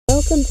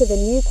Listen to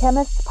the New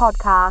Chemists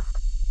podcast.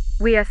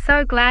 We are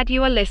so glad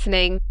you are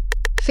listening.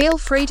 Feel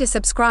free to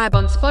subscribe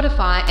on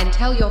Spotify and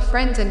tell your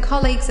friends and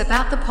colleagues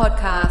about the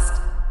podcast.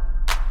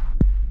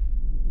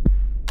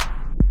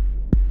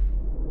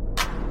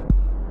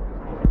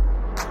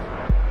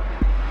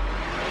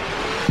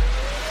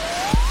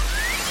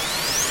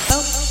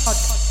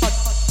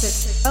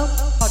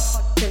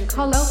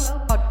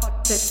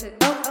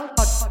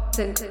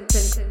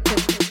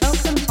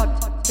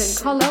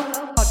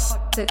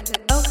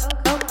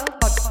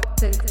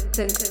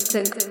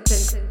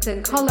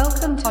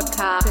 Welcome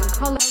podcast and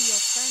follow your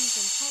friends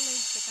and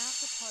colleagues about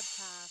the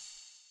podcast.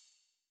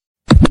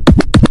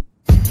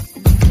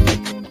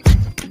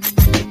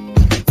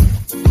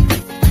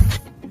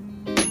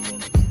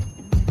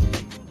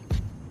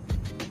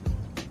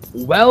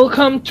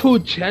 Welcome to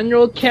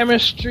General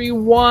Chemistry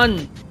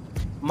 1.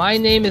 My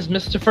name is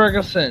Mr.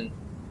 Ferguson,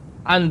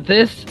 and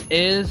this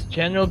is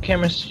General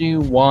Chemistry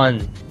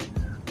 1.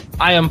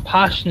 I am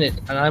passionate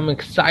and I'm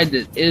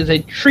excited. It is a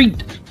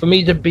treat for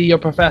me to be your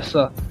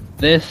professor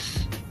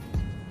this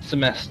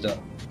semester.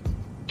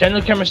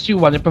 General Chemistry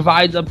 1, it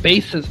provides a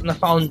basis and a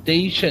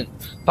foundation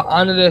for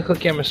analytical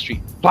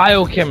chemistry,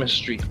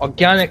 biochemistry,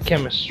 organic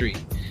chemistry,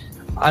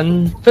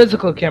 and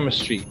physical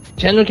chemistry.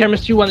 General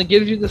Chemistry 1, it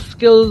gives you the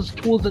skills,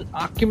 tools, and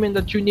acumen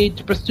that you need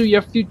to pursue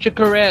your future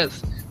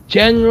careers.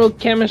 General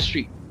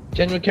Chemistry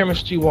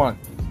 1.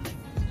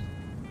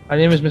 My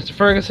name is Mr.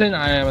 Ferguson.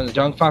 I am an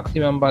adjunct faculty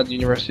member at the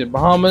University of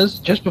Bahamas.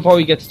 Just before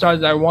we get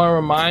started, I want to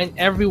remind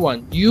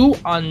everyone, you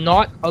are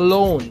not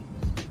alone.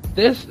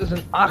 This is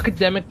an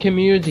academic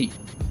community.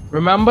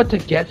 Remember to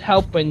get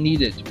help when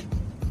needed.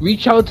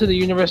 Reach out to the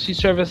university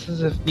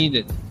services if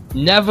needed.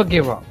 Never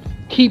give up.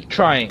 Keep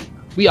trying.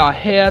 We are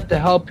here to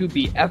help you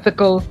be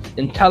ethical,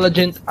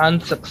 intelligent,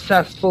 and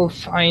successful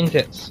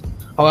scientists.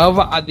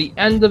 However, at the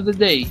end of the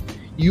day,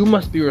 you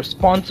must be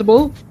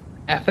responsible,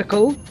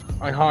 ethical,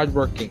 and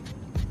hardworking.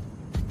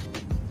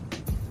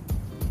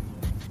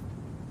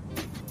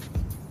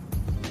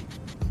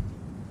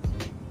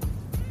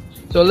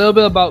 So a little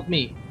bit about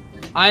me.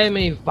 I am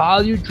a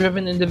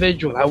value-driven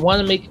individual. I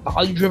want to make a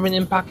value-driven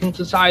impact in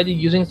society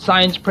using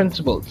science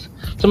principles.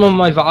 Some of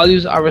my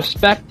values are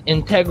respect,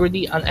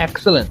 integrity, and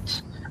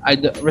excellence. I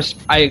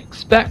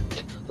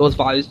expect those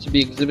values to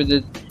be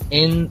exhibited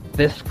in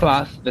this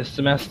class this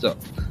semester.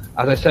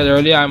 As I said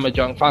earlier, I'm a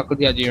adjunct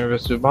faculty at the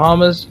University of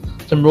Bahamas.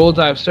 Some roles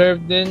I've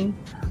served in: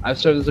 I've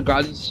served as a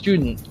graduate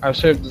student. I've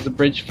served as a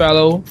Bridge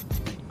Fellow,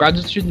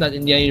 graduate student at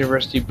Indiana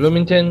University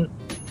Bloomington.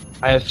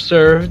 I have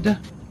served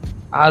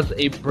as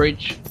a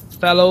Bridge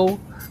Fellow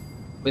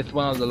with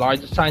one of the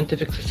largest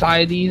scientific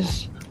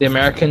societies, the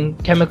American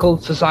Chemical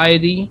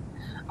Society.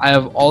 I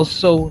have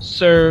also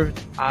served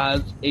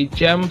as a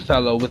GEM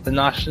Fellow with the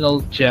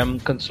National GEM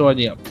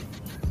Consortium.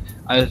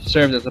 I have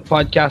served as a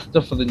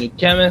podcaster for the New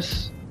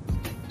Chemists,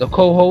 the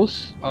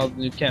co-host of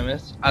the New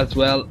Chemists, as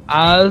well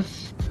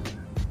as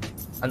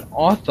an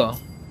author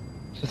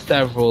for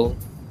several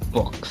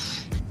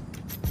books.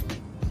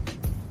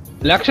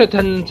 Lecture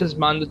attendance is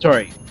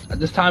mandatory. At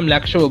this time,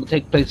 lecture will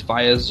take place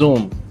via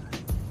Zoom.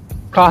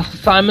 Class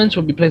assignments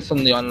will be placed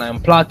on the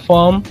online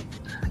platform.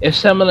 If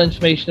similar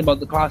information about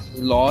the class is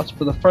lost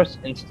for the first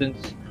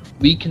instance,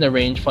 we can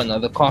arrange for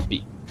another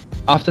copy.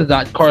 After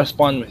that,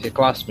 correspond with your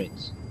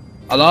classmates.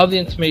 A lot of the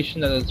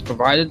information that is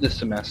provided this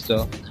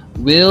semester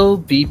will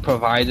be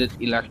provided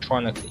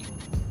electronically.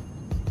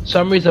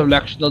 Summaries of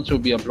lecture notes will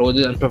be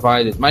uploaded and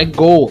provided. My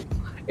goal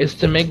is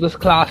to make this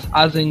class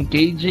as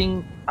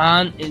engaging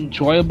and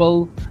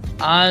enjoyable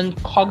and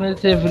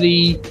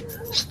cognitively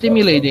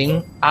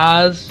stimulating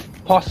as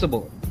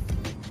possible.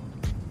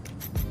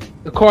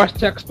 The course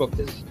textbook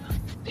is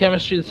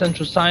Chemistry: The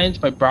Central Science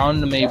by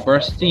Brown, LeMay,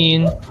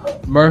 Burstein,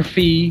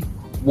 Murphy,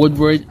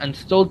 Woodward, and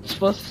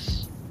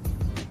Stoltzfus.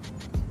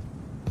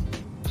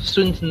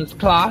 Students in this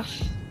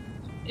class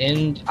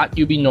at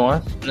UB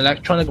North, an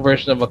electronic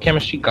version of a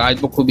chemistry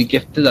guidebook will be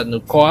gifted at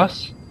no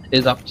cost. It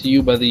is up to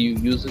you whether you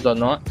use it or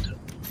not.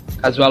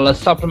 As well as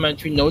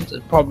supplementary notes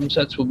and problem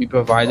sets will be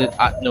provided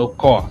at no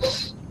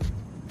cost.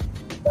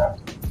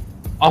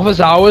 Office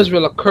hours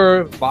will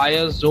occur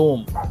via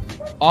Zoom.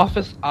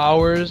 Office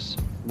hours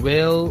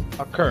will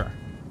occur.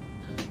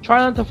 Try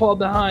not to fall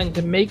behind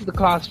to make the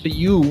class for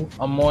you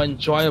a more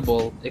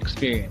enjoyable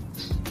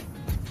experience.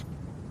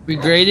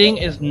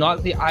 Regrading is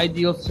not the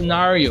ideal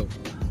scenario,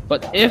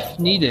 but if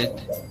needed,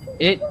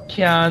 it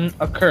can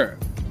occur.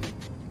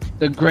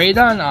 The grader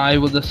and I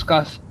will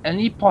discuss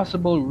any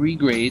possible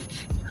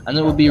regrades, and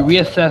it will be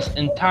reassessed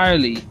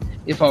entirely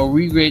if our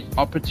regrade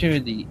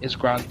opportunity is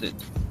granted.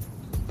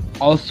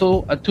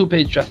 Also, a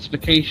 2-page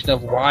justification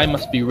of why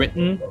must be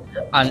written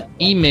and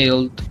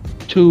emailed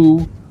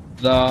to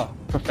the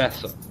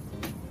professor.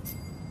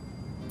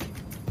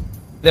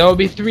 There will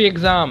be 3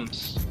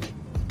 exams,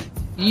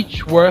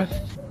 each worth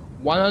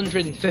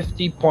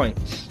 150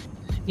 points.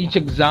 Each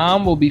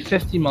exam will be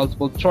 50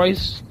 multiple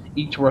choice,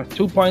 each worth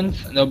 2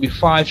 points, and there will be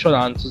 5 short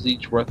answers,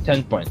 each worth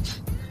 10 points.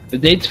 The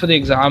dates for the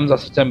exams are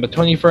September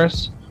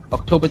 21st,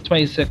 October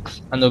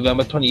 26th, and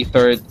November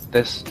 23rd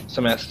this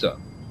semester.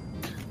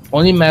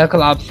 Only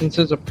medical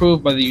absences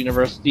approved by the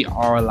university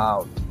are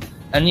allowed.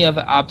 Any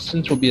other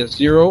absence will be a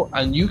 0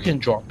 and you can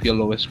drop your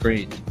lowest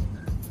grade.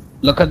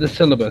 Look at the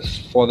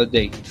syllabus for the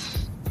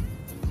dates.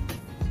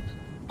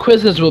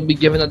 Quizzes will be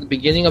given at the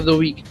beginning of the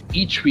week.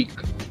 Each week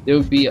they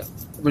will be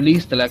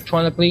released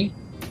electronically.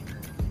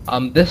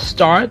 This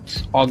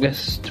starts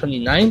August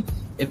 29th.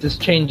 If this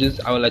changes,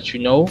 I will let you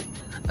know.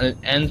 And it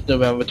ends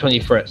November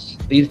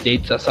 21st. These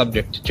dates are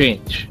subject to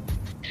change.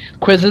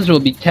 Quizzes will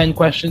be 10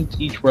 questions,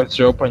 each worth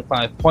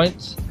 0.5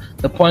 points.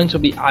 The points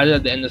will be added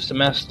at the end of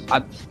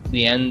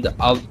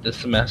the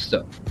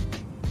semester.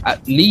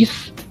 At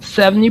least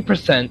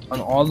 70% on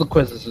all the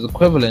quizzes is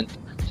equivalent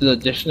to the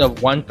addition of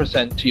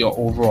 1% to your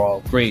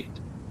overall grade.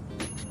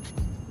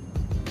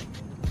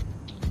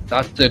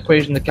 That's the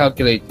equation to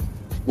calculate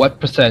what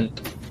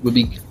percent will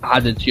be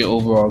added to your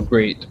overall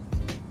grade.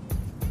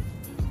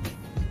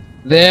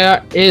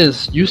 There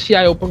is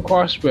UCI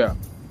OpenCourseWare.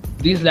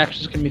 These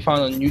lectures can be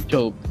found on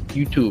YouTube.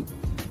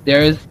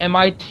 There is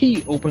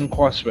MIT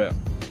OpenCourseWare.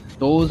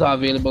 Those are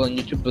available on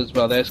YouTube as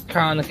well. There's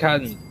Khan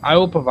Academy. I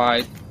will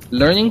provide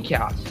learning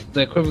casts,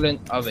 the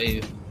equivalent of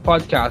a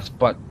podcast,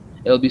 but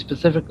it'll be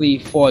specifically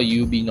for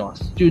you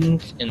BNOS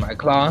students in my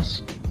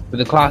class, with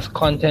the class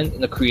content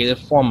in a creative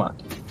format.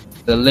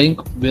 The link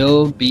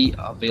will be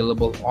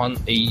available on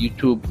a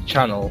YouTube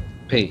channel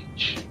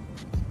page.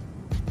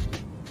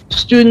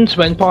 Students,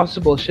 when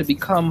possible, should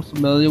become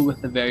familiar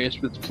with the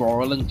various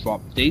withdrawal and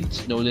drop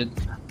dates noted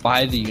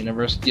by the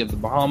University of the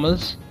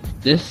Bahamas.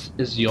 This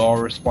is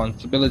your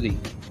responsibility.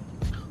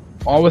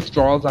 All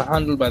withdrawals are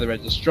handled by the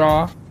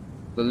registrar.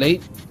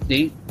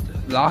 The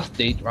last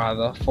date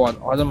for an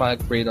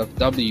automatic grade of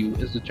W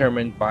is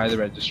determined by the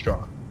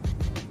registrar.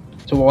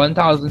 So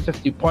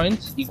 1,050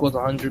 points equals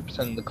 100%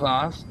 of the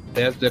class.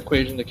 There's the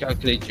equation to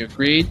calculate your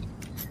grade.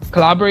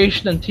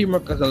 Collaboration and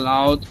teamwork is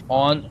allowed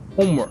on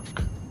homework.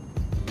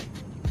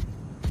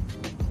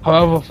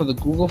 However, for the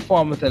Google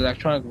form with the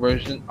electronic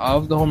version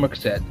of the homework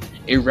set,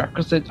 a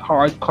requisite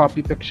hard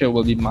copy picture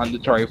will be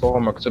mandatory for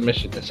homework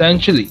submission.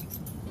 Essentially,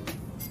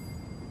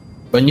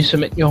 when you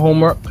submit your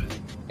homework,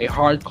 a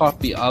hard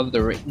copy of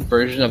the written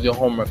version of your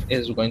homework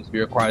is going to be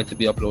required to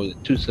be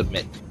uploaded to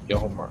submit your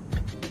homework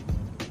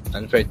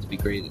and for it to be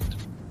graded.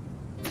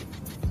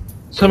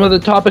 Some of the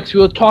topics we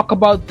will talk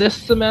about this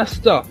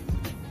semester.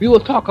 We will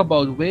talk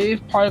about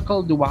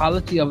wave-particle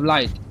duality of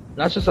light.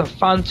 That's just a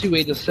fancy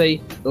way to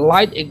say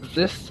light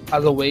exists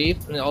as a wave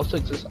and it also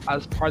exists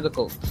as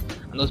particles.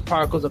 And those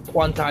particles are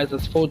quantized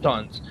as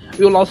photons.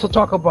 We will also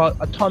talk about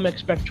atomic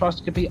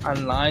spectroscopy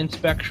and line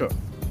spectra.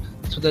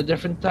 So there are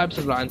different types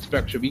of line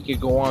spectra. We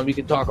could go on, we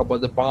could talk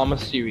about the Balmer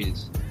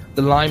series,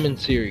 the Lyman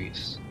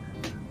series,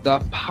 the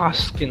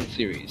Paskin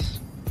series.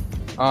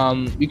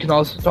 We can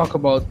also talk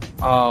about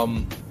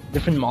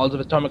different models of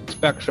atomic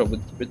spectra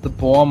with the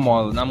Bohr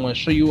model. And I'm going to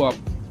show you a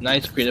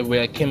nice creative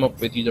way I came up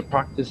with you to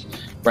practice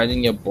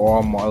writing your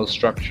Bohr model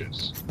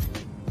structures.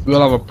 We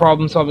will have a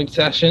problem solving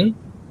session.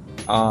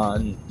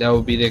 That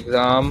will be the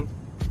exam.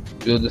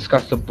 We will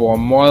discuss the Bohr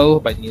model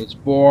by Niels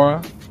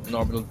Bohr and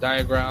orbital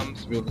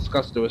diagrams. We will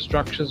discuss Lewis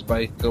structures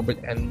by Gilbert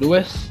N.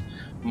 Lewis,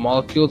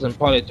 molecules and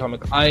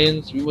polyatomic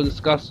ions. We will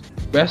discuss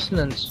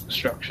resonance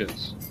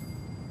structures.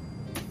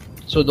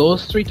 So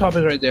those three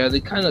topics right there, they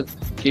kind of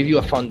give you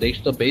a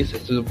foundational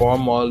basis to the Bohr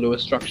model,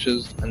 Lewis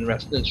structures, and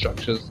resonance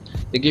structures.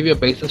 They give you a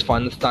basis for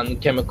understanding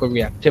chemical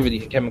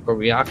reactivity and chemical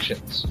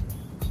reactions.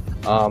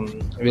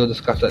 We'll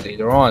discuss that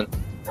later on.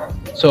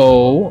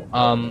 So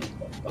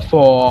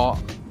for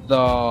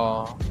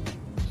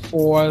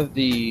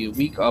the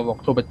week of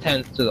October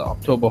 10th to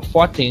October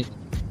 14th,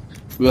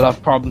 we will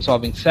have problem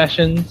solving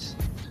sessions.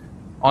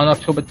 On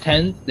October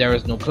 10th, there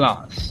is no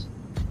class.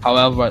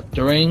 However,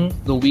 during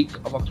the week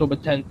of October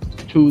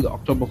 10th to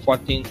October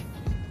 14th,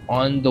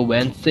 on the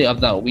Wednesday of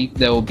that week,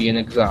 there will be an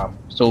exam.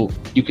 So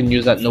you can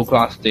use that no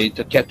class day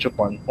to catch up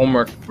on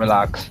homework,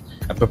 relax,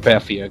 and prepare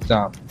for your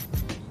exam.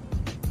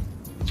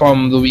 For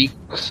the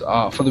weeks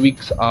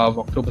of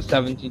October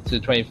 17th to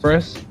the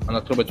 21st and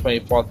October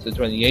 24th to the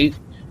 28th,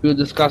 we will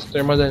discuss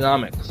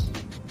thermodynamics.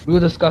 We will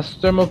discuss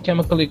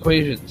thermochemical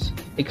equations,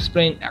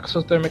 explain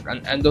exothermic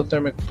and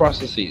endothermic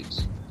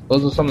processes.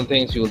 Those are some of the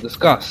things we will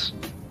discuss.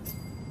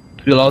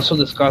 We will also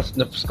discuss in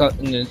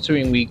the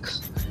ensuing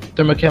weeks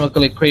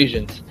thermochemical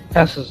equations,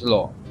 Hess's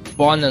law,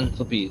 Born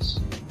enthalpies,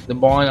 the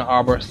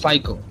Born-Haber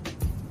cycle,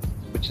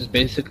 which is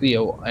basically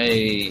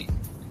a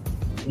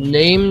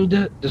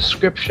named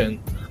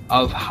description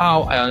of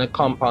how ionic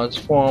compounds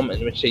form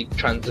in which they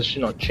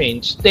transition or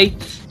change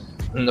states.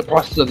 In the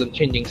process of them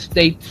changing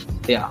states,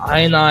 they are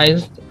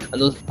ionized,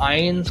 and those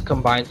ions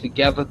combine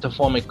together to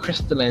form a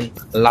crystalline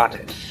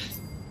lattice.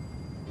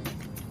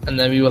 And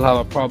then we will have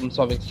a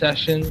problem-solving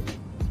session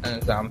and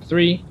exam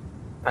 3,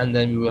 and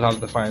then we will have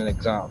the final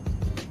exam.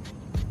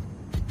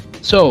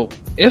 So,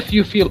 if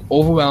you feel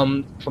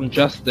overwhelmed from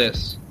just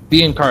this,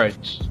 be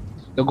encouraged.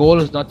 The goal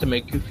is not to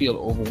make you feel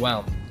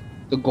overwhelmed.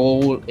 The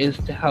goal is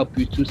to help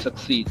you to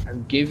succeed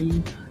and give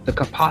you the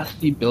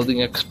capacity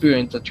building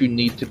experience that you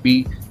need to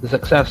be the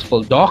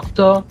successful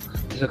doctor,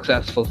 the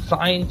successful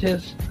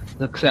scientist,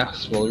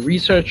 successful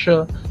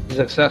researcher, the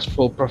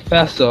successful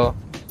professor,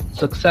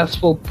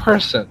 successful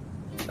person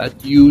that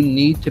you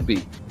need to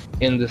be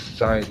in this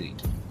society.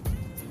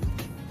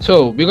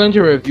 So we're going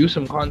to review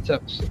some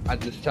concepts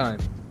at this time.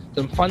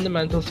 Some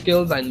fundamental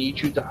skills I need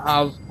you to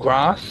have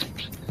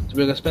grasped. So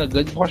we're going to spend a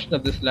good portion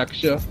of this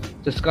lecture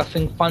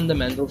discussing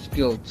fundamental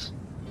skills.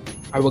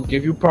 I will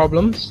give you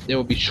problems. There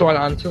will be short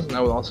answers, and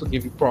I will also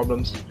give you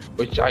problems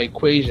which are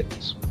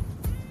equations.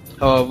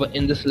 However,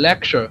 in this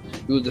lecture,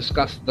 we will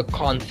discuss the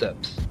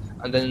concepts,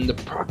 and then in the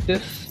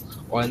practice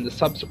or in the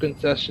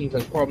subsequent sessions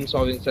and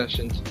problem-solving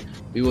sessions,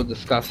 we will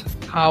discuss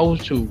how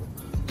to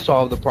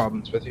solve the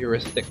problems with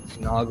heuristics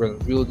and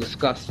algorithms. We will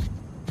discuss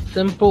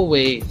simple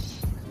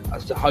ways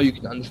as to how you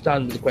can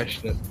understand what the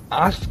question is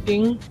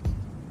asking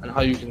and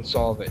how you can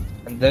solve it.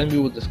 And then we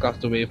will discuss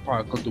the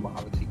wave-particle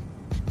duality.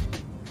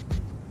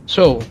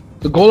 So,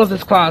 the goal of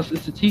this class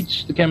is to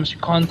teach the chemistry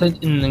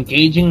content in an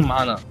engaging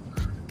manner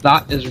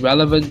that is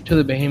relevant to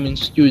the Bahamian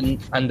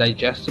student and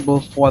digestible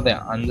for their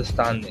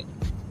understanding.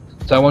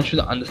 So I want you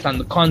to understand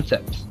the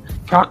concepts,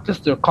 practice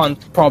the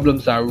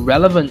problems that are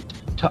relevant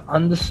to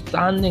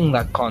understanding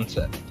that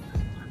concept,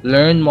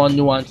 learn more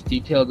nuanced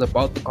details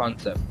about the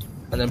concept,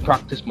 and then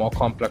practice more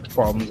complex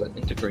problems that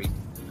integrate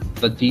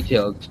the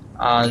details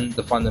and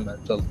the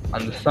fundamental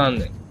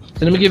understanding.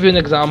 So let me give you an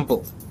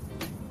example.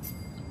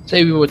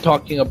 Say we were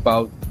talking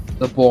about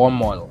the Bohr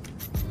model.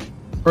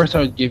 First, I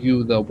would give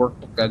you the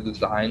workbook I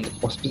designed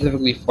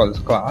specifically for this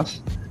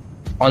class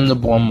on the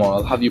Bohr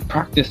model. Have you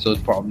practice those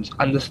problems?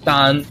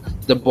 Understand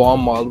the Bohr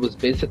model was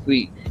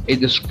basically a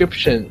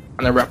description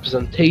and a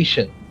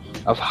representation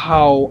of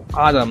how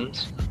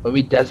atoms, when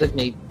we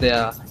designate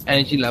their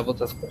energy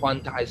levels as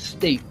quantized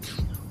states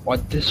or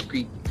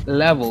discrete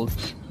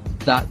levels,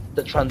 that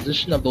the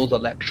transition of those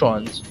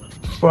electrons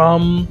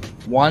from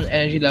one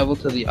energy level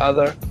to the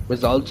other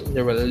results in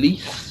the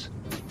release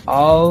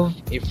of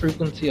a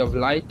frequency of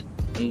light,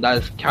 and that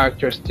is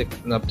characteristic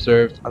and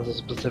observed as a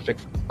specific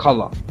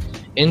color.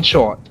 In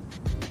short,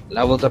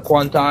 levels are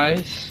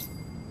quantized.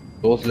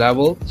 Those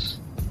levels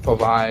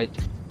provide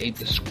a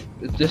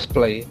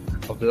display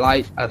of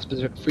light at a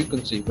specific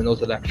frequency when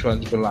those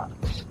electrons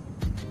relax.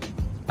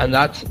 And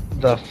that's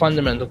the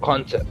fundamental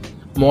concept.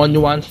 More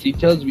nuanced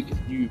details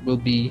will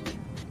be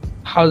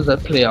how does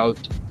that play out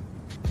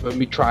when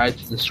we try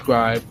to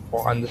describe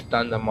or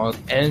understand the amount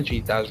of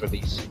energy that is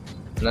released.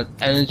 And that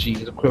energy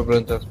is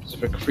equivalent to a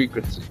specific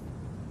frequency.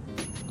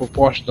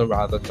 Proportional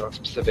rather to a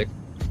specific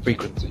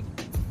frequency.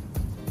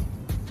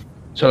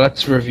 So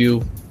let's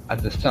review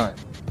at this time.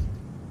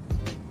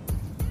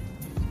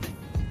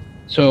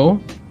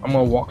 So I'm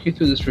going to walk you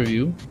through this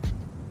review.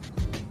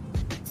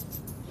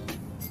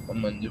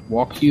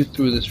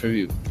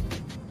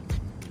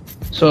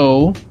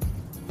 So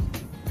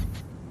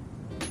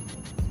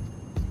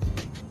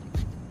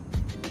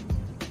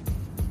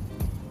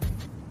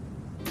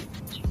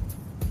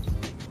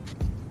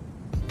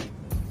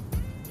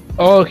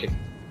okay.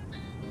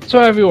 So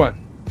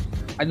everyone,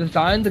 I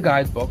designed the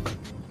guidebook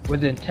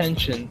with the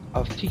intention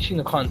of teaching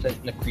the content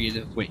in a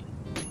creative way.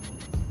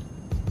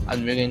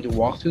 And we're going to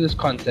walk through this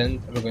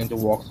content and we're going to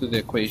walk through the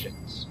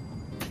equations.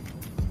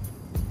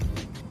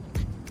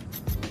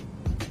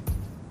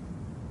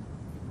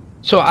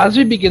 So as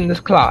we begin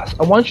this class,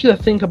 I want you to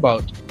think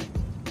about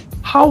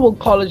how will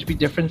college be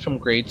different from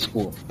grade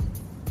school?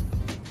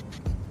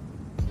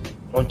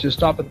 I want you to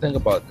stop and think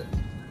about this.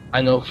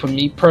 I know for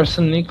me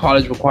personally,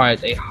 college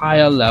requires a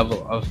higher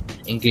level of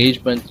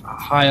engagement, a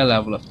higher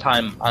level of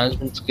time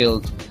management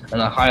skills,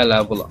 and a higher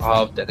level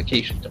of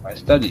dedication to my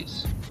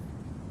studies.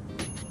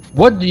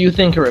 What do you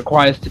think it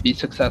requires to be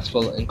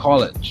successful in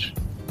college?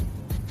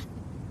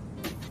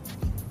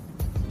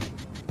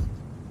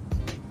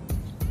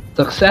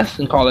 Success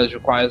in college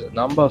requires a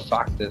number of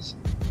factors,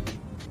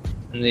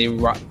 and they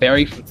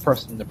vary from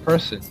person to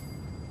person.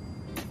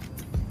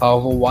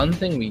 However, one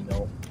thing we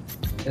know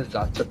is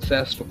that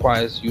success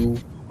requires you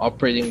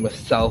operating with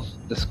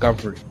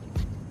self-discovery.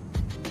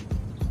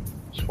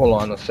 Just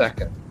hold on a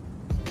second.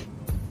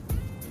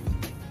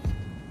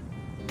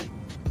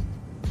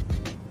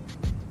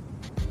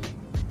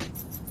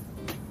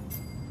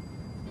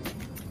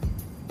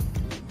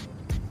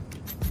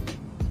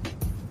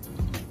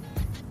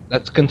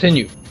 Let's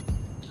continue.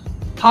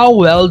 How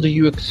well do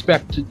you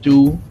expect to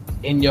do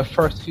in your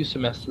first few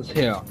semesters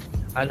here?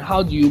 And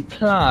how do you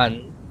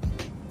plan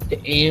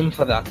to aim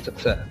for that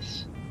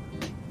success?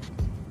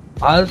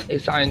 As a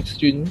science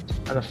student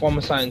and a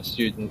former science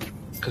student,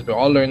 because we're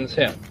all learning this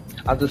here,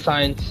 as a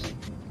science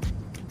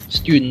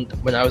student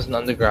when I was an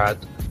undergrad,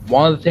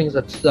 one of the things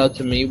that stood out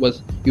to me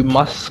was you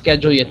must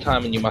schedule your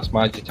time and you must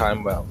manage your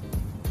time well.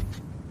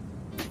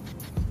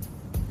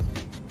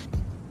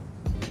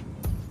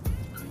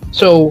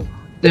 So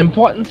the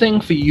important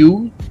thing for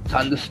you to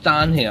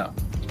understand here,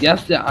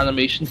 yes, there are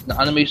animations, and the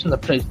animations are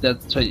placed there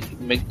so you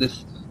can make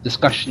this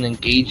discussion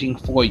engaging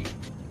for you.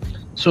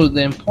 So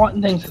the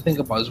important things to think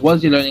about is, what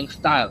is your learning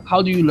style?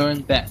 How do you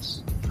learn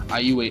best?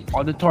 Are you an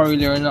auditory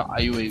learner?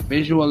 Are you a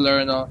visual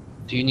learner?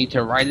 Do you need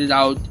to write it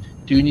out?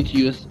 Do you need to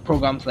use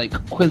programs like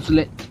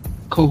Quizlet,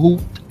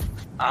 Kahoot,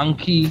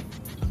 Anki,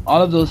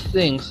 all of those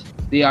things,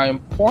 they are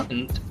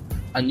important,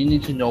 and you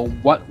need to know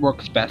what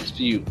works best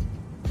for you.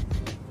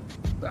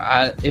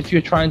 If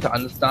you're trying to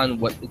understand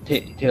what it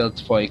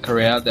entails for a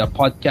career, there are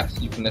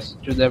podcasts you can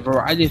listen to. There are a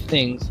variety of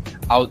things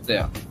out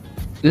there.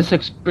 This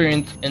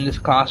experience in this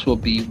class will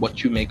be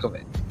what you make of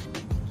it.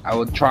 I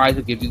will try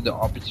to give you the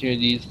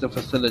opportunities, the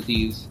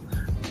facilities,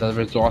 the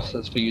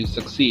resources for you to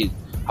succeed.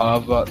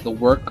 However, the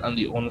work and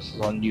the onus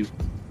is on you.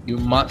 You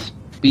must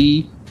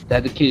be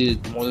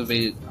dedicated,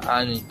 motivated,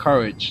 and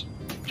encouraged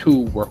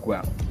to work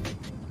well.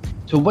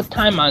 So what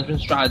time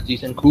management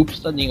strategies and group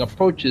studying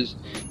approaches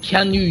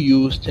can you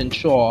use to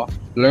ensure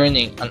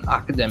learning and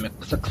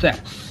academic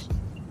success?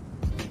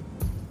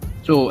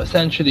 So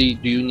essentially,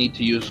 do you need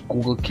to use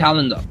Google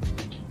Calendar?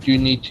 Do you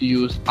need to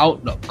use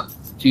Outlook?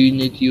 Do you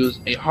need to use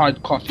a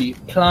hard copy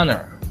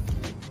planner?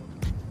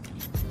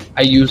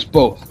 I use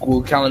both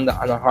Google Calendar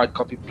and a hard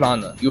copy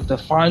planner. You have to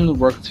find what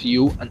works for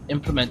you and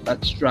implement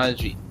that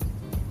strategy.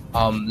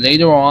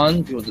 Later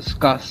on, we will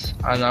discuss,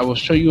 and I will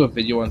show you a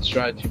video on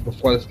strategy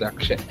before this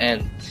lecture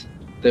ends.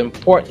 The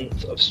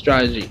importance of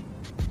strategy.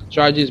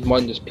 Strategy is more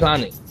than just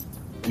planning.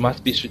 It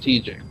must be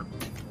strategic.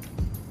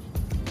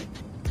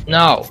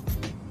 Now,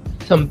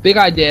 some big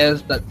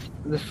ideas that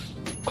this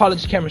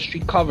college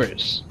chemistry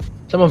covers,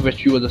 some of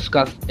which we will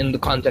discuss in the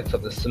context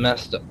of the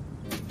semester.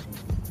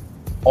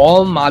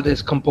 All matter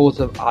is composed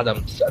of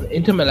atoms, and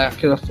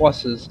intermolecular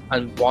forces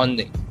and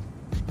bonding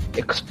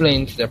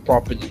explains their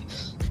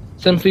properties.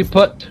 Simply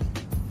put,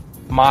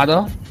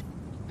 matter,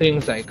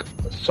 things like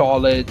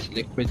solids,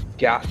 liquid,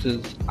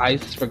 gases,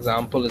 ice, for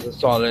example, is a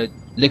solid,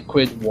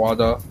 liquid,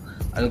 water,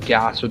 and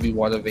gas would be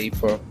water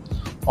vapor.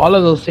 All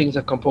of those things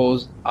are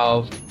composed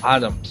of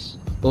atoms.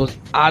 Those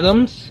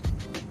atoms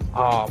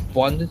are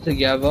bonded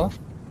together,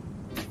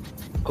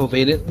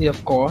 covalently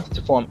of course,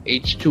 to form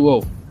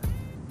H2O.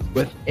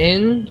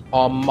 Within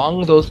or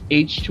among those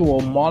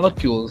H2O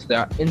molecules, there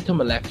are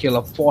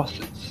intermolecular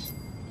forces.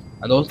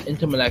 And those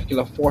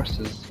intermolecular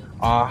forces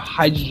are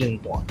hydrogen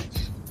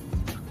bonds.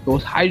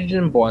 Those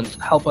hydrogen bonds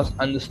help us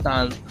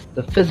understand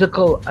the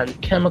physical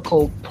and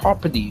chemical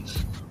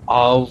properties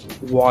of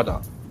water.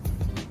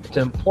 It's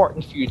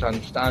important for you to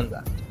understand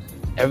that.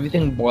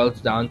 Everything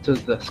boils down to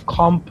the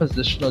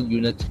compositional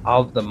units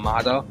of the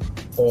matter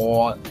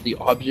or the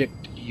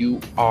object you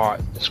are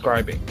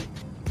describing.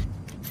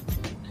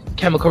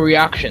 Chemical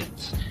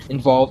reactions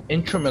involve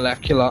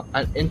intramolecular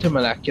and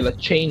intermolecular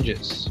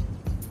changes.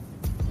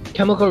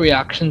 Chemical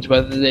reactions,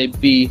 whether they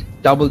be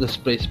double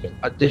displacement,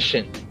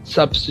 addition,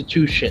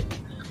 substitution,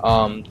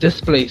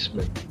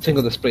 displacement,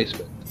 single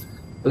displacement,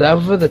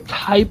 whatever the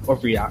type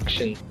of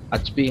reaction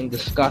that's being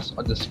discussed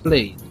or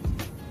displayed,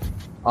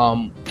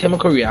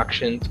 chemical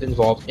reactions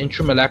involve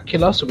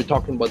intramolecular, so we're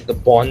talking about the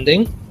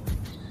bonding,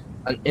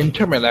 and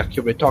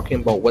intermolecular, we're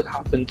talking about what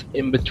happens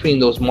in between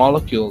those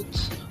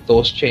molecules,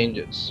 those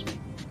changes.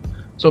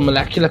 So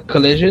molecular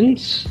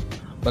collisions,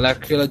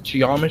 molecular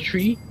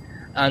geometry,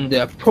 and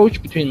the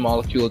approach between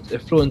molecules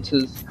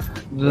influences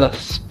the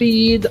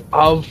speed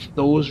of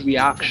those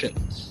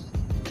reactions.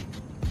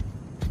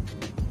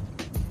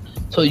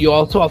 So you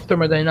also have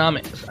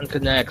thermodynamics and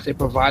kinetics. They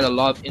provide a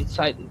lot of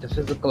insight into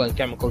physical and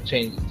chemical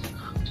changes.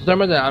 So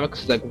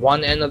thermodynamics is like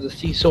one end of the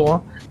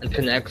seesaw, and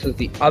kinetics is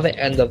the other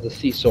end of the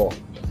seesaw.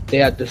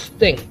 They are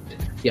distinct,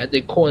 yet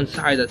they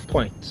coincide at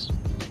points.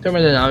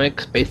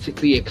 Thermodynamics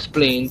basically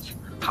explains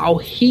how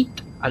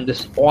heat and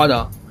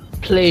disorder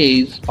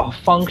plays or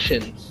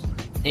functions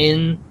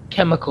in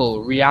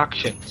chemical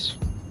reactions.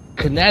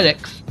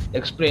 Kinetics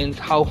explains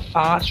how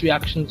fast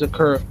reactions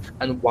occur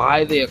and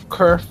why they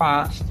occur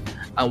fast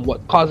and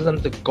what causes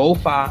them to go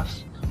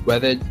fast,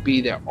 whether it be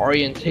their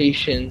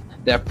orientation,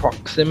 their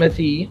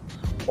proximity,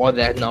 or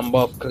their number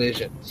of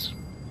collisions.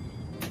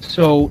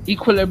 So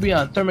equilibrium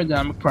and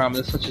thermodynamic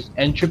parameters such as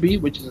entropy,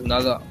 which is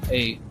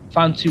a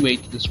fancy way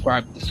to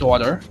describe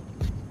disorder,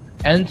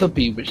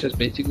 enthalpy, which is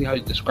basically how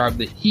you describe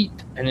the heat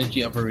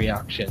energy of a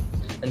reaction,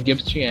 and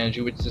Gibbs free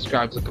energy, which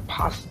describes the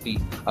capacity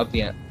of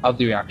the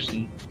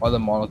reaction or the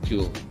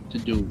molecule to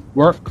do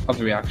work of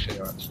the reaction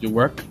or to do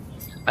work.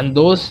 And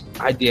those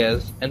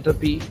ideas,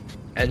 enthalpy,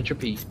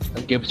 entropy,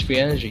 and Gibbs free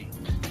energy,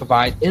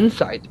 provide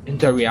insight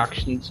into a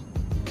reaction's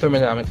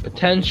thermodynamic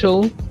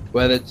potential,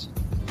 whether it's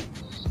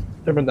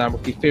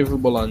thermodynamically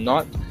favorable or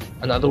not.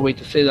 Another way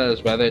to say that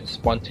is whether it's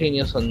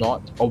spontaneous or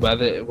not, or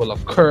whether it will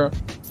occur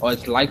or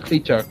it's likely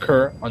to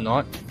occur or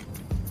not.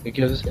 It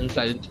gives us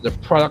insight into the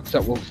products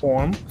that will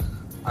form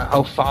and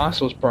how fast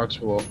those products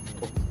will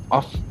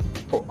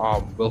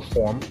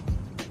form.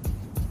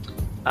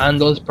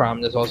 And those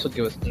parameters also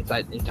give us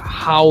insight into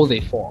how they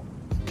form.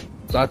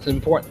 So that's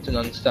important to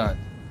understand.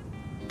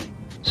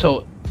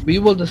 So we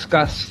will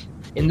discuss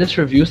in this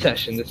review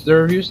session,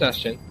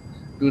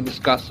 we will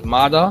discuss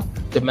matter,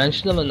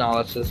 dimensional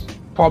analysis,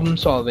 problem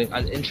solving,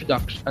 and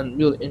introduction, and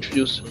we'll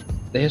introduce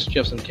the history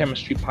of some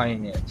chemistry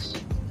pioneers.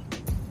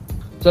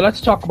 So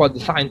let's talk about the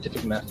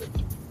scientific method.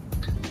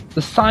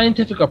 The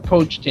scientific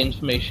approach to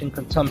information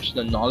consumption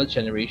and knowledge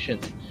generation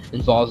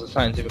involves a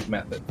scientific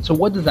method. So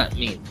what does that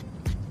mean?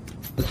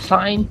 The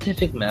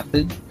scientific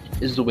method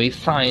is the way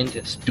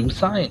scientists do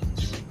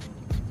science.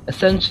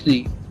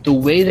 Essentially, the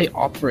way they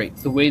operate,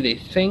 the way they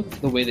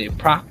think, the way they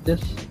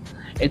practice.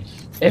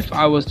 If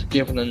I was to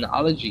give an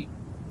analogy,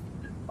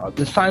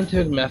 the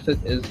scientific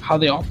method is how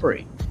they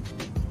operate.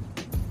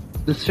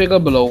 This figure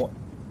below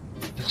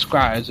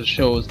describes or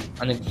shows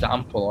an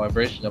example or a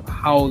version of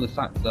how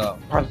the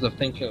process of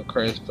thinking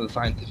occurs for the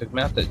scientific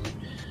method.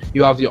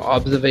 You have your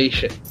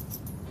observation,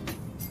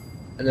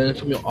 and then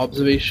from your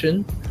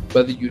observation,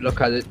 whether you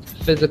look at it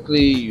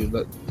physically,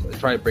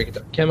 try to break it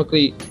down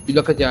chemically, you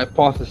look at the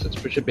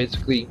hypothesis, which are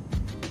basically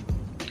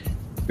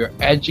your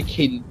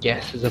educated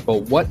guesses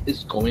about what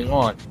is going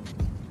on.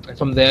 And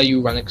from there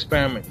you run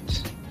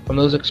experiments. From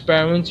those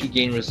experiments you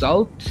gain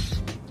results.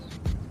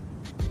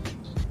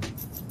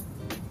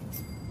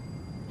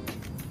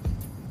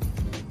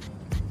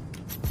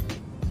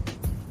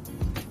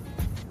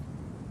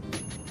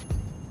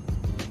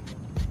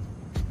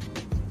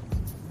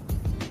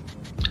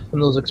 From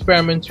those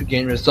experiments you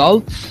gain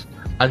results,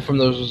 and from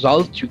those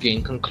results you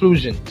gain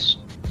conclusions.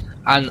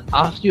 And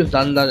after you've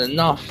done that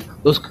enough,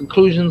 those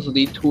conclusions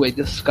lead to a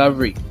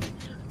discovery.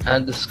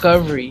 And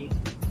discovery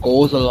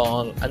goes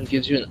along and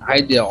gives you an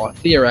idea or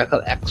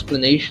theoretical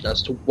explanation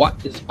as to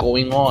what is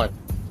going on.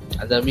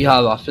 And then we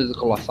have our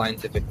physical or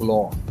scientific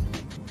law.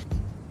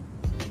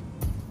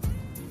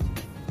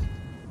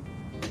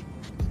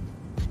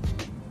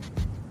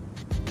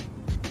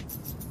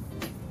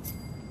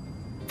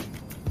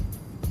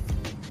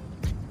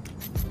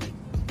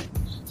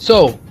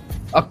 So,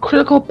 a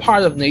critical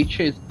part of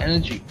nature is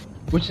energy,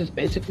 which is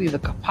basically the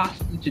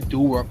capacity to do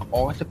work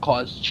or to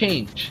cause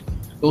change.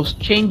 Those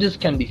changes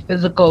can be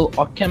physical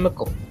or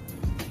chemical.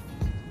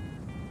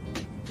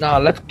 Now,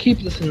 let's keep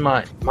this in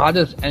mind. Matter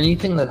is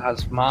anything that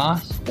has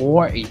mass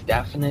or a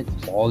definite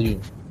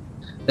volume.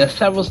 There are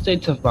several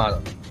states of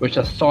matter, which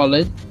are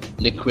solid,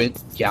 liquid,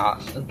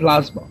 gas, and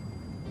plasma.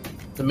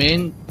 The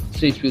main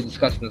states we'll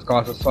discuss in this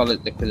class are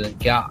solid, liquid, and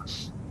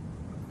gas.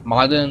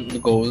 Matter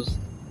undergoes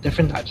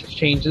different types of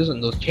changes,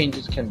 and those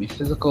changes can be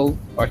physical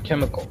or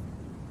chemical.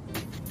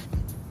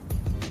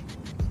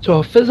 So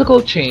a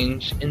physical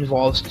change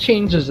involves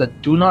changes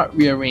that do not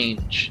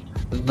rearrange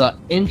the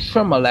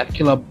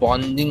intramolecular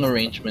bonding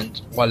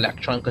arrangement or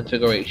electron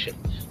configuration.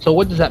 So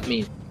what does that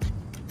mean?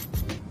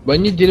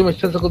 When you're dealing with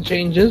physical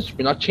changes,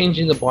 we're not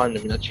changing the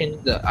bonding, we're not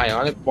changing the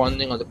ionic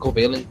bonding or the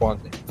covalent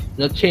bonding.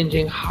 We're not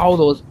changing how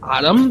those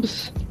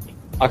atoms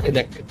are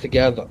connected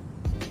together.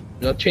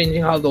 We're not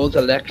changing how those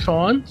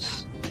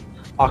electrons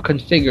are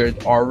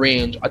configured or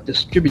arranged or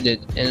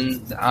distributed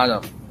in the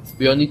atom.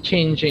 We're only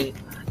changing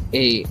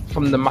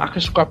from the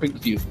macroscopic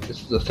view.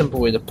 This is a simple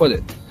way to put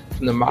it.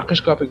 From the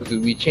macroscopic view,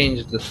 we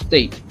change the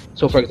state.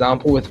 So for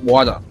example, with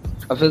water,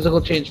 a physical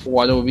change for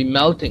water will be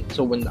melting.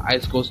 So when the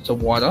ice goes to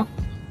water,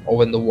 or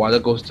when the water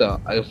goes to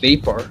a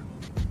vapor,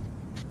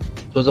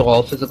 those are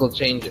all physical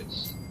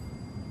changes.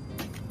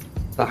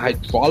 The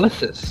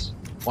hydrolysis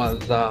or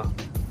the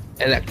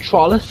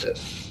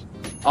electrolysis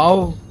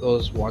of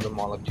those water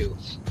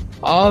molecules,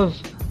 of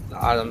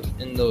the atoms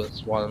in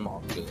those water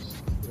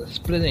molecules, the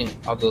splitting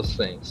of those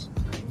things,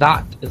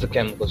 that is a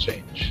chemical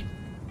change.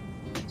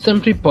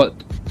 Simply put,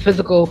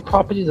 physical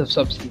properties of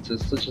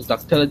substances such as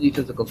ductility,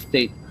 physical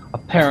state,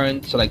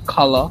 appearance, so like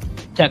color,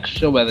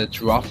 texture, whether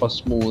it's rough or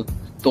smooth,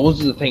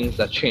 those are the things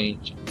that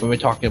change when we're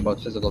talking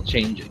about physical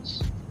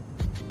changes.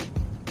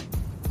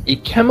 A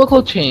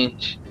chemical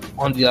change,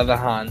 on the other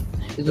hand,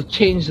 is a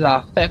change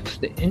that affects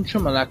the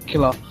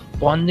intramolecular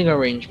bonding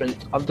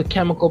arrangement of the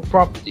chemical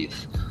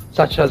properties,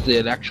 such as the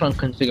electron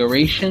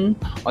configuration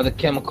or the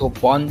chemical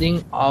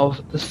bonding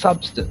of the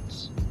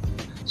substance.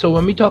 So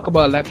when we talk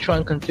about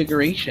electron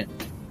configuration,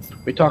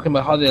 we're talking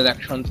about how the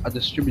electrons are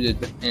distributed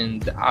within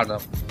the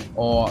atom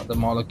or the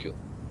molecule.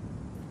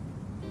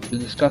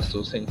 We'll discuss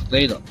those things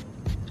later.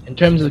 In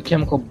terms of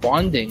chemical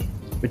bonding,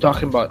 we're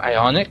talking about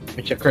ionic,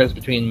 which occurs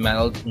between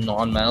metals and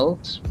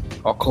non-metals,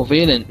 or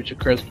covalent, which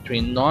occurs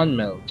between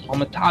non-metals, or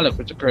metallic,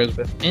 which occurs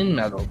within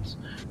metals.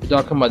 We're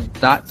talking about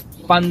that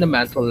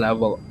fundamental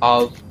level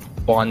of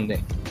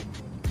bonding.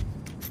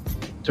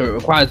 So it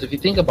requires, if you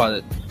think about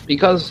it,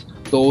 because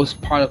those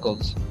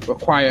particles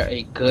require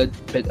a good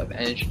bit of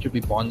energy to be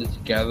bonded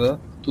together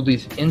through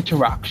these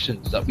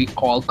interactions that we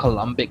call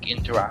Coulombic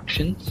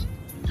interactions.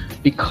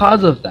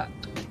 Because of that,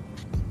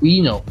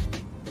 we know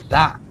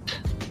that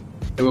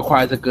it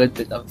requires a good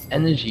bit of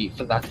energy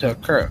for that to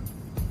occur.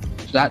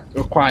 So that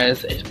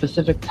requires a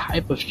specific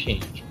type of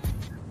change,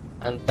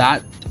 and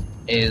that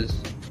is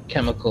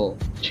chemical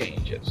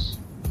changes.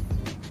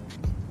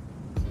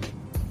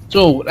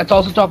 So let's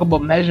also talk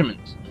about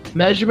measurements.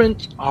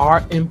 Measurements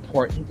are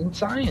important in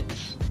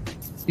science.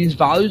 These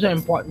values are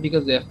important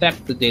because they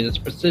affect the data's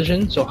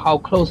precision, so how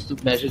close the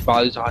measured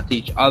values are to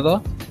each other,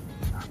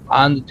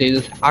 and the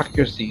data's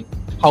accuracy,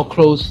 how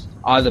close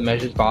are the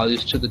measured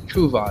values to the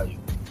true value.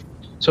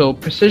 So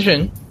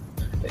precision,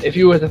 if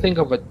you were to think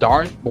of a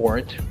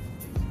dartboard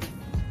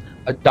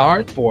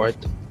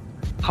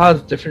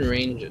has different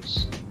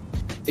ranges.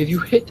 If you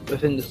hit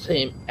within the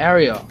same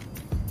area,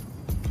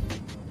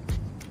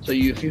 So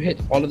if you hit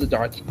all of the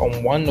darts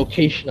on one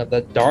location of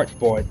the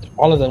dartboard,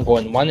 all of them go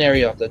in one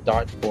area of the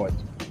dartboard,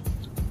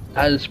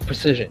 that is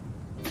precision.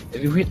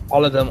 If you hit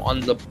all of them on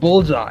the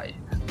bullseye,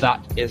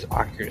 that is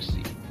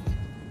accuracy.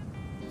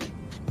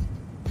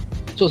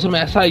 So some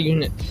SI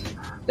units.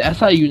 The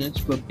SI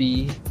units would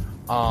be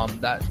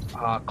that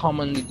are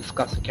commonly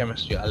discussed in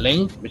chemistry: a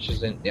length, which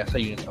is in the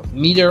SI unit of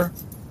meter;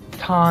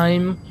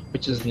 time,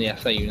 which is in the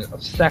SI unit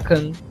of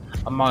second;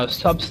 amount of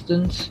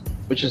substance,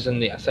 which is in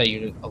the SI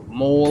unit of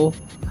mole;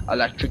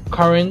 electric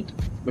current,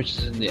 which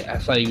is in the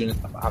SI unit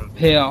of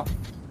ampere;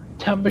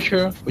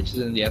 temperature, which is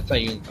in the SI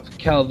unit of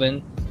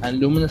Kelvin; and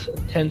luminous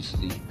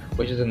intensity,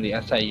 which is in the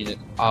SI unit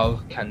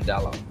of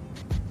candela.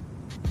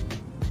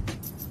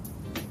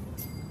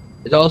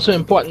 It's also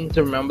important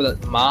to remember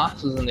that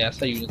mass is in the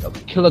SI unit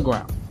of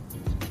kilogram.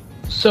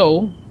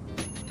 So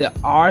there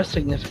are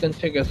significant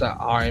figures that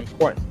are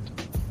important.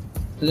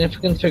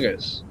 Significant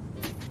figures.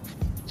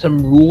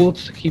 Some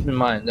rules to keep in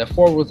mind. There are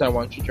 4 rules I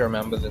want you to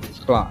remember in this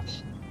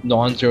class.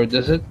 Non-zero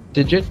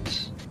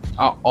digits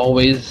are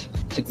always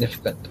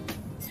significant.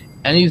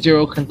 Any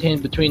zero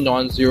contained between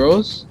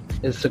non-zeros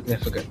is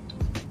significant.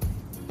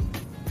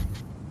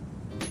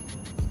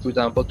 For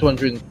example,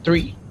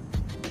 203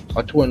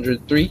 or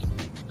 203.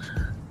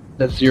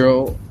 The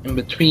zero in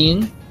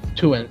between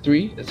 2 and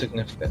 3 is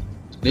significant.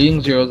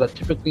 Leading zeros are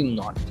typically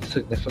not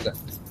significant.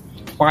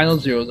 Final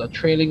zeros or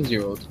trailing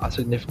zeros are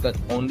significant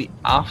only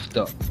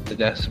after the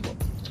decimal.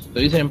 So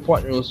these are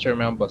important rules to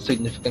remember: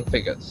 significant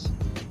figures.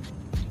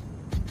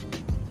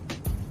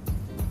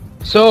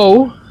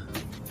 So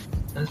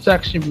in this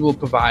section we will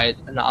provide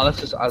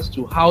analysis as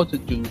to how to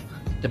do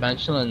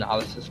dimensional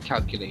analysis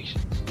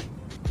calculations.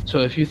 So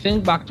if you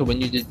think back to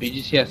when you did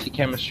BGCSE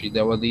chemistry,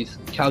 there were these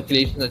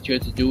calculations that you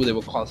had to do. They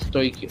were called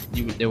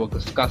they were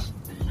discussed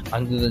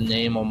under the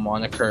name or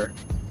moniker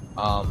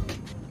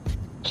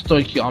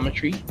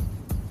stoichiometry.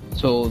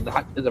 So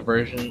that is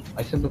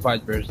a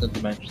simplified version of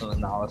dimensional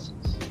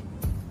analysis.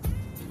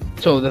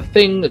 So the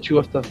thing that you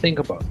have to think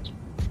about,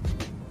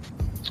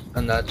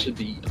 and that should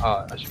be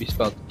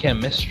spelled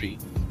chemistry.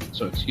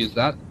 So excuse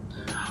that.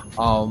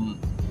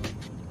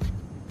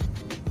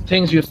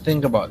 Things you have to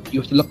think about.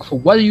 You have to look for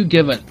what are you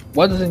given?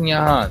 What is in your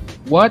hand?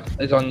 What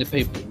is on the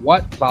paper?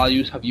 What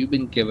values have you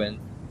been given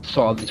to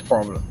solve this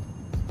problem?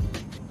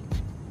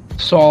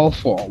 Solve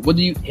for. What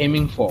are you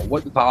aiming for?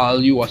 What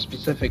value or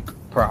specific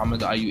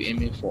parameter are you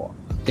aiming for?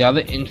 The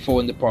other info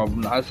in the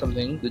problem, that's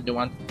something that you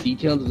want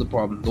details of the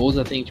problem. Those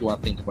are things you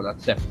want to think about.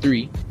 That's step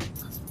 3.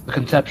 The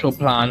conceptual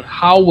plan.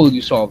 How will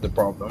you solve the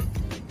problem?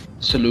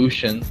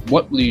 Solution.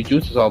 What will you do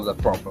to solve that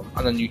problem?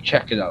 And then you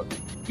check it out.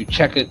 You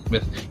check it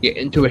with your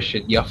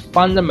intuition, your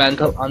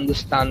fundamental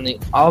understanding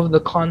of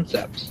the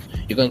concepts.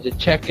 You're going to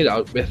check it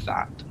out with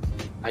that,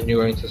 and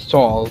you're going to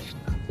solve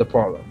the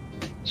problem.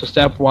 So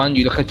step 1,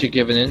 you look at your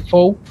given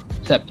info.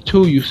 Step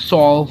 2, you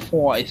solve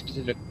for a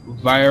specific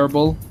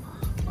variable.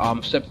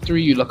 Step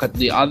 3, you look at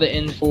the other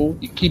info.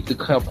 You keep the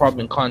problem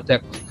in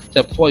context.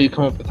 Step 4, you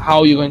come up with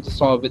how you're going to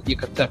solve it, your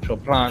conceptual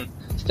plan.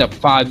 Step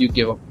 5, you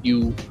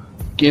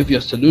give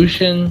your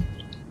solution.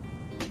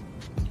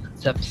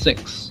 Step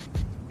 6,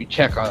 you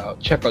check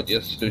out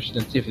your solution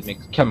and see if it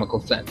makes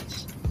chemical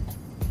sense.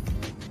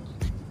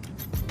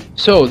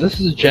 So this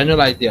is a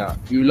general idea.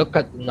 You look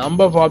at the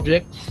number of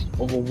objects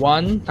over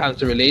 1 times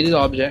the related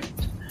object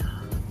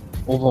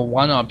over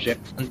 1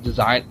 object and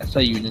design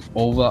SI unit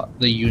over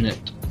the unit.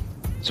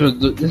 So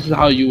this is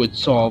how you would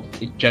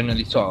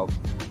generally solve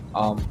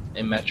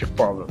a metric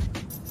problem.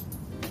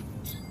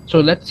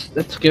 So let's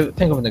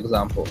think of an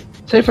example.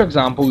 Say for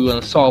example we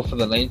want to solve for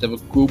the length of a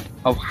group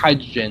of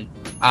hydrogen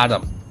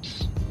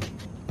atoms.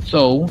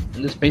 So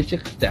in this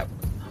basic step,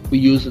 we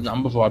use the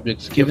number of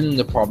objects given in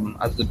the problem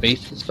as the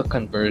basis for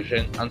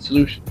conversion and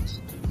solutions.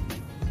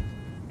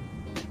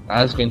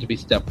 That is going to be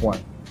step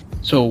 1.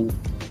 So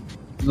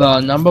the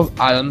number of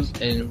atoms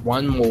in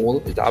 1 mole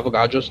is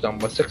Avogadro's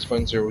number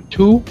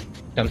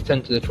 6.02 times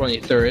 10 to the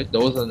 23rd.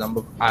 Those are the number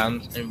of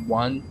atoms in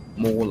 1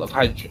 mole of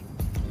hydrogen.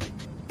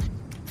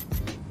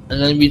 And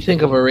then we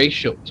think of a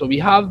ratio. So we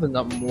have the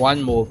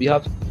 1 mole, we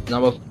have the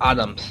number of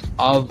atoms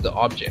of the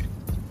object.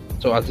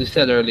 So as we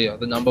said earlier,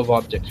 the number of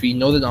objects, we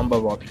know the number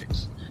of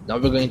objects. Now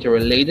we're going to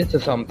relate it to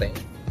something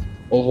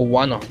over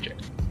 1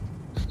 object.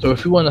 So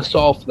if we want to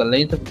solve for the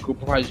length of a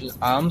group of hydrogen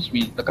atoms,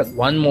 we look at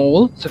 1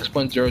 mole,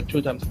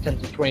 6.02 times 10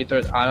 to the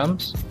 23rd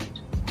atoms,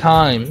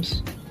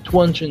 times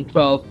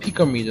 212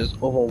 picometers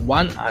over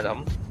 1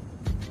 atom.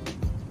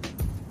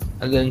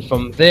 And then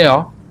from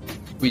there,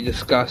 we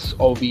discuss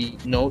or we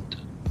note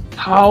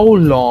how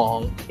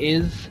long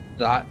is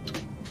that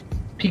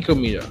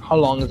picometer? How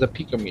long is a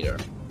picometer?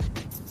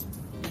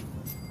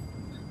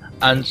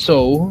 And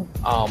so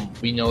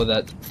we know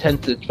that 10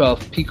 to the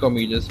 12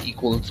 picometers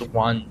equals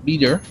 1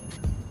 meter,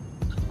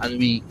 and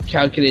we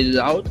calculate it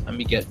out and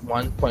we get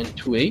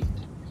 1.28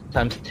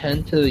 times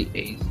 10 to the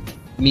 8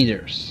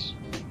 meters.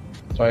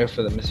 Sorry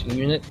for the missing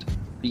unit.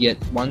 We get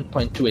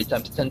 1.28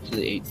 times 10 to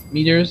the 8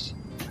 meters,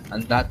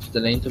 and that's the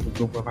length of a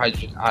group of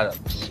hydrogen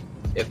atoms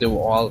if they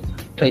were all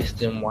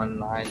placed in one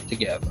line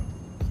together.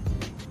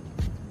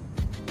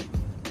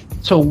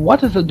 So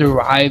what is a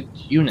derived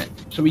unit?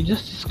 So we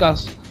just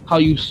discussed how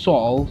you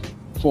solve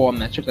for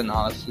metric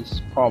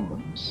analysis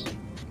problems,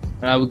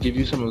 and I will give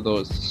you some of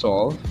those to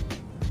solve.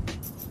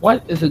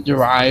 What is a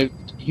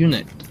derived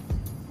unit?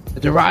 A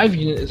derived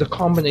unit is a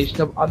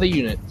combination of other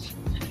units.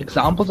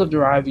 Examples of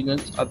derived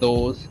units are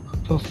those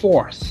for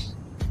force,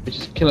 which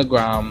is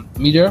kilogram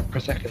meter per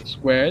second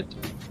squared,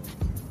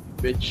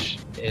 which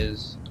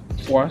is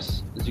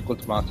force is equal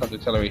to mass times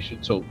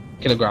acceleration. So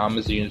kilogram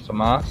is the unit for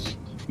mass,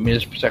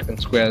 meters per second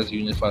squared is the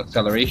unit for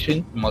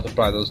acceleration. You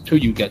multiply those two,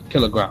 you get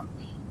kilogram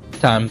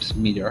times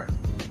meter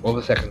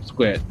over second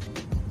squared.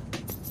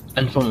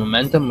 And for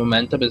momentum,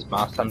 momentum is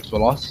mass times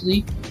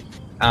velocity,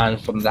 and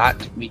from that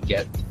we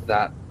get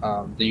that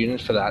the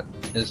unit for that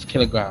is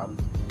kilogram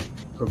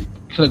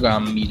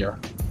meter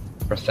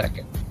per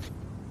second.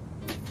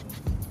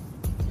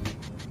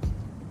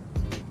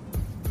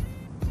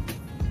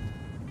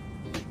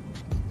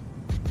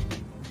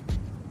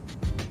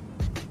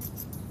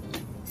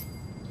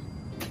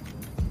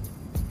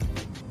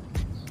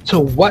 So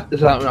what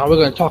is that? Now we're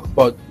going to talk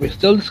about, we're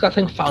still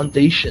discussing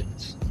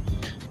foundations.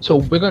 So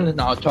we're going to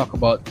now talk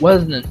about what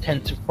is an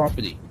intensive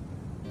property.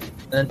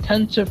 An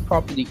intensive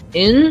property,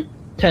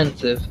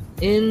 independent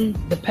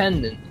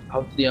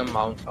of the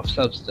amount of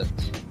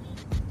substance.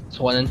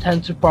 So an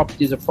intensive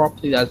property is a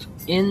property that's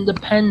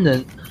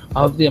independent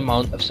of the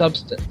amount of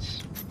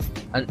substance.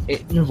 And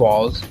it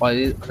involves,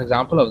 an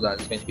example of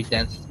that is going to be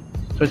density.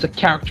 So it's a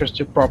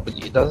characteristic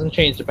property. It doesn't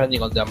change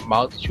depending on the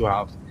amount that you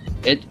have.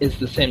 It is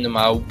the same no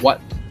matter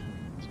what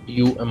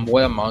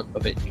amount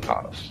of it you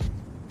have.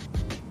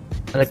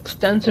 An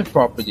extensive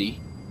property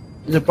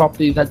is a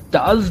property that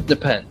does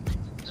depend.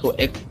 So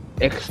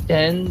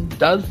extend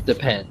does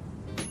depend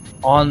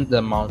on the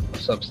amount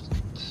of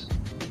substance.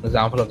 An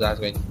example of that is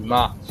going to be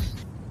mass.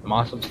 The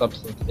mass of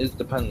substance is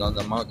dependent on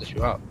the amount that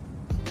you have.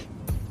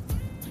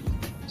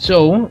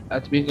 So,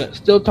 as we're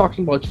still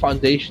talking about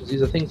foundations,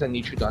 these are things I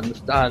need you to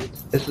understand.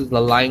 This is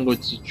the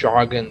language, the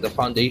jargon, the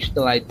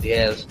foundational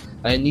ideas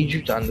I need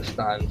you to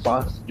understand for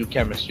us to do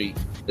chemistry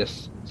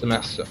this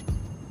semester,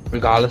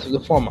 regardless of the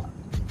format.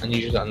 I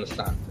need you to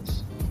understand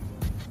this.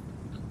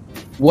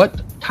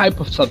 What type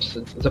of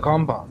substance is a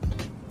compound?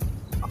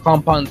 A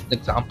compound is an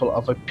example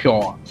of a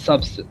pure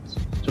substance.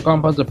 So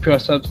compounds of pure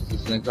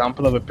substances, an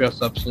example of a pure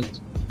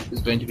substance is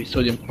going to be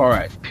sodium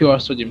chloride, pure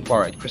sodium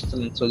chloride,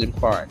 crystalline sodium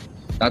chloride.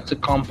 That's a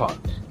compound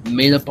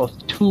made up of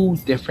two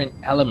different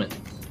elements,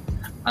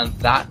 and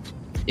that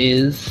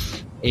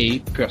is a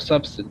pure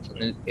substance,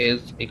 and it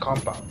is a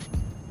compound.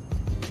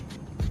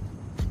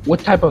 What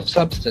type of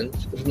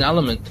substance is an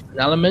element? An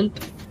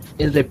element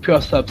is a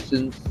pure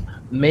substance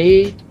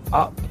made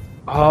up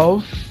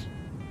of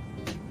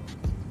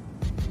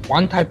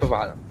one type of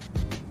atom.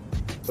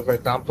 So for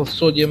example,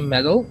 sodium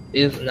metal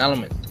is an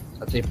element.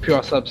 That's a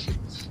pure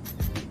substance.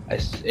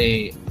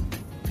 A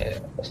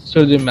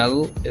sodium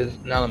metal is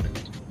an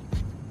element.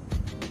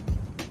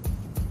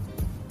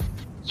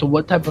 So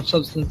what type of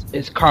substance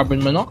is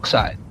carbon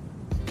monoxide?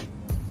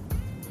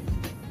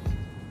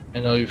 I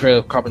know you've heard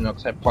of carbon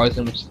monoxide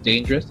poison, which is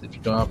dangerous if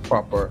you don't have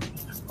proper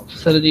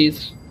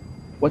facilities.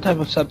 What type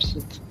of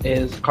substance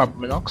is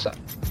carbon monoxide?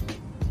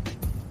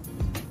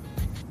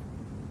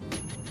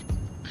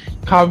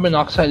 Carbon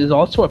monoxide is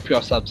also a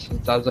pure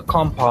substance as a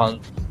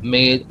compound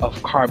made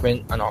of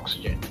carbon and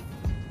oxygen.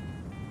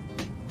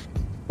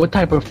 What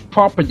type of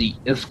property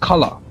is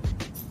color?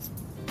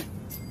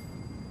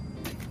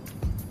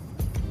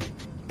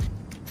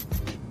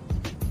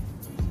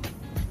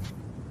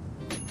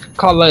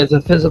 Color is a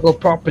physical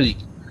property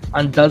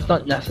and does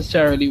not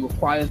necessarily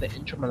require the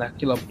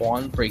intermolecular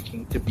bond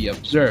breaking to be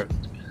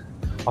observed,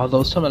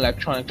 although some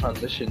electronic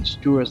transitions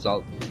do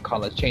result in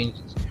color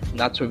changes, and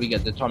that's where we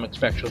get the atomic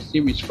spectral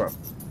series from.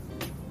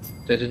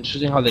 So it's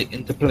interesting how they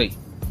interplay.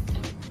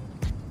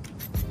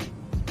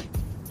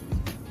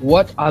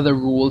 What are the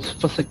rules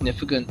for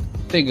significant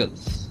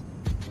figures?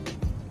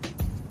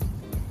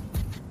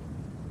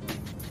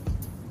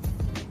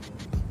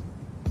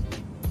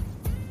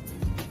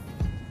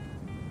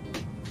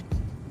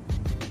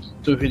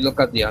 So if we look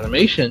at the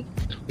animation,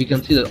 we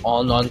can see that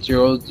all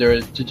non-zero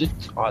zero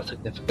digits are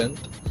significant,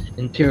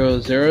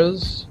 interior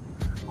zeros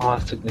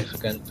are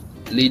significant,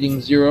 leading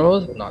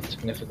zeros are not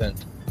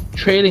significant,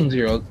 trailing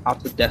zeros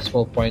after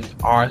decimal point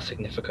are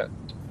significant.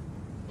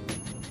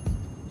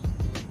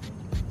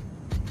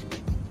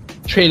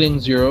 Trailing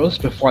zeros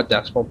before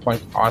decimal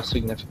point are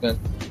significant,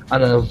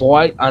 and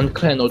avoid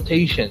unclear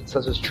notation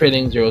such as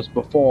trailing zeros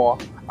before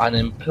an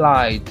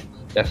implied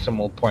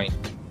decimal point.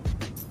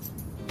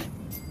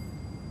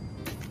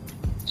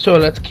 So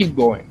let's keep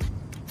going.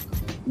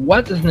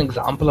 What is an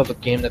example of a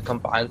game that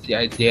combines the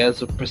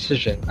ideas of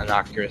precision and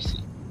accuracy?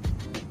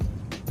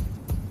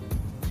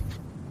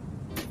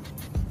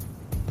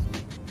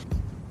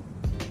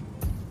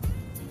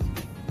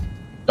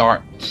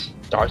 Darts.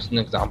 Darts is an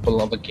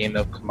example of a game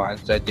that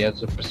combines the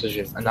ideas of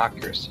precision and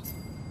accuracy.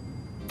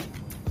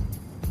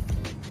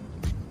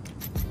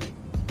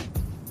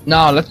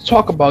 Now let's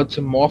talk about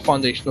some more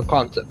foundational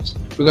concepts.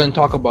 We're going to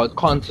talk about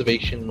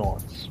conservation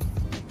laws.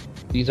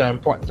 These are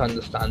important to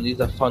understand. These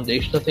are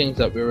foundational things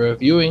that we're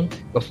reviewing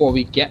before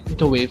we get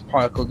into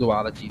wave-particle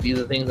duality. These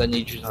are things I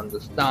need you to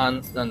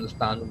understand and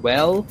understand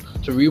well.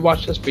 So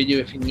rewatch this video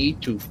if you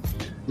need to.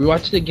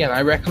 Rewatch it again.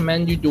 I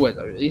recommend you do it.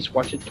 Or at least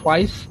watch it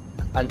twice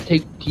and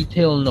take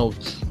detailed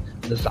notes.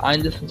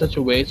 Design this in such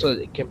a way so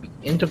that it can be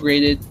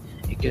integrated,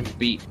 it can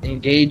be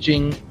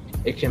engaging,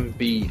 it can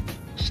be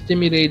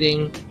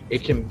stimulating,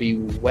 it can be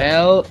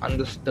well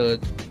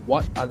understood.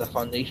 What are the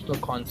foundational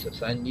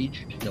concepts I need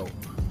you to know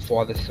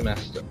for this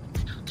semester?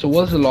 So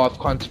what is the law of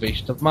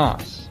conservation of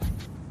mass?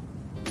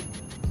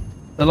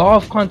 The law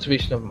of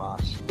conservation of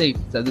mass states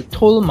that the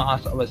total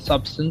mass of a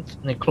substance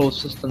in a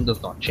closed system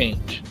does not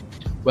change,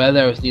 where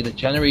there is neither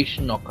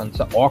generation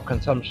or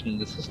consumption in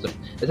the system.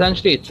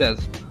 Essentially, it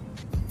says,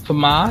 for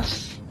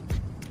mass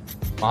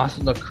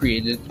is not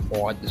created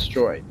or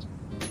destroyed.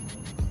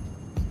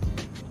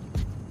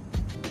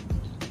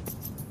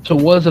 So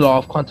what is the law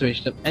of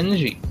conservation of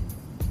energy?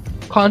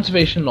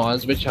 Conservation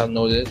laws, which are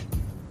noted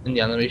in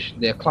the animation,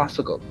 they are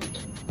classical.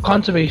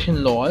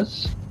 Conservation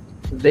laws,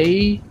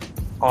 or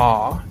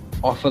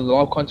for the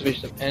law of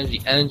conservation of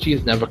energy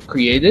is never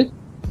created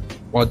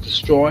or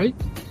destroyed.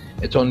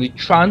 It's only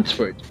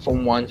transferred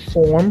from one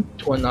form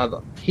to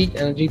another. Heat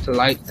energy to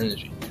light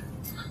energy.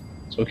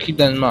 So keep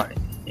that in mind.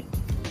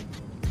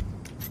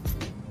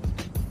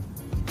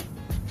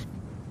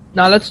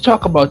 Now let's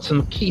talk about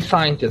some key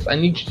scientists. I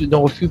need you to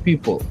know a few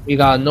people. We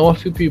gotta know a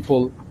few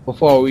people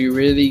before we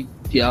really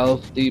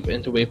delve deep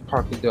into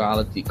wave-particle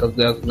duality, because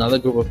there's another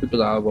group of people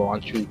that I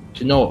want you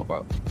to know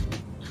about.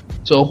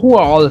 So who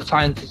are all the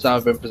scientists that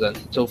have been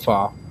presented so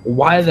far?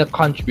 Why are their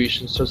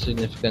contributions so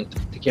significant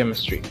to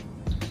chemistry?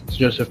 So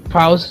Joseph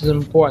Proust is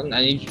important,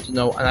 I need you to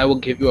know, and I will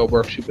give you a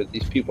worksheet with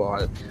these people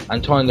on it.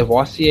 Antoine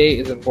Lavoisier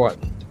is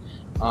important.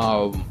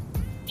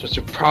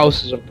 Joseph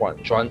Proust is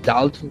important. John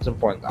Dalton is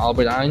important.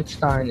 Albert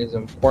Einstein is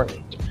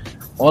important.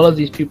 All of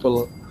these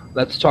people.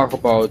 Let's talk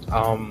about,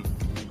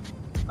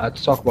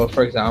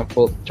 for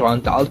example,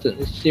 John Dalton.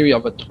 His theory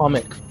of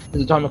atomic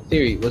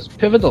theory was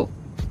pivotal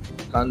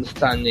to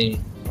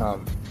understanding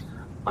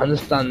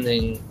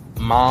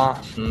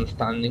mass,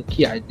 understanding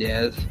key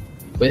ideas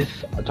with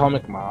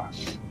atomic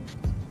mass.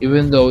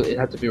 Even though it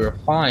had to be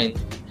refined,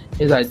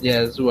 his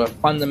ideas were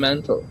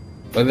fundamental,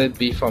 whether it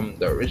be from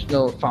the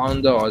original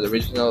founder or the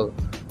original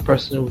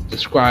person who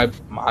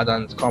described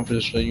Madan's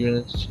compositional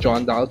units,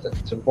 John Dalton.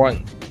 It's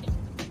important.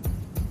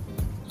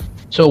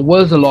 So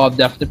what is the law of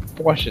definite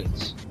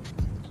proportions?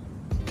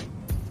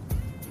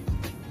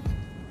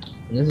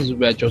 And this is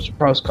where Joseph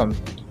Proust comes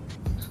in.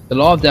 The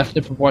law of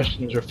definite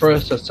proportions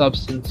refers to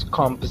substance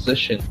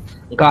composition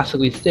and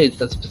classically states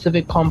that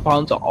specific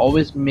compounds are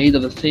always made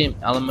of the same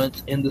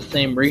elements in the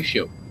same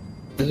ratio.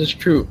 This is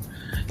true.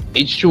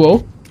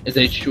 H2O is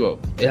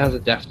H2O. It has a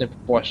definite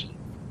proportion.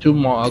 Two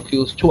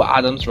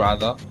atoms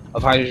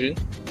of hydrogen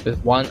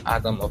with one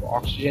atom of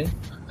oxygen,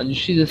 and you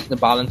see this in the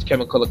balanced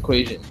chemical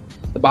equation.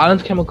 The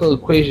balanced chemical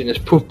equation is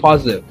proof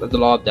positive that the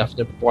law of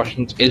definite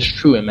proportions is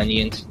true in many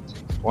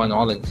instances, or in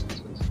all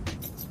instances,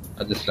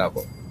 at this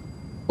level.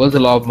 What is the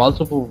law of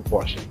multiple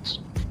proportions?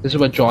 This is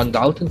where John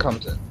Dalton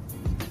comes in.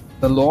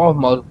 The law of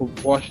multiple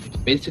proportions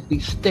basically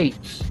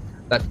states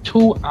that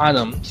two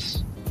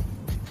atoms,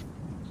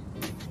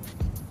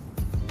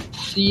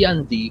 C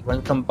and D,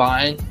 when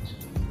combined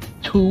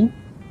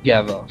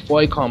together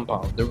for a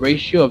compound, the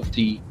ratio of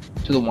D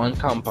to the one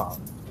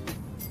compound,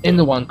 to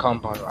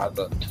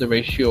the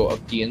ratio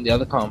of D in the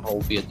other compound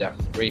will be a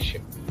definite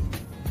ratio.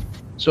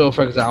 So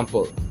for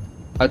example,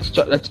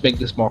 let's make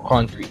this more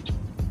concrete.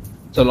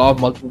 So law of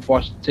multiple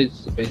proportions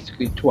is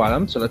basically two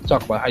atoms. So let's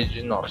talk about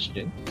hydrogen and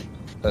oxygen.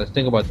 So let's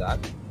think about that.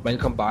 When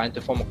combined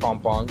to form a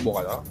compound,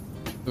 water,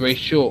 the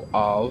ratio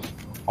of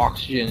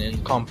oxygen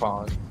in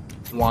compound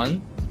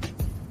 1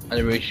 and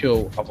the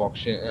ratio of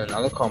oxygen in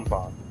another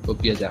compound will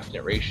be a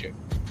definite ratio.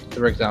 So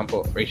for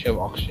example, ratio of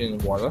oxygen in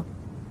water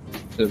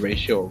to the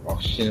ratio of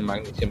oxygen and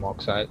magnesium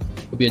oxide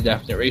will be a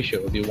definite ratio.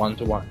 It will be 1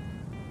 to 1.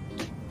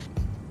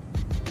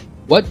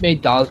 What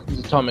made Dalton's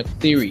atomic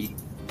theory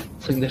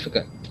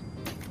significant?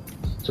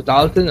 So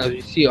Dalton, as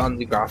you see on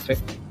the graphic,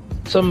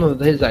 some of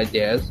his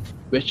ideas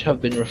which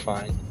have been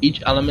refined.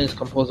 Each element is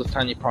composed of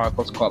tiny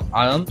particles called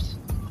atoms.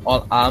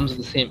 All atoms of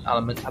the same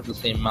element have the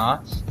same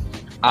mass.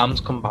 Atoms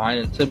combine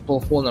in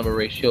simple whole number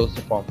ratios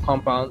to form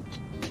compounds.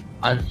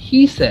 And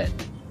he said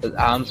that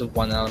atoms of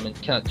one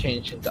element cannot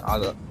change into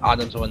other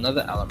atoms of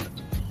another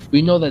element.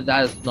 We know that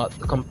that is not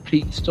the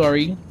complete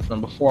story.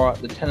 Number 4,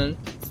 the tenet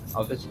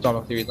of his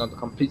atomic theory is not the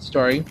complete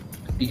story,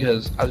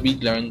 because as we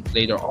learned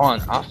later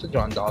on after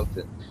John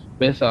Dalton,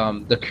 with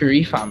the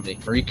Curie family,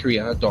 Marie Curie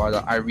and her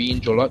daughter Irene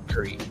Joliot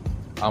Curie,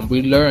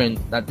 we learned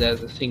that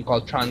there's a thing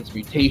called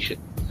transmutation,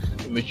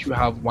 in which you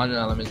have one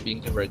element being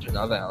converted to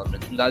another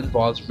element, and that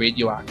involves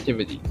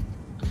radioactivity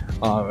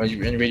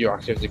and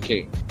radioactive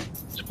decay.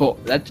 So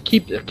let's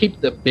keep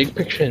the big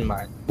picture in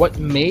mind. What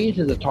made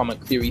his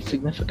atomic theory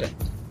significant?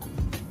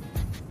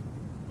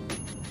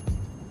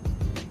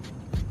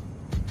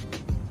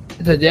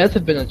 His ideas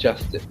have been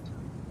adjusted,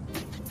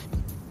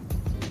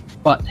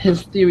 but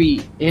his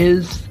theory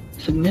is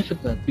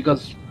significant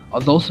because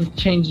although some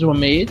changes were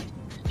made,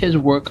 his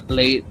work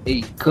laid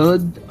a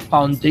good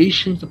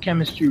foundation for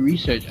chemistry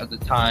research at the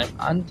time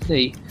and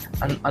today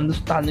and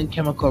understanding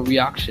chemical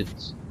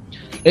reactions.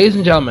 Ladies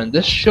and gentlemen,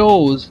 this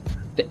shows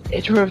the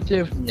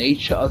iterative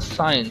nature of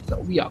science,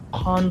 that we are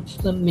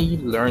constantly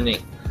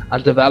learning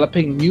and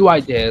developing new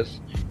ideas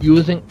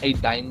using a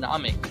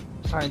dynamic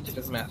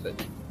scientific method.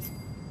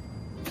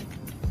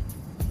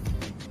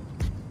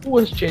 Who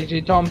was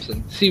J.J.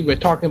 Thomson? See, we're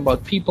talking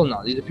about people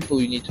now. These are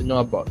people you need to know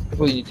about,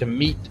 people you need to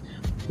meet,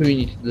 who you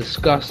need to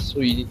discuss,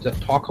 who you need to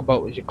talk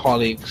about with your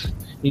colleagues.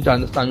 You need to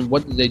understand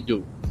what did they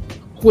do.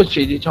 Who was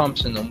J.J.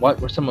 Thomson and what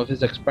were some of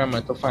his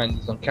experimental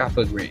findings on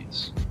cathode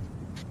rays?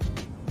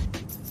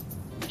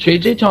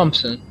 J.J.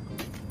 Thomson,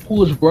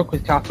 whose work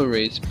with cathode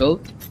rays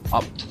built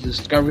up to the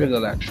discovery of the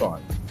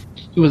electron.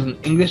 He was an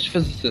English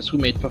physicist who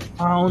made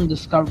profound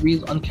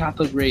discoveries on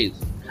cathode rays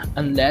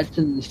and led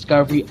to the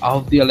discovery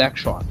of the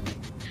electron.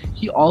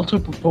 He also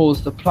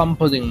proposed the plum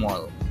pudding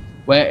model,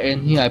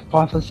 wherein he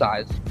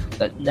hypothesized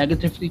that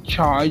negatively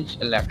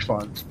charged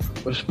electrons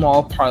were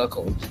small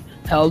particles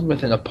held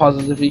within a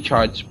positively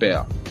charged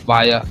sphere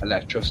via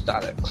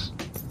electrostatics.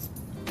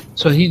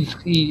 So he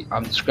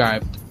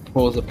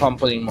proposed the plum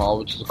pudding model,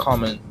 which is a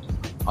common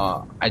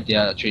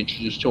idea that you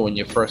introduced to when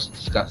you're first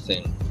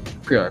discussing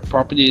periodic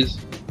properties.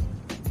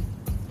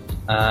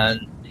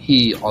 And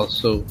his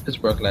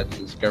work led to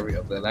the discovery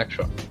of the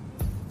electron.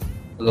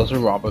 There's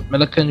also Robert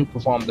Millikan, who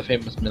performed the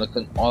famous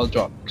Millikan oil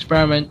drop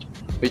experiment,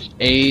 which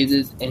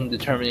aided in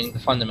determining the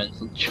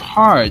fundamental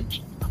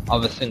charge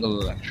of a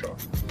single electron.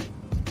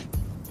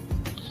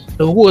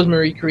 So who was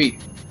Marie Curie?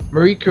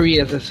 Marie Curie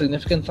is a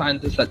significant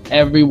scientist that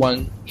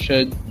everyone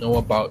should know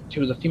about.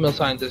 She was a female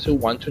scientist who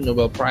won 2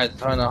 Nobel Prizes,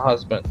 her and her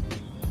husband.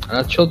 And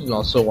her children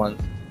also won.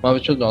 One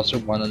of her children also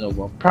won a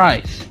Nobel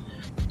Prize.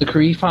 The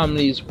Curie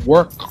family's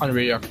work on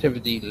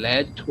radioactivity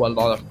led to a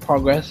lot of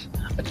progress,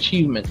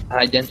 achievement, and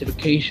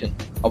identification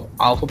of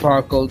alpha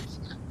particles,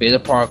 beta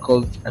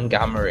particles, and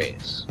gamma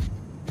rays.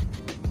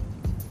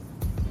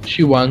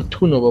 She won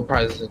 2 Nobel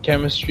Prizes in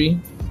chemistry.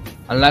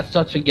 And let's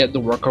not forget the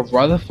work of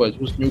Rutherford,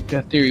 whose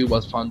nuclear theory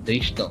was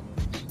foundational.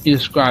 He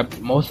described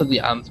most of the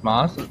atom's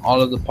mass and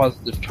all of the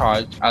positive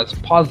charge as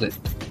posit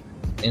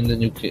in the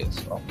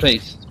nucleus, or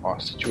placed or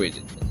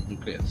situated in the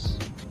nucleus.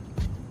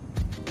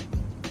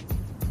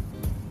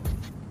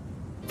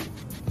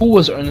 Who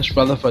was Ernest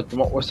Rutherford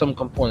and what were some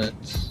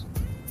components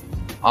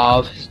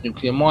of his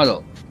nuclear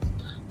model?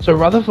 So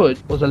Rutherford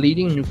was a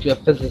leading nuclear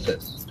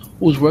physicist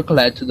whose work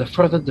led to the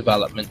further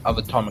development of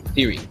atomic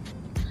theory.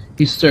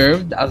 He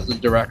served as the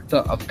director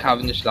of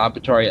Cavendish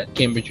Laboratory at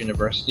Cambridge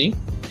University.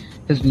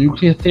 His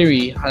nuclear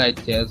theory had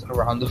ideas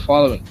around the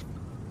following.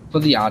 For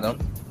the atom,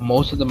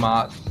 most of the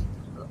mass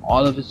and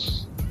all of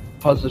its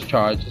positive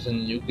charge is in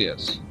the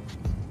nucleus.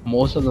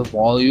 Most of the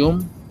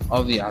volume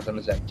of the atom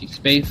is empty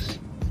space,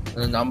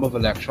 and the number of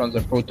electrons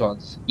and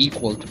protons is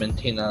equal to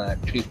maintain an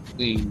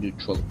electrically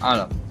neutral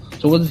atom.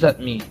 So what does that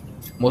mean?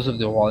 Most of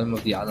the volume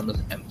of the atom is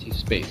empty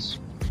space.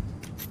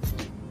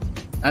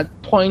 That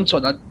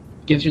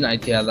gives you an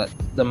idea that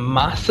the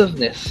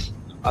massiveness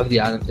of the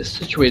atom is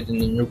situated in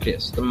the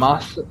nucleus. The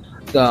mass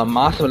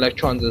of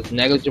electrons is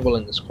negligible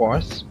in this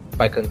course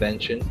by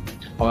convention.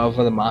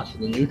 However, the mass of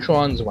the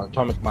neutron is 1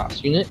 atomic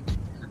mass unit,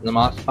 and the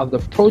mass of the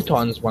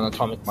proton is 1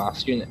 atomic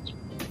mass unit.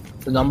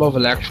 The number of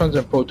electrons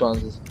and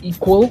protons is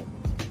equal,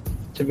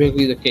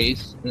 typically the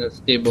case in a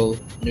stable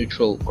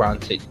neutral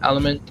ground state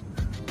element,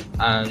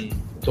 and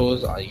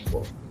those are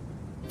equal.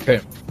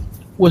 Okay,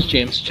 who was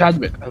James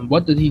Chadwick and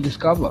what did he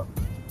discover?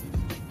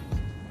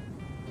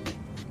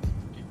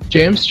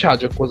 James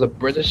Chadwick was a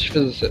British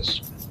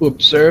physicist who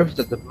observed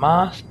that the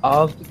mass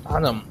of the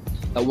atom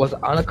that was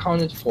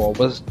unaccounted for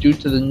was due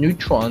to the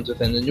neutrons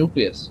within the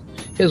nucleus.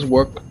 His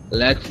work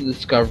led to the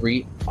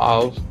discovery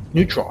of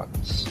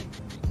neutrons.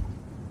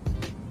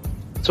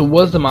 So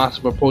what is the mass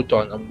of a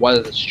proton and what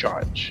is its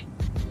charge?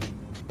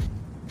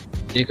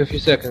 Take a few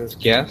seconds,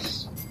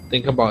 guess,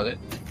 think about it.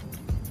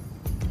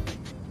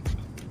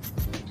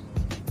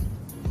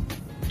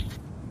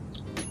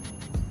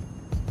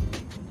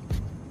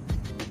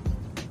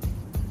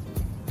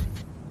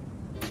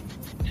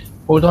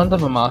 Protons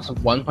have a mass of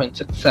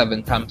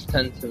 1.67 times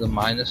 10 to the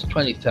minus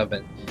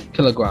 27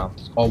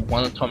 kilograms, or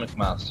 1 atomic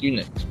mass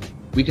unit.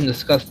 We can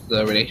discuss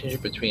the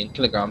relationship between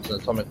kilograms and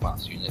atomic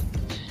mass unit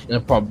in a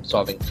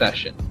problem-solving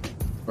session.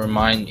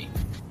 Remind me.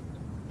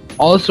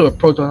 Also, a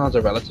proton has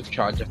a relative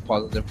charge of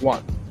positive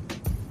 1.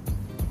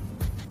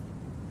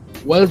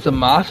 What is the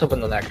mass of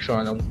an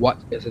electron and what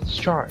is its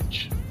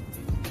charge?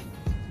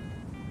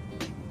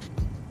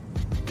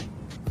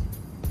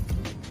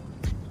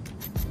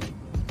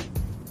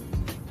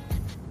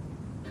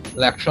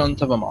 Electrons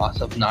have a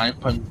mass of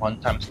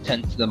 9.1 times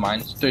 10 to the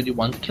minus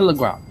 31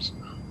 kilograms,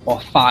 or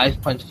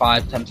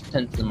 5.5 times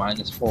 10 to the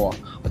minus 4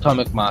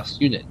 atomic mass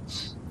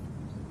units.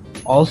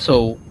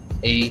 Also,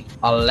 an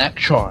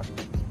electron,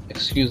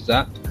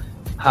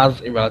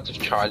 has a relative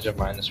charge of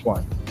minus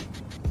 1.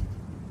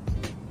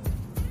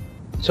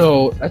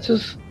 So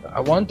I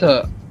want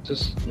to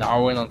just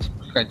narrow in on some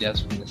quick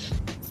ideas from this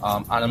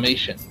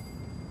animation.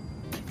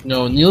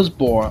 Niels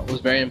Bohr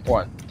was very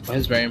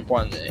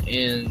important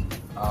in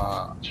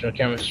general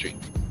chemistry.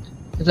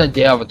 His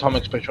idea of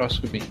atomic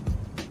spectroscopy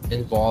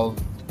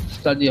involved the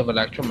study of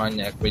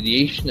electromagnetic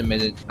radiation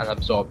emitted and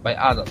absorbed by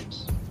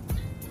atoms.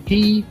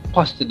 He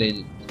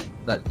postulated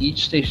that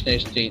each stationary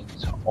state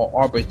or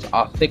orbits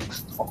are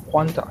fixed or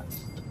quantized.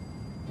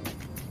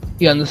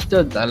 He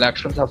understood that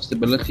electrons have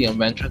stability, and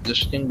when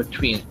transitioning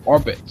between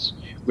orbits,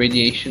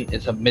 radiation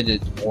is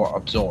emitted or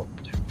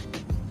absorbed.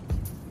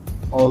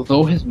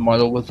 Although his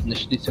model was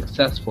initially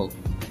successful,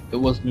 it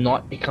was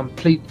not a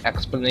complete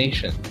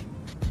explanation,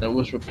 and it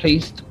was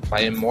replaced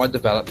by a more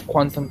developed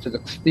quantum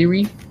physics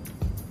theory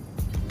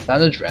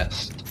that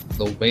addressed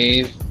the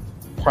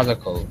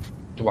wave-particle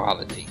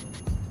duality.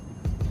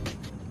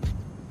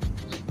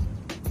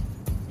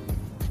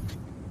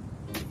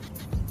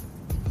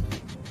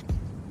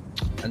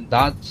 And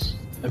that's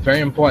very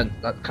important.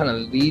 That kind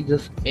of leads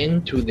us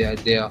into the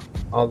idea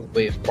of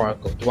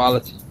wave-particle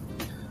duality.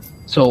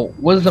 So,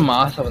 what is the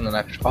mass of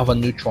a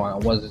neutron,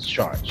 and what is its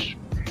charge?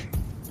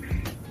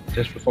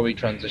 Just before we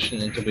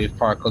transition into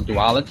wave-particle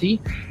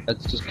duality,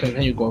 let's just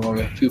continue going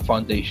over a few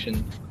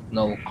foundational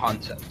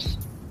concepts.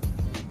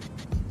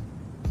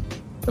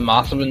 The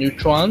mass of a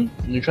neutron.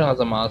 The neutron has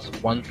a mass of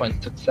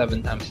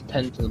 1.67 times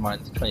 10 to the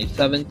minus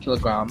 27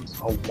 kilograms,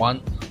 or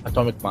 1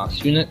 atomic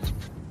mass unit.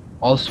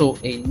 Also,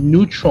 a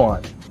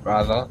neutron,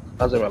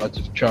 has a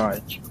relative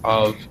charge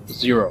of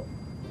 0.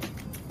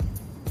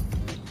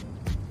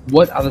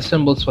 What are the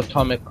symbols for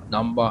atomic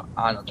number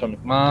and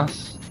atomic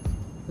mass?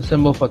 The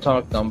symbol for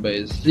atomic number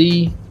is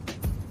Z,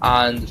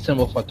 and the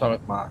symbol for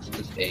atomic mass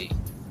is A.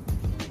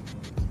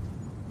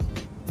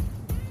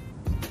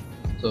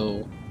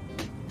 So,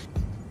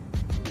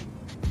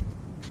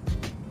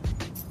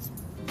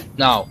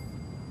 now,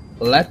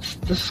 let's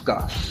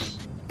discuss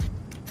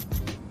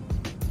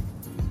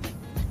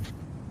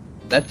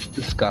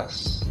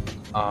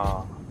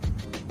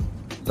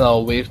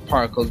the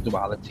wave-particle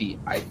duality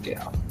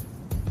idea.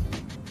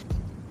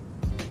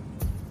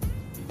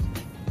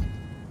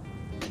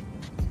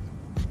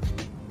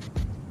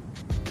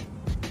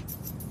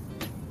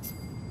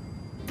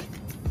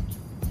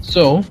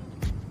 So,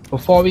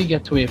 before we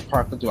get to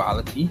wave-particle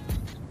duality,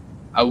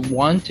 I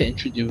want to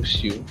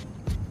introduce you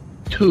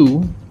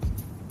to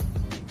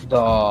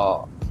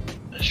the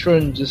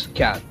Schrodinger's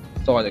cat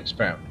thought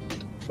experiment.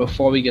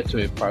 Before we get to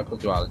wave-particle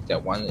duality, I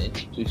want to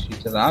introduce you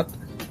to that,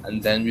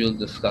 and then we'll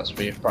discuss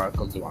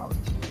wave-particle duality.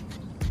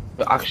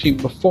 But actually,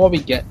 before we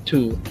get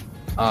to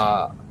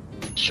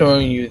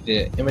showing you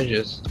the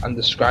images and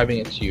describing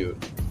it to you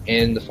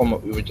in the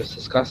format we were just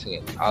discussing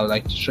it, I'd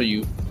like to show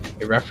you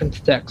a reference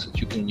text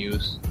that you can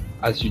use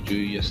as you do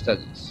your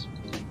studies.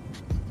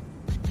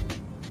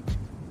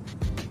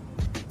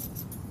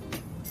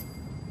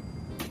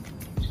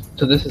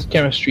 So this is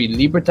Chemistry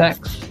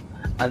LibreText,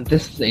 and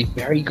this is a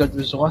very good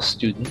resource,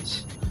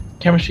 students.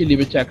 Chemistry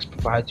LibreText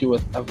provides you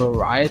with a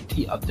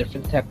variety of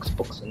different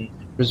textbooks and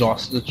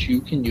resources that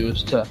you can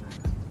use to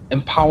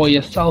empower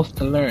yourself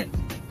to learn.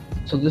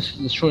 So this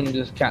is showing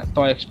this cat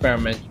thought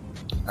experiment,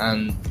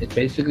 and it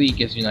basically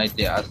gives you an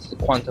idea as to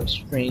quantum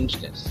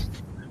strangeness,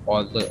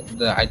 or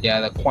the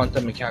idea that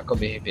quantum mechanical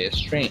behavior is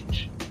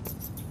strange.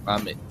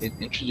 It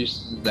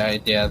introduces the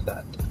idea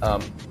that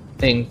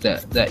things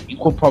that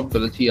equal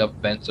probability of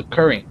events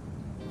occurring,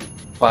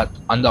 but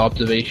under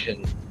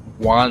observation,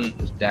 one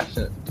is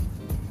definite,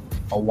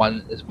 or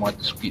one is more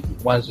discrete.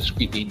 One is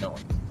discretely known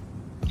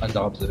under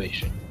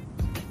observation,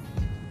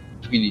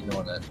 discretely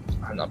known and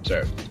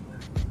unobserved.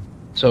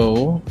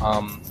 So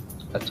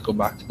let's go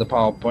back to the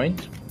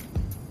PowerPoint.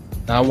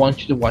 Now I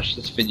want you to watch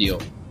this video,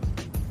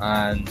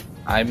 and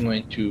I'm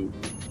going to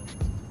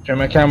turn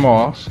my camera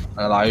off and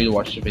allow you to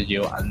watch the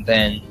video, and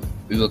then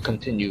we will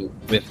continue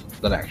with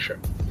the lecture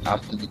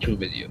after the 2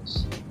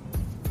 videos.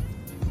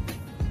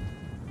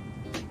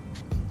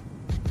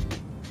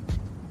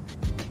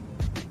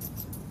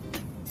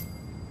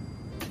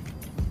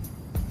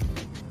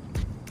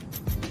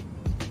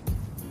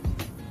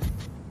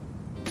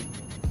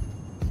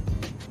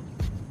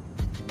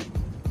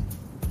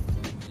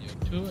 Video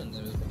 2, and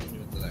then we'll continue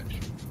with the lecture.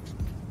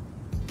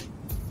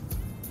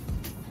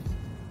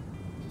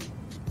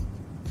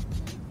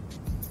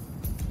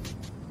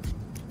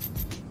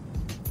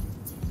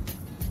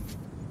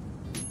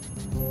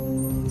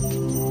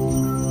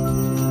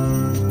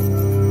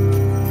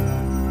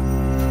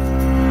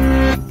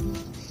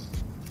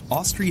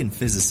 Austrian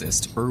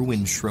physicist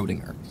Erwin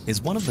Schrödinger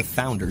is one of the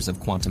founders of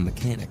quantum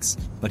mechanics,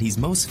 but he's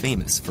most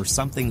famous for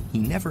something he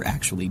never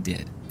actually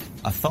did,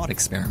 a thought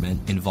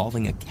experiment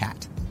involving a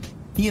cat.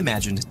 He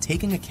imagined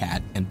taking a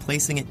cat and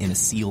placing it in a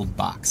sealed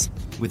box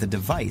with a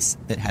device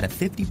that had a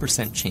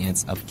 50%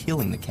 chance of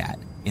killing the cat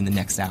in the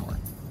next hour.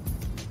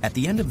 At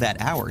the end of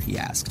that hour, he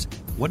asked,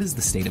 "What is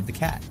the state of the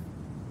cat?"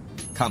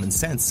 Common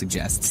sense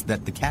suggests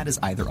that the cat is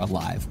either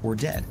alive or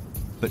dead.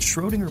 But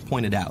Schrödinger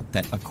pointed out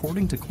that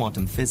according to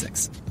quantum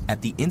physics,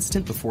 at the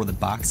instant before the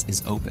box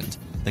is opened,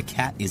 the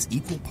cat is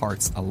equal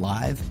parts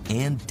alive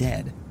and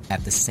dead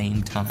at the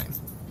same time.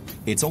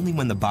 It's only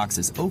when the box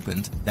is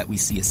opened that we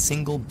see a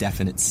single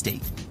definite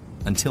state.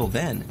 Until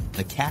then,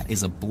 the cat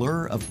is a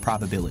blur of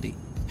probability,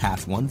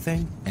 half one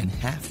thing and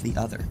half the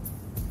other.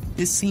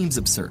 This seems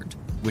absurd,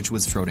 which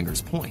was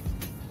Schrödinger's point.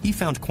 He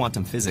found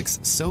quantum physics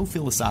so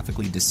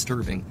philosophically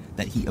disturbing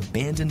that he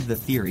abandoned the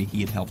theory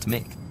he had helped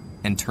make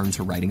and turned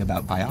to writing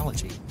about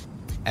biology.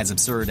 As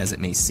absurd as it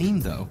may seem,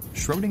 though,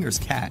 Schrödinger's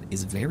cat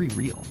is very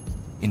real.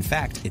 In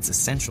fact, it's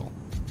essential.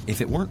 If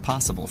it weren't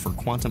possible for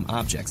quantum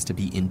objects to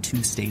be in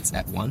two states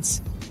at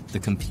once, the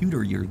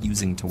computer you're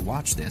using to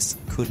watch this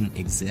couldn't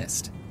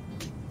exist.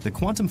 The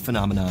quantum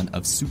phenomenon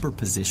of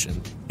superposition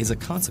is a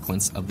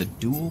consequence of the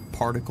dual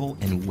particle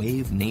and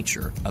wave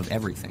nature of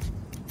everything.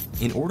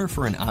 In order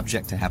for an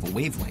object to have a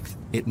wavelength,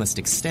 it must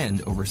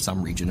extend over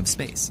some region of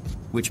space,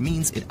 which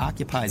means it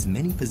occupies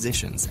many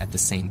positions at the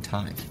same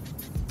time.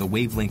 The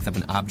wavelength of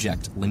an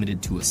object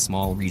limited to a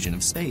small region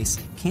of space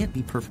can't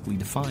be perfectly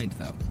defined,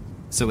 though,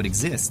 so it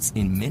exists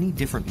in many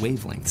different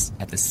wavelengths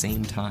at the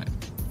same time.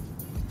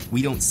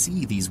 We don't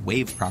see these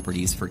wave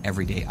properties for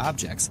everyday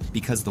objects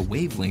because the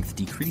wavelength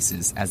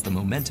decreases as the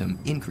momentum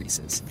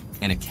increases,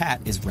 and a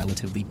cat is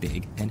relatively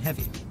big and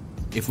heavy.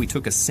 If we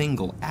took a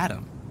single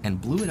atom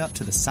and blew it up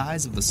to the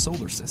size of the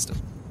solar system,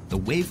 the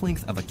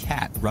wavelength of a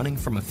cat running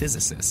from a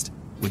physicist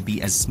would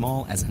be as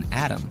small as an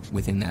atom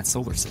within that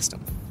solar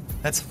system.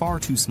 That's far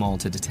too small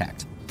to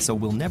detect, so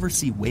we'll never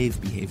see wave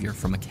behavior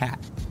from a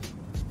cat.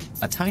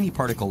 A tiny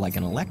particle like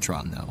an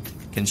electron, though,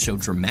 can show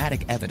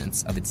dramatic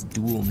evidence of its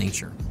dual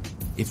nature.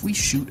 If we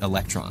shoot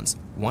electrons,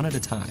 one at a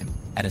time,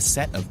 at a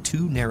set of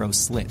two narrow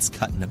slits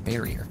cut in a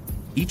barrier,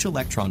 each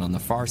electron on the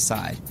far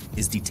side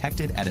is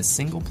detected at a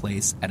single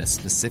place at a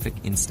specific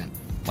instant,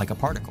 like a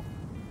particle.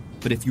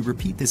 But if you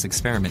repeat this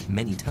experiment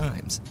many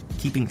times,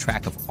 keeping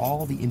track of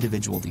all the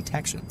individual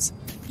detections,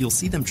 you'll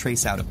see them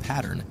trace out a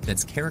pattern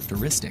that's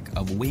characteristic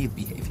of wave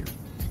behavior.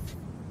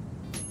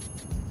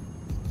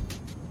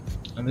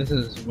 And this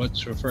is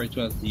what's referred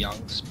to as the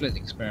Young split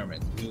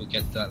experiment. We will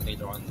get to that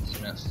later on in the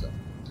semester.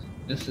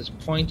 This is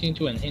pointing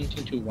to and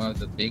hinting to one of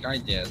the big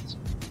ideas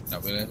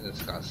that we're going to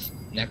discuss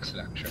next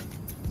lecture,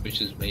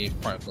 which is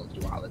wave-particle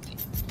duality.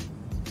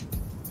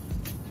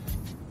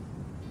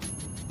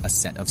 A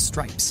set of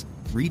stripes,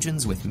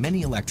 regions with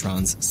many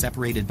electrons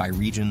separated by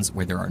regions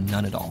where there are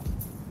none at all.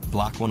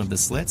 Block one of the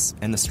slits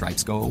and the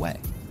stripes go away.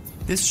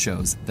 This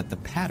shows that the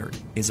pattern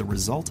is a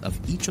result of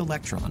each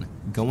electron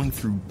going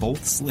through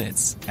both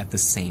slits at the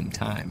same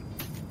time.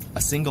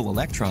 A single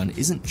electron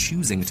isn't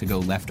choosing to go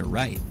left or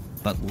right,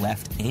 but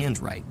left and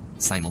right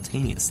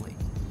simultaneously.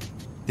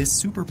 This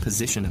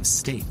superposition of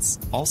states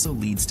also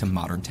leads to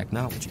modern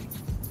technology.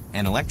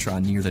 An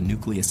electron near the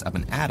nucleus of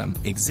an atom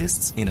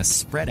exists in a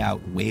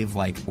spread-out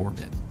wave-like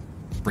orbit.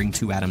 Bring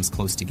two atoms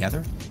close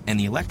together, and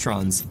the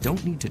electrons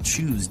don't need to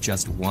choose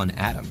just one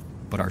atom,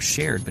 but are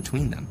shared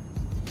between them.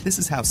 This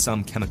is how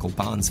some chemical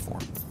bonds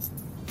form.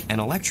 An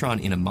electron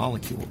in a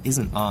molecule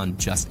isn't on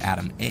just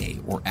atom A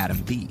or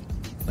atom B,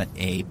 but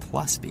A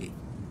plus B.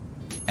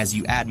 As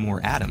you add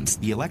more atoms,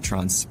 the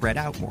electrons spread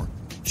out more,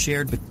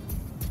 shared between.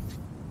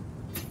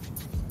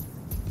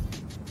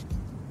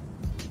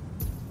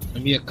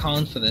 And we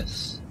account for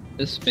this.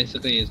 This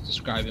basically is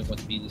describing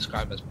what we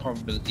describe as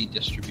probability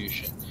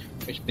distribution,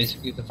 which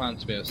basically is a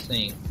fancy way of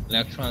saying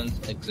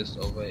electrons exist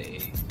over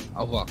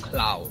a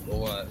cloud,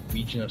 over a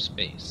region of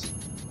space,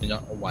 in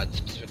not a one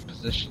specific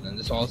position. And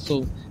this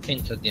also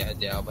hints at the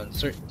idea of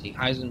uncertainty,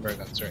 Heisenberg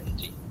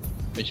uncertainty,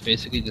 which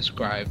basically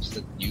describes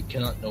that you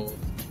cannot know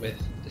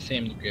with the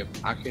same degree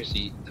of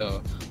accuracy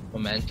the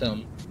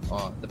momentum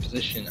or the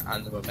position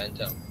and the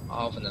momentum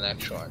of an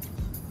electron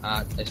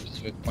at a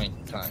specific point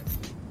in time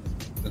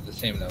with the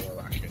same level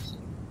of accuracy.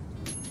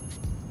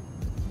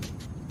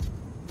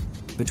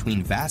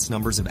 Between vast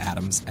numbers of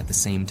atoms at the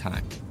same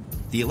time.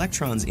 The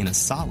electrons in a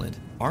solid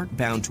aren't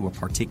bound to a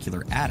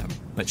particular atom,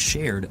 but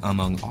shared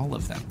among all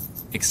of them,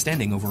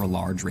 extending over a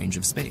large range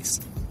of space.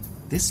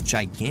 This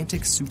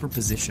gigantic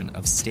superposition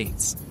of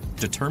states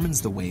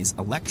determines the ways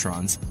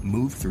electrons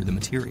move through the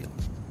material,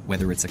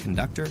 whether it's a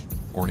conductor,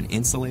 or an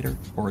insulator,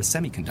 or a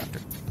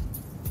semiconductor.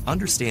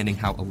 Understanding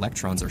how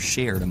electrons are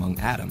shared among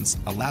atoms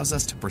allows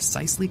us to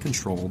precisely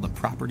control the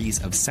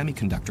properties of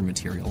semiconductor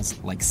materials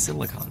like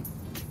silicon.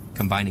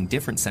 Combining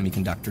different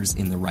semiconductors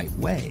in the right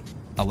way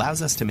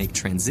allows us to make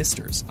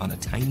transistors on a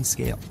tiny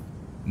scale,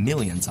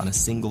 millions on a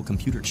single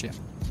computer chip.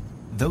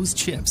 Those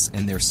chips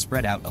and their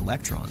spread-out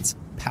electrons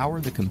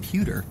power the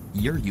computer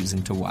you're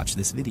using to watch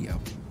this video.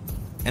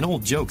 An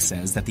old joke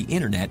says that the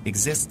internet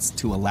exists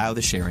to allow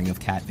the sharing of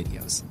cat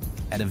videos.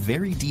 At a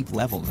very deep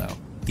level, though,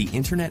 the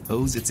internet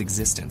owes its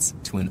existence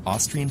to an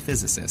Austrian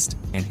physicist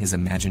and his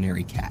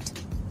imaginary cat.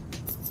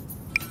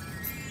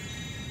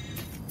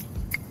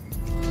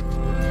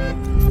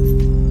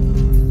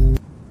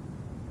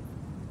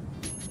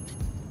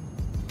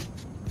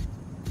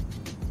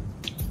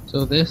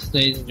 So this,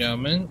 ladies and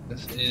gentlemen,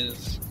 this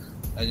is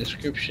a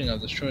description of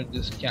the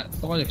Schrödinger's cat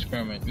thought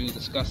experiment. We will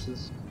discuss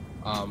this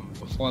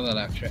before the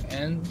lecture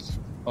ends.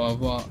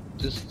 However,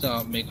 just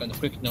make on a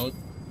quick note,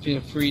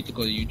 feel free to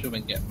go to YouTube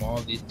and get more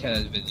of these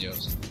tailored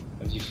videos.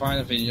 If you find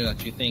a video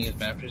that you think is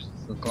beneficial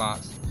to the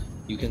class,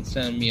 you can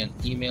send me an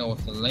email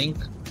with the link,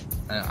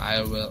 and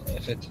I will,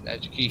 if it's an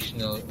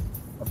educationally and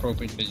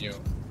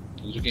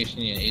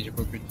age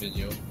appropriate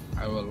video,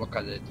 I will look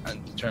at it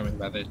and determine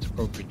whether it's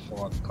appropriate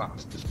for the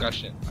class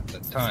discussion at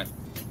that time.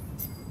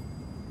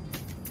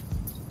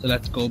 So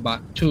let's go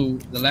back to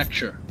the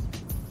lecture.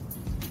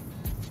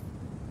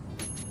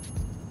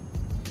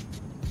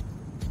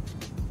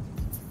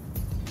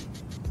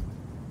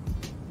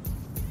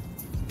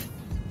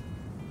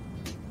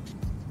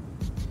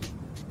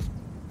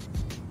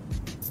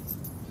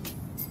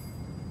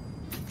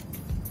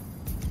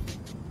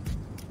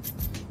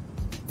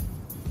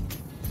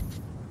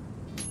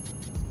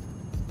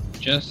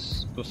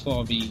 Just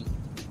before we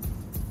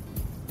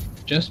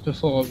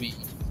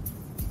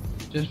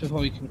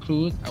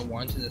conclude, I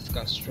want to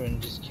discuss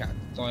Schrodinger's cat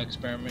thought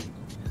experiment,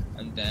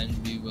 and then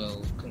we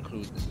will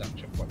conclude this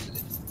lecture for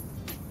today.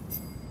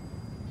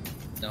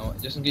 Now,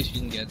 just in case you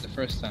didn't get it the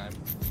first time,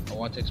 I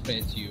want to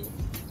explain it to you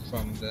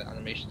from the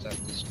animations I've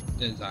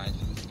designed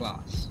for this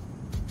class.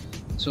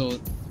 So,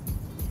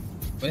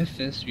 with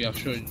this, we have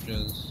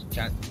Schrodinger's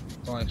cat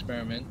thought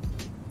experiment.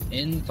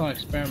 In the thought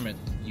experiment,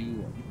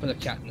 you put a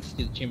cat in a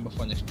steel chamber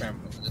for an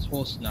experiment, and this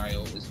whole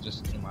scenario is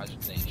just an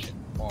imagination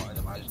or an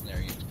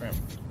imaginary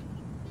experiment.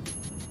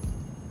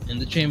 In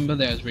the chamber,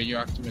 there is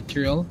radioactive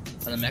material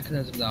and a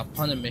mechanism that,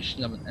 upon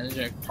emission of an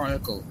energetic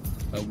particle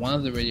by one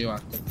of the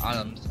radioactive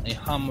atoms, a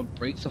hammer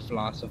breaks a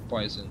flask of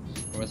poison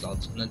and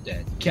results in a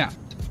dead cat.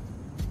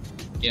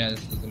 Yeah,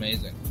 this is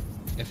amazing.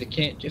 If the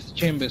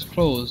chamber is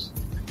closed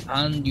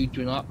and you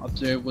do not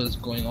observe what is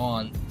going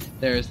on,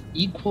 there is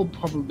equal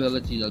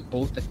probability that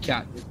both the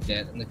cat is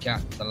dead and the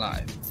cat is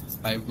alive,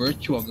 by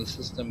virtue of the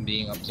system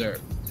being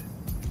observed.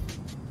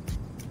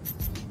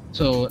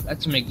 So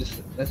let's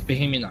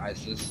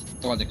Bahamianize this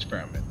thought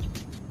experiment.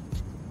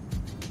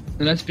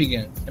 So let's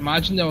begin.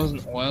 Imagine there was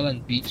an oil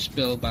and beach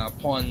spill by a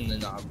pond in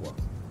Niagara.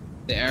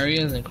 The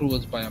area is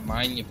enclosed by a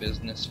mind your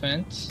business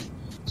fence,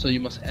 so you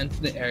must enter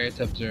the area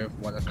to observe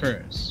what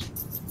occurs.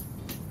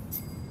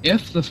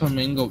 If the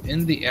flamingo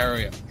in the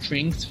area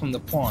drinks from the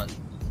pond,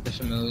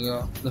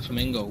 the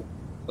flamingo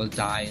will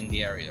die in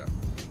the area.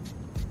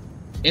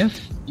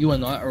 If you are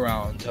not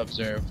around to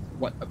observe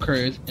what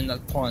occurs in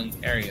that pond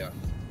area,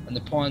 and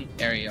the pond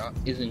area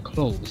is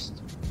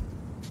enclosed,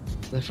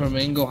 the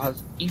flamingo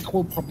has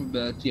equal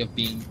probability of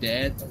being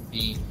dead and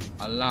being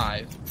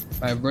alive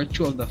by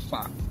virtue of the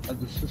fact that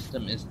the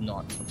system is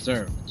not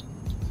observed.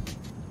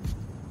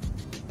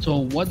 So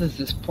what does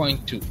this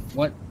point to?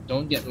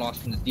 Don't get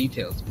lost in the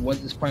details. What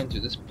does this point to?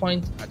 This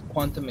points at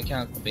quantum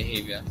mechanical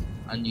behavior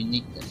and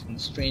uniqueness and the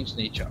strange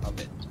nature of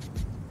it.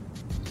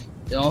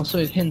 It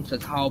also hints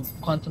at how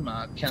quantum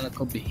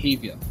mechanical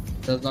behavior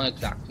does not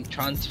exactly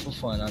transfer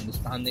for an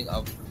understanding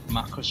of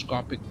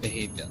macroscopic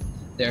behavior.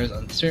 There is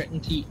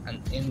uncertainty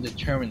and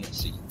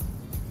indeterminacy.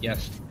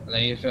 Yes, the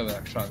behavior of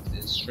electrons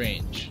is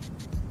strange.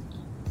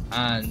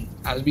 And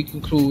as we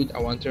conclude,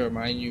 I want to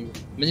remind you,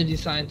 many of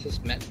these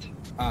scientists met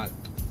at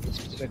a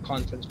specific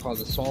conference called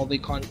the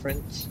Solvay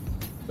Conference,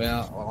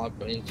 where all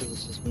brain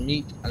physicists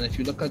meet. And if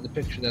you look at the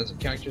picture, there's a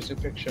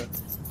characteristic picture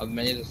of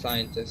many of the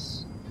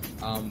scientists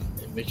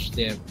in which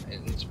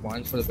it's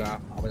one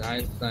photograph, Albert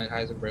Einstein,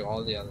 Heisenberg,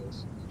 all the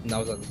others, and that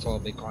was at the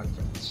Solvay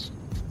Conference.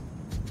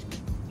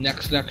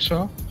 Next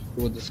lecture,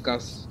 we will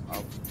discuss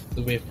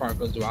the wave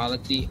particle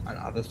duality and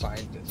other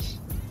scientists.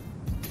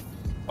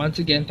 Once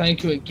again,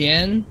 thank you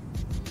again.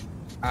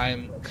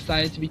 I'm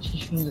excited to be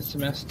teaching this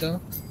semester.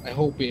 I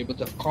hope we're able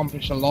to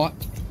accomplish a lot,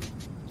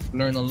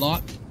 learn a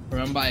lot.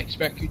 Remember, I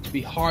expect you to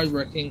be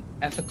hardworking,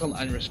 ethical,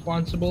 and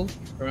responsible.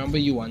 Remember,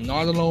 you are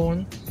not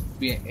alone.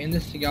 We are in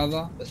this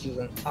together. This is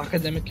an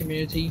academic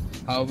community.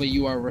 However,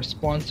 you are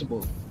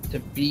responsible to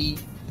be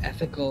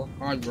ethical,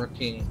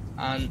 hardworking,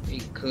 and a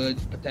good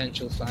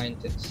potential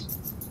scientist.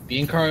 Be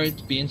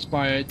encouraged, be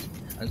inspired,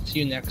 and see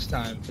you next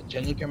time for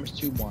General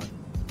Chemistry 1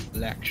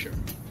 lecture.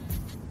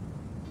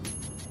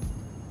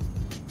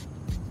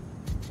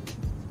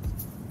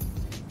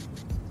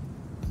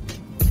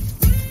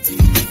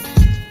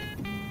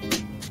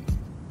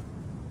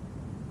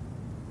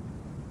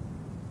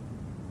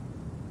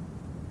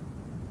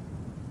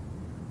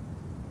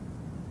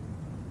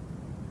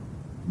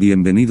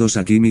 Bienvenidos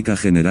a Química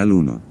General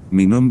 1.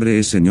 Mi nombre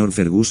es Sr.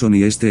 Ferguson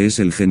y este es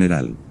el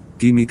General.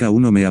 Química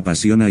 1 me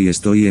apasiona y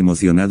estoy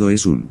emocionado.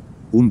 Es un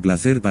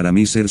placer para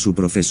mí ser su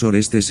profesor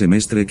este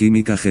semestre.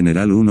 Química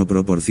General 1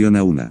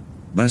 proporciona una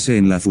base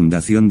en la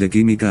fundación de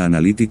química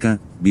analítica,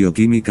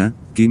 bioquímica,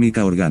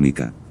 química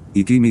orgánica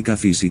y química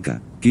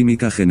física.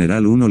 Química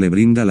General 1 le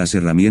brinda las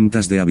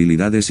herramientas de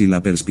habilidades y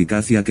la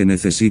perspicacia que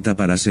necesita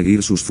para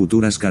seguir sus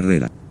futuras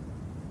carreras.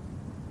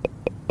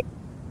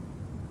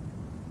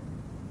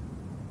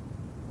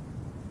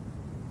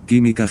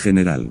 Química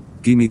General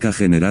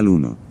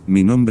 1.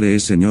 Mi nombre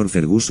es Sr.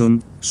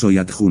 Ferguson, soy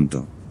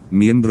adjunto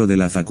miembro de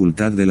la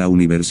Facultad de la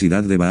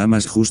Universidad de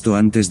Bahamas. Justo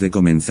antes de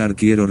comenzar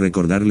quiero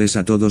recordarles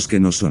a todos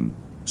que no son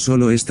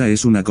solo esta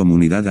es una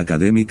comunidad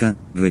académica.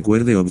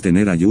 Recuerde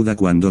obtener ayuda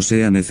cuando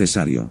sea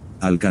necesario,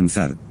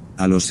 alcanzar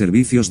A los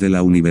servicios de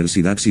la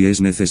universidad si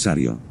es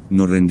necesario.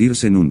 No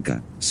rendirse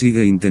nunca.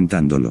 Sigue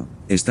intentándolo.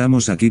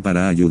 Estamos aquí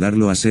para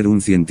ayudarlo a ser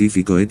un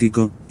científico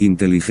ético,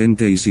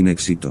 inteligente y sin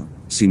éxito.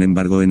 Sin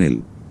embargo,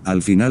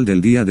 al final del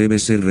día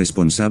debes ser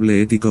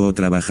responsable, ético o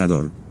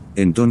trabajador.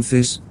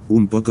 Entonces,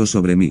 un poco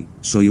sobre mí.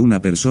 Soy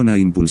una persona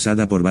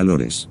impulsada por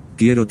valores.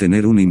 Quiero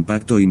tener un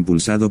impacto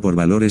impulsado por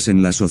valores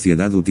en la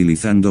sociedad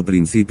utilizando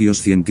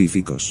principios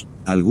científicos.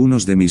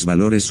 Algunos de mis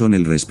valores son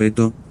el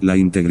respeto, la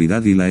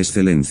integridad y la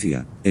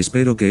excelencia.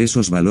 Espero que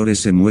esos valores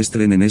se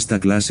muestren en esta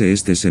clase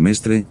este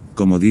semestre.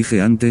 Como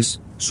dije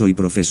antes, soy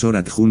profesor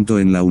adjunto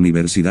en la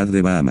Universidad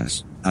de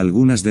Bahamas.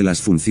 Algunas de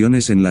las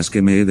funciones en las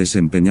que me he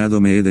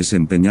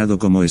desempeñado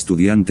como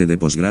estudiante de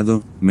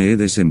posgrado, me he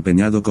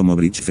desempeñado como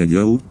Bridge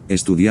Fellow,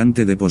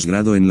 estudiante de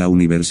posgrado en la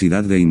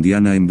Universidad de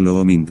Indiana en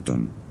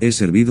Bloomington. He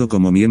servido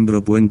como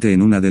miembro puente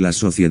en una de las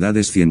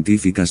sociedades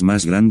científicas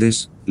más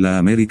grandes, la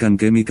American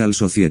Chemical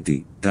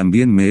Society.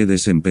 También me he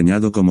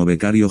desempeñado como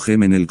becario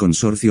GEM en el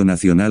Consorcio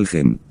Nacional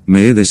GEM.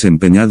 Me he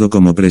desempeñado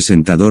como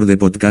presentador de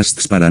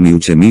podcasts para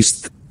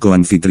Newchemist,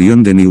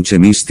 coanfitrión de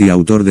Newchemist y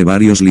autor de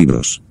varios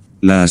libros.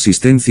 La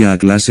asistencia a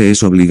clase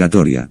es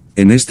obligatoria.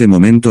 En este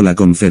momento la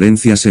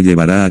conferencia se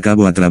llevará a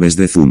cabo a través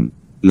de Zoom.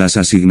 Las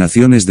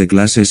asignaciones de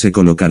clase se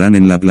colocarán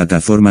en la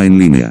plataforma en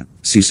línea.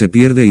 Si se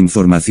pierde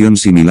información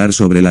similar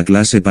sobre la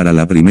clase para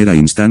la primera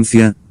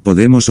instancia,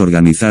 podemos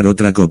organizar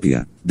otra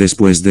copia.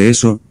 Después de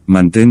eso,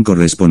 mantén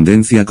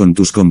correspondencia con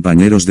tus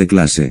compañeros de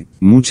clase.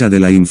 Mucha de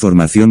la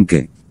información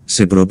que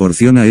se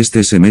proporciona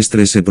este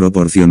semestre se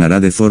proporcionará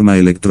de forma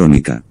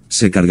electrónica.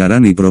 Se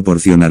cargarán y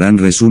proporcionarán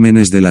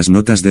resúmenes de las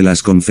notas de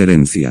las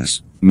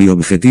conferencias. Mi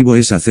objetivo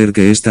es hacer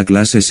que esta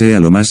clase sea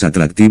lo más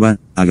atractiva,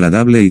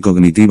 agradable y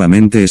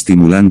cognitivamente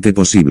estimulante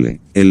posible.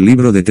 El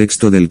libro de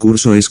texto del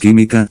curso es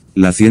Química,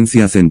 la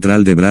ciencia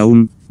central de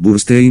Brown,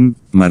 Burstein,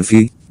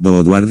 Murphy,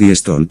 Woodward y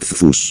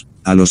Stoltzfus.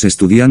 A los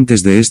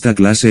estudiantes de esta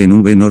clase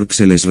en VNork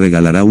se les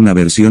regalará una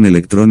versión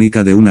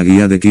electrónica de una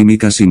guía de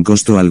química sin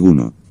costo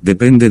alguno.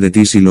 Depende de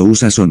ti si lo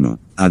usas o no.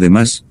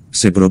 Además,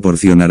 se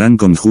proporcionarán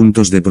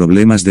conjuntos de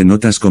problemas de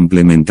notas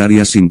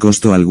complementarias sin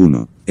costo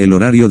alguno. El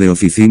horario de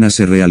oficina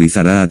se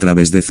realizará a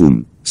través de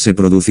Zoom. Se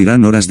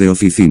producirán horas de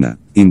oficina.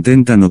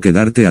 Intenta no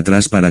quedarte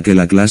atrás para que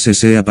la clase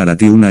sea para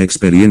ti una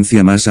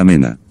experiencia más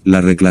amena.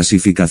 La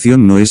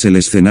reclasificación no es el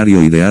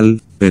escenario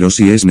ideal, pero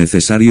si es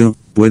necesario,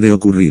 puede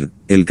ocurrir.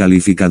 El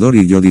calificador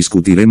y yo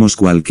discutiremos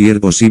cualquier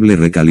posible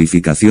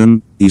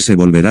recalificación, y se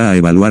volverá a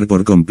evaluar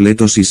por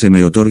completo si se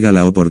me otorga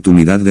la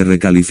oportunidad de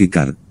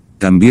recalificar.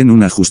 También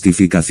una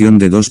justificación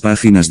de 2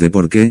 páginas de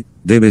por qué,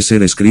 debe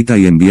ser escrita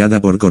y enviada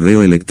por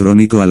correo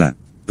electrónico a la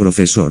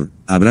profesor.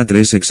 Habrá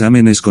 3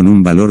 exámenes con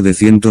un valor de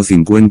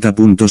 150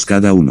 puntos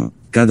cada uno.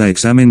 Cada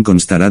examen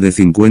constará de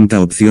 50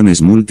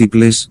 opciones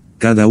múltiples,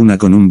 cada una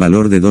con un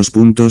valor de 2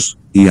 puntos,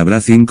 y habrá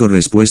 5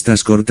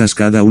 respuestas cortas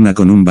cada una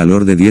con un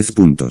valor de 10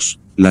 puntos.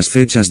 Las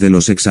fechas de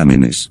los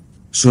exámenes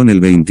son el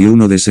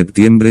 21 de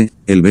septiembre,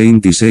 el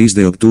 26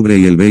 de octubre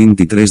y el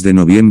 23 de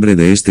noviembre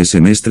de este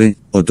semestre,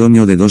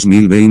 otoño de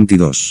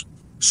 2022.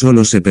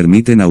 Solo se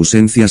permiten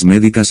ausencias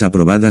médicas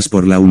aprobadas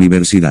por la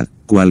universidad.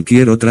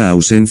 Cualquier otra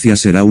ausencia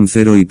será un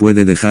 0 y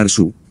puede dejar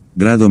su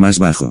grado más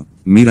bajo.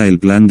 Mira el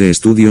plan de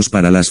estudios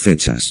para las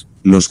fechas.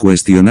 Los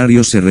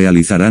cuestionarios se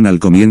realizarán al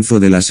comienzo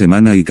de la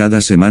semana y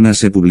cada semana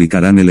se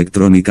publicarán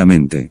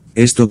electrónicamente.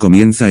 Esto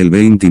comienza el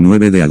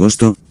 29 de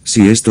agosto,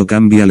 si esto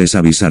cambia les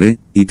avisaré,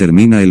 y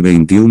termina el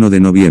 21 de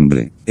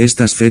noviembre.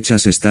 Estas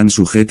fechas están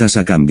sujetas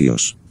a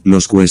cambios.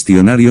 Los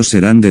cuestionarios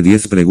serán de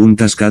 10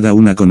 preguntas cada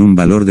una con un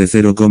valor de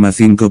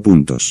 0,5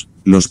 puntos.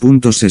 Los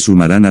puntos se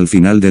sumarán al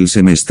final del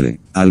semestre.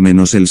 Al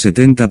menos el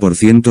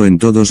 70% en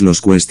todos los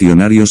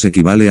cuestionarios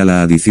equivale a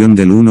la adición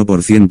del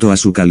 1% a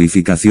su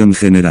calificación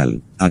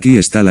general. Aquí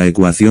está la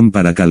ecuación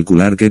para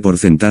calcular qué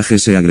porcentaje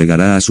se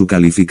agregará a su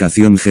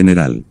calificación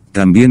general.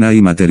 También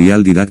hay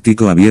material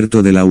didáctico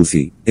abierto de la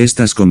UCI.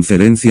 Estas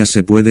conferencias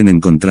se pueden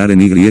encontrar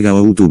en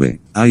YouTube.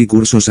 Hay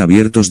cursos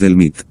abiertos del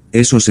MIT.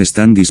 Esos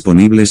están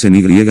disponibles en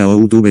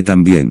YouTube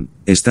también.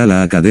 Está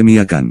la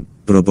Academia Khan.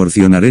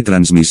 Proporcionaré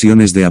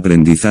transmisiones de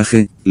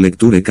aprendizaje,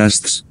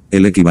 lecturecasts,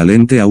 el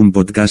equivalente a un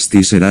podcast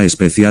y será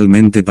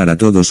especialmente para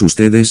todos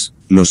ustedes,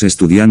 los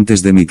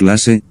estudiantes de mi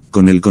clase,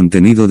 con el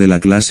contenido de la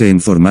clase en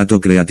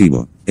formato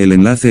creativo. El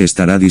enlace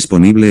estará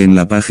disponible en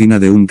la página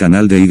de un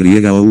canal de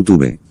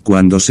YouTube.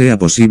 Cuando sea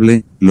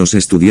posible, los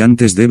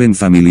estudiantes deben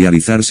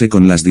familiarizarse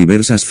con las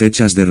diversas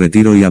fechas de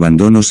retiro y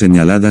abandono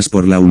señaladas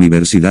por la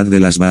Universidad de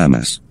las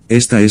Bahamas.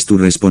 Esta es tu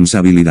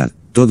responsabilidad.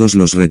 Todos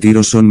los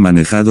retiros son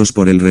manejados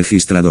por el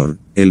registrador.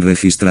 El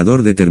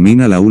registrador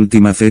determina la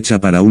última fecha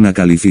para una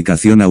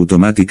calificación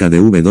automática de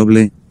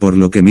W, por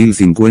lo que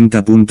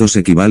 1050 puntos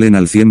equivalen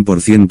al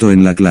 100%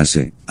 en la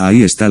clase.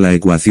 Ahí está la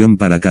ecuación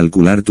para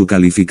calcular tu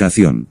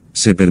calificación.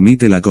 Se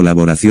permite la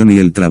colaboración y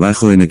el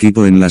trabajo en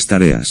equipo en las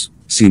tareas.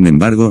 Sin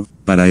embargo,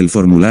 para el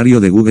formulario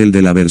de Google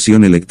de la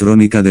versión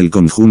electrónica del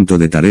conjunto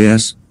de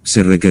tareas,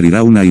 se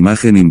requerirá una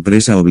imagen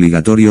impresa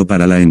obligatorio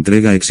para la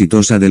entrega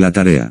exitosa de la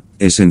tarea.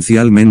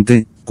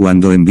 Esencialmente,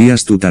 Cuando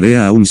envías tu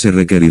tarea aún se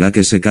requerirá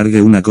que se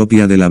cargue una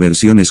copia de la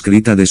versión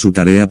escrita de su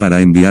tarea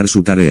para enviar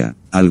su tarea.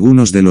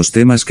 Algunos de los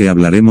temas que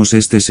hablaremos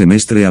este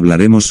semestre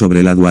hablaremos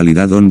sobre la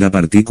dualidad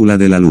onda-partícula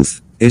de la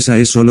luz. Esa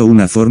es solo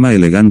una forma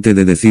elegante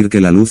de decir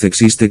que la luz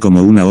existe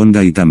como una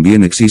onda y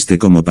también existe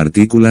como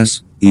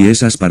partículas, y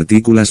esas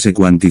partículas se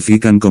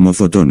cuantifican como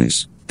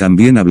fotones.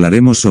 También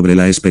hablaremos sobre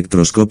la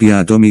espectroscopia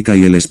atómica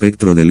y el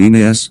espectro de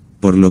líneas,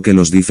 por lo que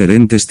los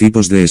diferentes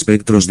tipos de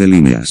espectros de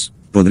líneas.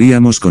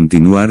 Podríamos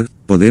continuar,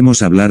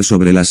 podemos hablar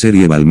sobre la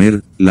serie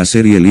Balmer, la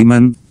serie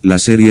Lyman, la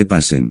serie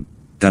Paschen.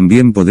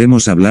 También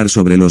podemos hablar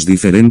sobre los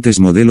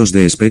diferentes modelos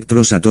de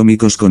espectros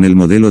atómicos con el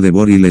modelo de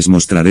Bohr y les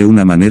mostraré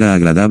una manera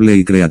agradable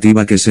y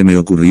creativa que se me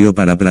ocurrió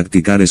para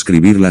practicar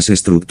escribir las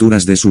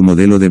estructuras de su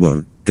modelo de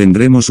Bohr.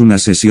 Tendremos una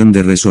sesión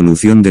de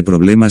resolución de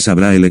problemas,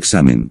 habrá el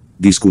examen.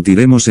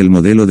 Discutiremos el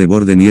modelo de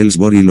Bohr de Niels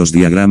Bohr y los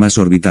diagramas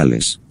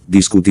orbitales.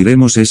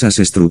 Discutiremos esas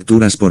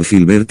estructuras por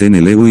Gilbert N.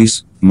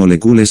 Lewis,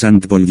 Molecules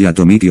and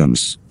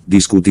Polyatomions.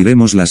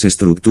 Discutiremos las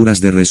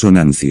estructuras de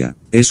resonancia.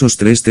 Esos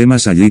tres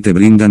temas allí te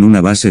brindan una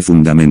base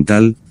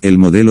fundamental, el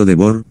modelo de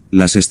Bohr,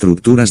 las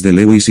estructuras de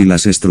Lewis y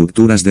las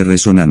estructuras de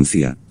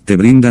resonancia. Te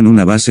brindan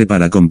una base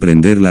para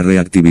comprender la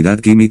reactividad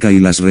química y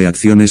las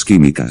reacciones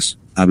químicas.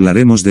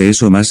 Hablaremos de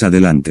eso más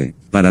adelante.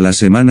 Para la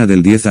semana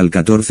del 10 al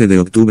 14 de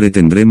octubre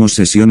tendremos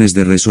sesiones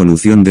de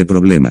resolución de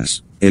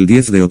problemas. El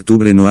 10 de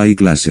octubre no hay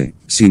clase.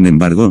 Sin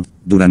embargo,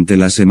 durante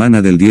la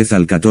semana del 10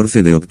 al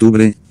 14 de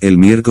octubre, el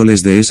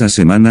miércoles de esa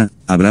semana,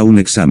 habrá un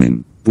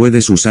examen.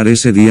 Puedes usar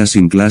ese día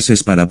sin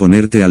clases para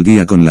ponerte al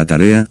día con la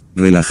tarea,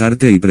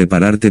 relajarte y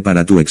prepararte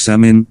para tu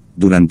examen,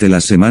 durante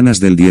las semanas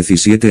del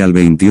 17 al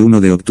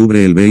 21 de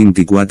octubre, el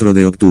 24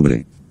 de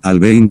octubre. Al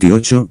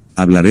 28,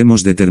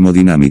 hablaremos de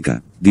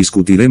termodinámica.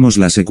 Discutiremos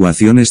las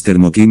ecuaciones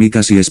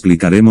termoquímicas y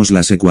explicaremos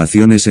las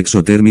ecuaciones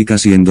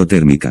exotérmicas y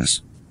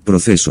endotérmicas.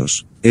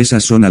 Procesos.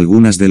 Esas son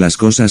algunas de las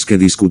cosas que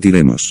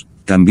discutiremos.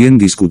 También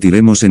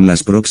discutiremos en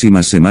las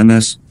próximas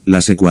semanas,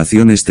 las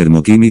ecuaciones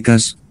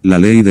termoquímicas, la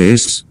ley de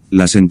Hess,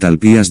 las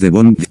entalpías de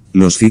Bond,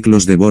 los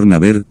ciclos de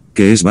Born-Haber,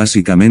 que es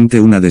básicamente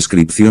una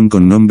descripción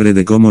con nombre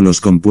de cómo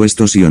los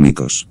compuestos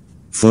iónicos.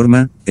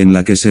 Forma, en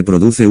la que se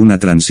produce una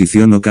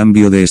transición o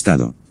cambio de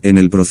estado. En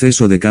el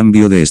proceso de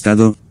cambio de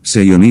estado,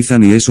 se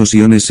ionizan y esos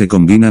iones se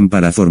combinan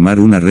para formar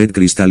una red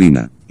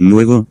cristalina.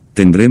 Luego,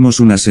 tendremos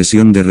una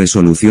sesión de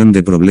resolución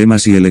de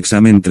problemas y el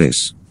examen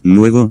 3.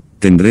 Luego,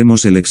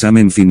 tendremos el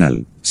examen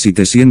final. Si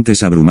te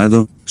sientes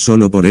abrumado,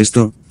 solo por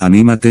esto,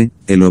 anímate,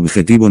 el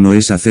objetivo no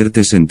es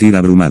hacerte sentir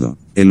abrumado.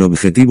 El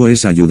objetivo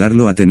es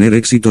ayudarlo a tener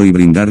éxito y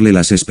brindarle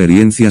las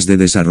experiencias de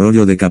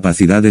desarrollo de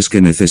capacidades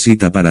que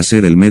necesita para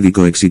ser el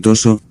médico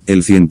exitoso,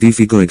 el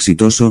científico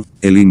exitoso,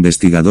 el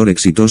investigador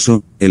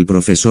exitoso, el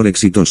profesor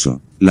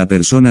exitoso, la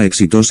persona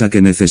exitosa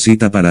que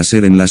necesita para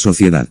ser en la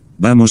sociedad.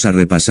 Vamos a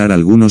repasar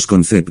algunos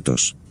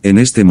conceptos. En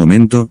este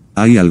momento,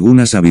 hay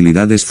algunas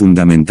habilidades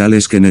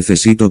fundamentales que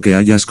necesito que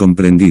hayas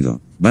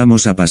comprendido.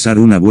 Vamos a pasar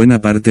una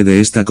buena parte de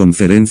esta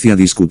conferencia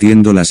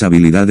discutiendo las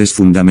habilidades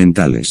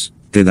fundamentales.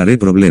 Te daré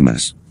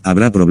problemas.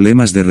 Habrá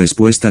problemas de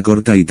respuesta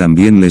corta y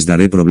también les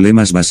daré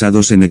problemas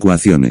basados en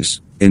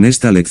ecuaciones. En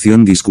esta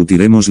lección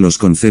discutiremos los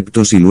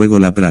conceptos y luego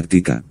la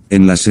práctica.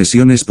 En las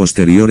sesiones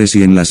posteriores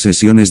y en las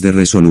sesiones de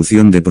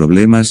resolución de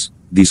problemas,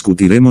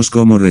 discutiremos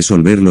cómo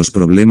resolver los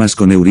problemas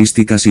con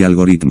heurísticas y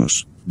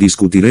algoritmos.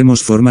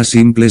 Discutiremos formas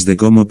simples de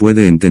cómo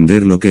puede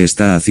entender lo que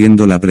está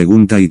haciendo la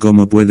pregunta y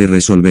cómo puede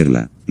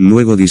resolverla.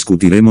 Luego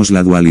discutiremos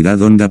la dualidad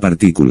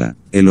onda-partícula.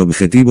 El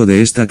objetivo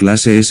de esta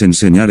clase es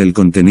enseñar el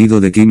contenido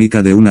de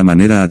química de una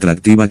manera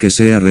atractiva que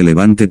sea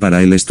relevante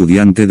para el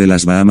estudiante de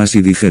las Bahamas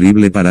y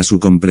digerible para su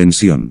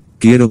comprensión.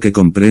 Quiero que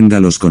comprenda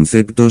los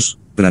conceptos,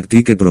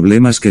 practique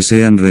problemas que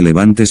sean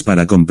relevantes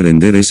para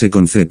comprender ese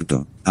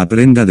concepto.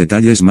 Aprenda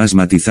detalles más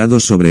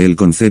matizados sobre el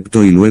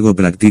concepto y luego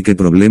practique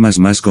problemas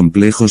más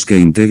complejos que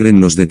integren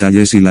los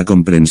detalles y la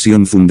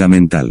comprensión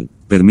fundamental.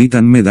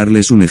 Permítanme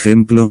darles un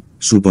ejemplo.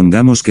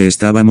 Supongamos que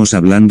estábamos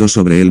hablando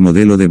sobre el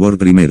modelo de Bohr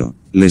primero.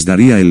 Les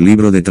daría el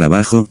libro de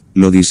trabajo,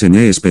 lo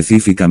diseñé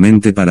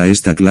específicamente para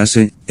esta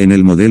clase. En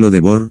el modelo de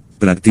Bohr,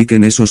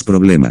 practiquen esos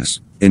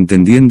problemas.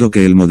 Entendiendo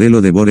que el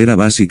modelo de Bohr era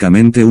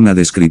básicamente una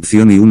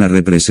descripción y una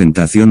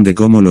representación de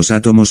cómo los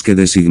átomos que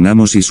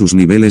designamos y sus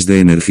niveles de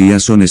energía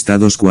son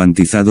estados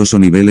cuantizados o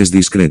niveles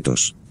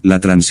discretos. La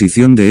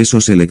transición de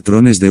esos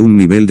electrones de un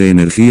nivel de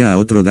energía a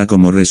otro da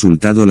como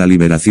resultado la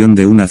liberación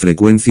de una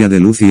frecuencia de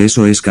luz y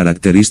eso es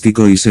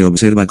característico y se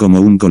observa como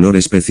un color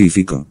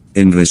específico.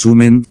 En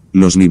resumen,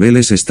 los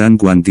niveles están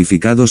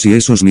cuantificados y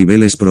esos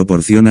niveles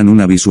proporcionan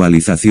una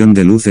visualización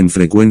de luz en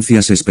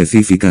frecuencias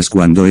específicas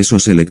cuando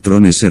esos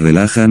electrones se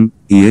relajan,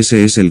 y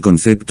ese es el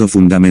concepto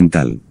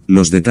fundamental.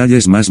 Los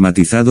detalles más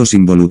matizados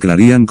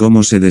involucrarían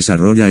cómo se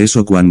desarrolla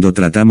eso cuando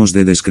tratamos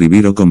de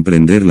describir o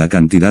comprender la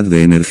cantidad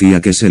de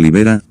energía que se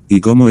libera, y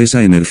cómo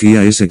esa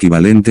energía es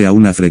equivalente a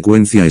una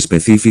frecuencia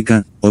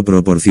específica, o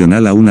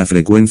proporcional a una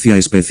frecuencia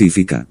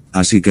específica.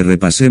 Así que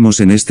repasemos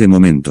en este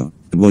momento.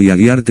 Voy a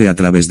guiarte a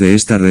través de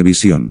esta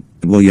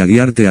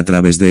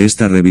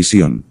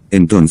revisión.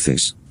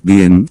 Entonces,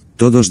 bien,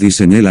 Todos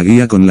diseñé la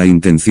guía con la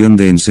intención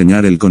de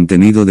enseñar el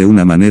contenido de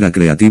una manera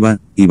creativa,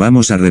 y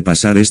vamos a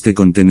repasar este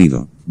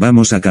contenido.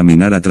 Vamos a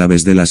caminar a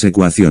través de las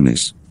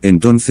ecuaciones.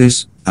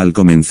 Entonces, al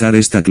comenzar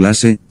esta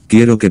clase,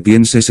 quiero que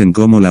pienses en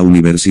cómo la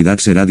universidad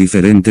será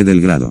diferente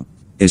del grado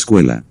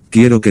escuela.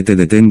 Quiero que te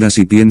detengas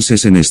y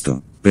pienses en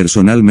esto.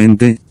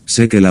 Personalmente,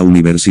 sé que la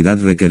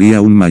universidad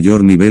requería un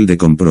mayor nivel de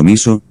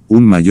compromiso,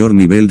 un mayor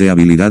nivel de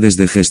habilidades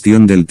de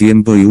gestión del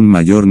tiempo y un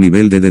mayor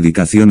nivel de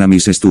dedicación a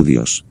mis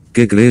estudios.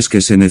 ¿Qué crees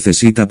que se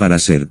necesita para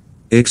ser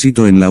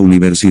éxito en la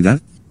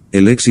universidad?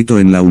 El éxito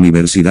en la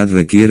universidad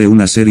requiere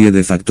una serie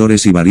de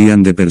factores y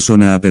varían de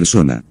persona a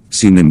persona.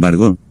 Sin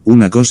embargo,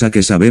 una cosa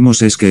que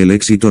sabemos es que el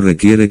éxito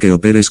requiere que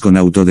operes con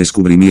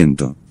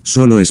autodescubrimiento.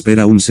 Solo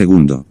espera un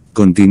segundo.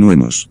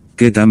 Continuemos.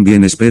 ¿Qué tan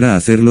bien espera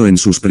hacerlo en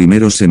sus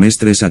primeros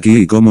semestres aquí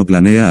y cómo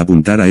planea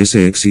apuntar a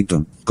ese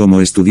éxito?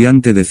 Como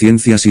estudiante de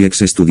ciencias y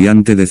ex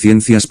estudiante de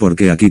ciencias,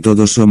 porque aquí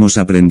todos somos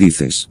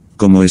aprendices.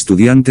 Como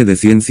estudiante de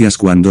ciencias,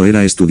 cuando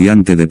era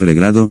estudiante de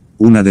pregrado,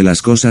 una de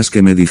las cosas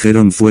que me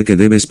dijeron fue que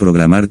debes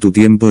programar tu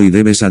tiempo y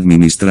debes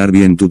administrar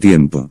bien tu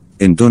tiempo.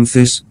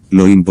 Entonces,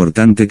 lo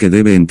importante que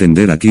debe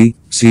entender aquí,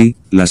 sí,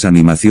 las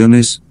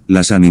animaciones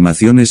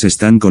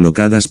están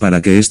colocadas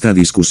para que esta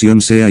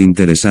discusión sea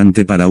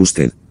interesante para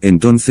usted.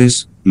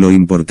 Entonces, lo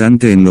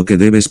importante en lo que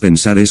debes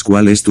pensar es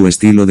cuál es tu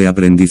estilo de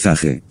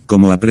aprendizaje.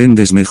 ¿Cómo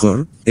aprendes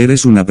mejor?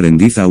 ¿Eres un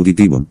aprendiz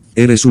auditivo?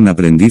 ¿Eres un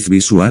aprendiz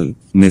visual?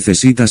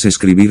 ¿Necesitas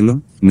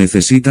escribirlo?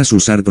 ¿Necesitas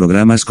usar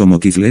programas como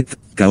Quizlet,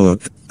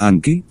 Kahoot,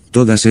 Anki?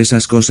 Todas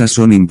esas cosas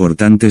son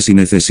importantes y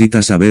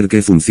necesita saber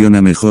qué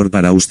funciona mejor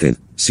para usted.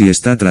 Si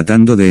está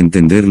tratando de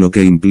entender lo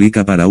que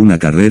implica para una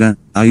carrera,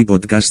 hay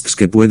podcasts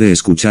que puede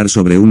escuchar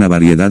sobre una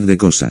variedad de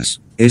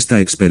cosas. Esta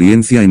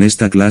experiencia en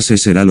esta clase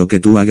será lo que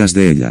tú hagas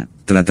de ella.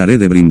 Trataré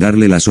de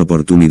brindarle las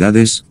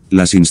oportunidades,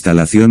 las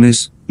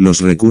instalaciones,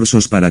 los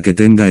recursos para que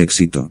tenga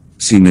éxito.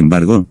 Sin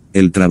embargo,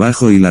 el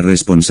trabajo y la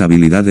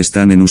responsabilidad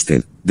están en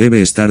usted.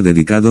 Debe estar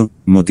dedicado,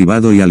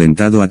 motivado y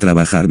alentado a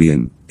trabajar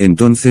bien.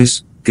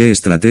 Entonces, ¿qué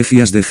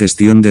estrategias de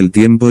gestión del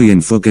tiempo y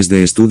enfoques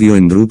de estudio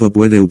en grupo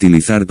puede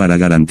utilizar para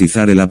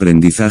garantizar el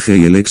aprendizaje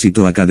y el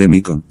éxito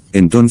académico?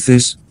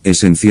 Entonces,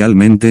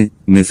 esencialmente,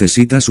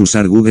 ¿necesitas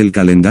usar Google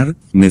Calendar?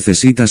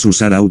 ¿Necesitas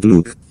usar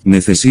Outlook?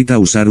 ¿Necesita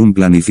usar un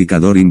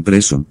planificador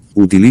impreso?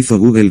 Utilizo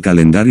Google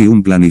Calendar y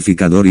un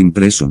planificador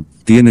impreso.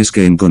 Tienes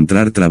que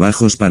encontrar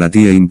trabajos para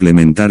ti e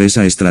implementar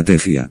esa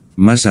estrategia.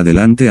 Más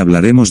adelante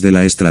hablaremos de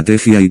la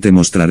estrategia y te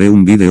mostraré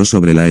un video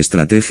sobre la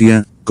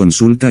estrategia.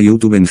 Consulta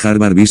YouTube en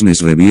Harvard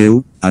Business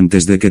Review,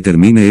 antes de que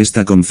termine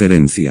esta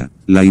conferencia.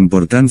 La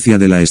importancia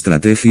de la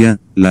estrategia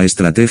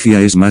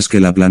es más que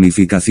la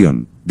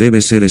planificación.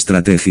 Debe ser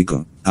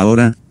estratégico.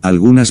 Ahora,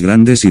 algunas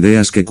grandes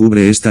ideas que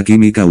cubre esta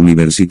química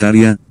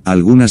universitaria,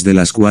 algunas de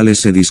las cuales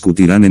se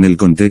discutirán en el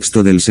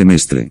contexto del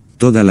semestre.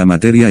 Toda la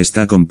materia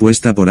está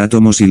compuesta por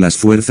átomos y las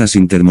fuerzas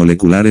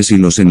intermoleculares y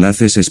los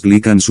enlaces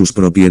explican sus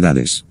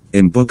propiedades.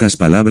 En pocas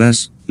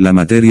palabras, la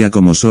materia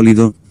como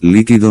sólido,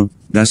 líquido,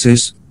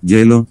 gases,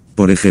 hielo,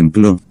 por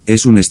ejemplo,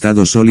 es un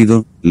estado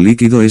sólido,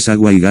 líquido es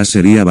agua y gas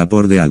sería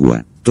vapor de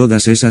agua.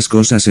 Todas esas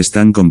cosas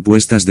están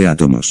compuestas de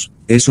átomos.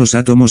 Esos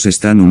átomos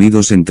están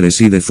unidos entre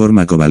sí de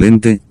forma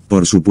covalente,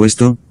 por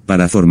supuesto,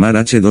 para formar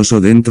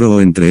H2O dentro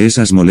o entre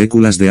esas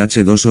moléculas de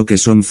H2O que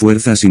son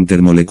fuerzas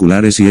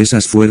intermoleculares y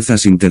esas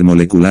fuerzas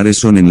intermoleculares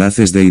son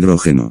enlaces de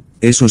hidrógeno.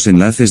 Esos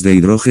enlaces de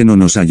hidrógeno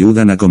nos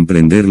ayudan a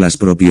comprender las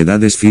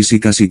propiedades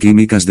físicas y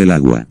químicas del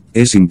agua.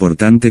 Es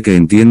importante que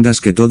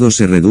entiendas que todo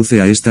se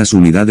reduce a estas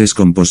unidades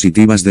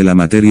compositivas de la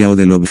materia o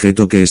del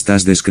objeto que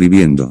estás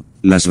describiendo.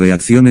 Las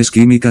reacciones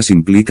químicas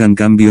implican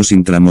cambios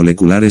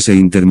intramoleculares e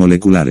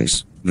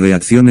intermoleculares.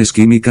 Reacciones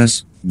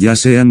químicas, ya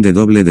sean de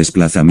doble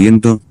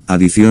desplazamiento,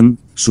 adición,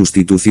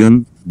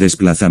 sustitución,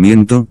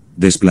 desplazamiento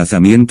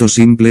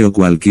simple o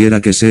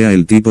cualquiera que sea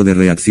el tipo de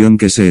reacción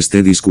que se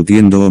esté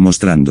discutiendo o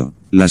mostrando.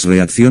 Las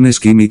reacciones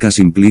químicas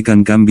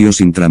implican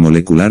cambios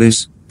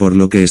intramoleculares, por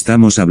lo que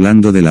estamos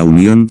hablando de la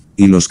unión,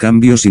 y los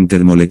cambios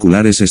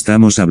intermoleculares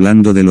estamos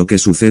hablando de lo que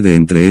sucede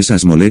entre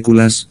esas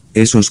moléculas,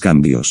 esos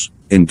cambios.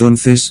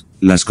 Entonces,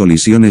 las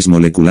colisiones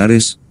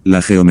moleculares,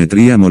 la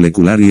geometría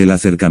molecular y el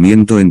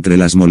acercamiento entre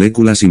las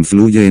moléculas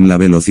influye en la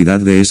velocidad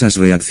de esas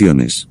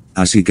reacciones.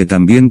 Así que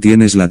también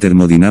tienes la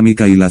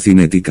termodinámica y la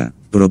cinética.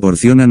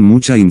 Proporcionan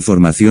mucha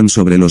información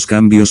sobre los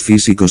cambios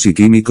físicos y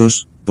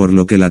químicos, por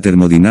lo que la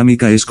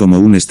termodinámica es como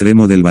un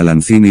extremo del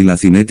balancín y la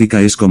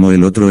cinética es como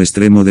el otro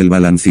extremo del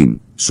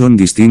balancín. Son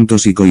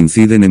distintos y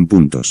coinciden en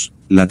puntos.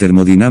 La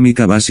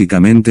termodinámica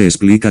básicamente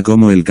explica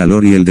cómo el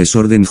calor y el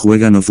desorden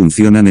juegan o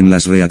funcionan en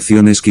las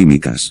reacciones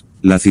químicas.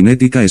 La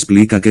cinética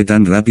explica qué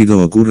tan rápido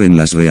ocurren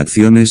las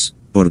reacciones,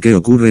 por qué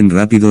ocurren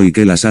rápido y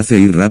qué las hace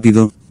ir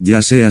rápido,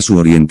 ya sea su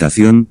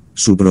orientación,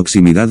 su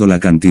proximidad o la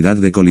cantidad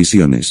de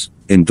colisiones.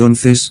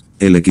 Entonces,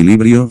 el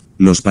equilibrio,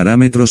 los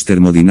parámetros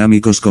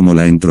termodinámicos como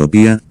la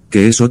entropía,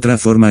 que es otra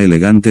forma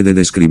elegante de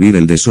describir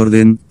el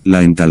desorden,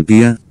 la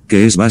entalpía,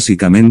 que es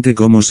básicamente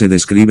cómo se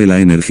describe la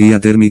energía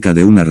térmica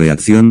de una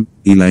reacción,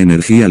 y la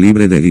energía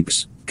libre de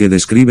Gibbs, que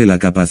describe la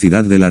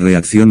capacidad de la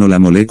reacción o la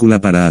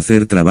molécula para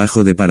hacer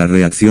trabajo de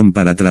reacción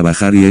para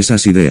trabajar y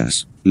esas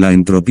ideas. La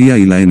entropía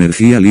y la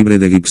energía libre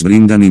de Gibbs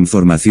brindan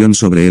información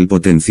sobre el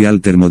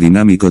potencial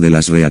termodinámico de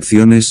las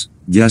reacciones,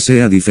 ya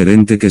sea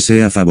diferente que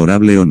sea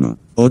favorable o no.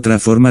 Otra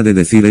forma de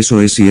decir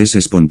eso es si es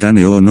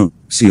espontáneo o no,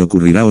 si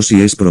ocurrirá o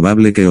si es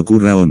probable que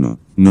ocurra o no.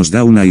 Nos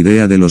da una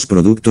idea de los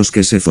productos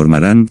que se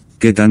formarán,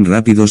 qué tan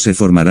rápido se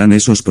formarán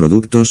esos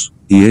productos,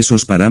 y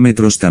esos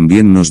parámetros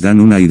también nos dan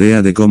una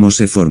idea de cómo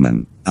se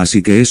forman.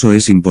 Así que eso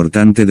es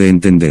importante de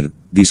entender.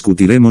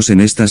 Discutiremos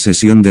en esta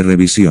sesión de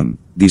revisión.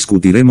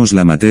 Discutiremos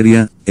la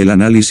materia, el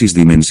análisis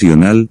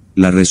dimensional,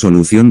 la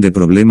resolución de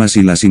problemas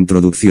y las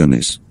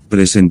introducciones.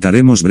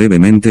 Presentaremos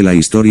brevemente la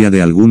historia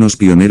de algunos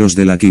pioneros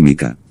de la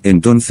química.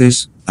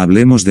 Entonces,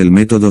 hablemos del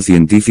método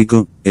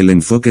científico. El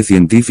enfoque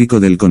científico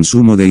del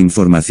consumo de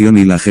información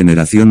y la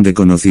generación de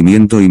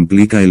conocimiento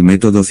implica el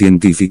método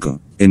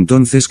científico.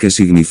 Entonces, ¿qué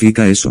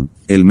significa eso?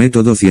 El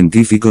método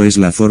científico es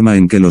la forma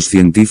en que los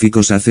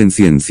científicos hacen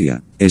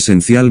ciencia,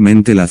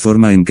 esencialmente la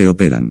forma en que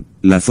operan,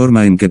 la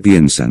forma en que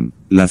piensan,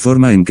 la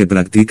forma en que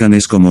practican.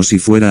 Es como si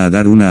fuera a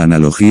dar una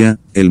analogía,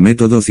 el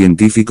método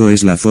científico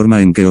es la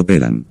forma en que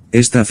operan.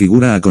 Esta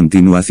figura a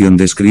continuación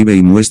describe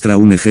y muestra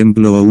un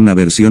ejemplo o una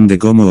versión de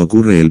cómo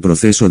ocurre el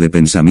proceso de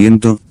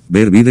pensamiento.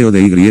 Ver vídeo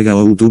de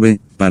YouTube,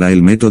 para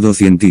el método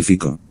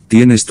científico.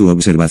 Tienes tu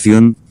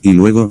observación, y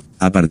luego,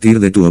 a partir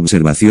de tu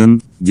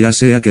observación, ya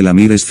sea que la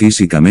mires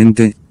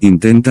físicamente,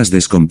 intentas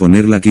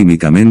descomponerla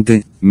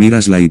químicamente,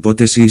 miras la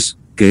hipótesis,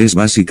 que es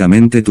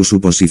básicamente tu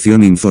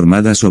suposición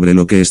informada sobre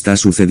lo que está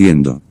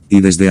sucediendo, y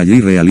desde allí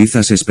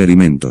realizas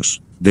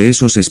experimentos. De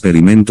esos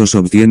experimentos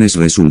obtienes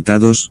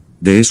resultados,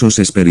 de esos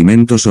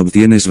experimentos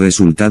obtienes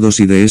resultados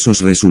y de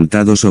esos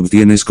resultados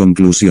obtienes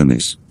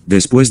conclusiones.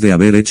 Después de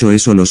haber hecho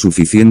eso lo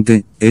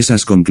suficiente,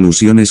 esas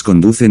conclusiones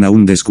conducen a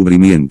un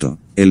descubrimiento.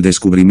 El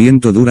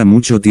descubrimiento dura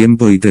mucho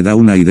tiempo y te da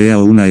una idea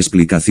o una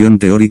explicación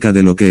teórica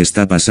de lo que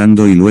está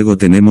pasando y luego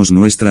tenemos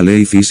nuestra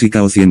ley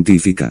física o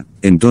científica.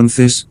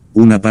 Entonces,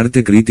 una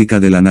parte crítica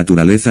de la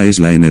naturaleza es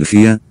la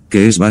energía,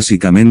 que es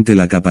básicamente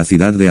la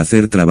capacidad de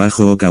hacer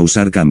trabajo o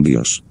causar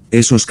cambios.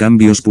 Esos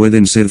cambios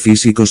pueden ser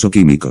físicos o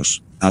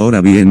químicos.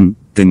 Ahora bien,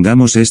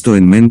 tengamos esto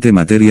en mente: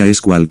 materia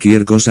es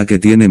cualquier cosa que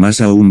tiene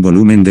masa o un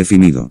volumen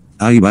definido.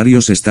 Hay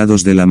varios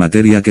estados de la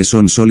materia que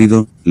son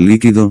sólido,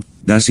 líquido,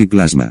 gas y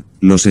plasma.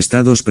 Los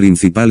estados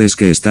principales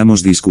que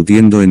estamos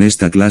discutiendo en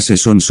esta clase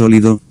son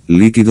sólido,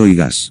 líquido y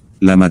gas.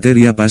 La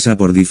materia pasa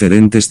por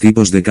diferentes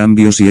tipos de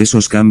cambios y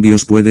esos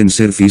cambios pueden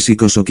ser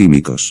físicos o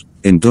químicos.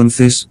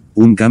 Entonces,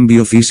 un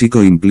cambio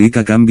físico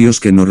implica cambios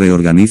que no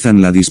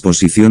reorganizan la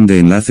disposición de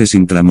enlaces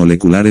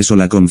intramoleculares o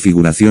la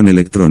configuración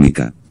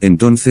electrónica.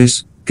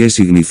 Entonces, ¿qué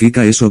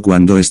significa eso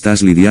cuando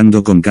estás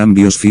lidiando con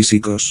cambios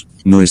físicos?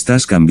 No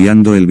estás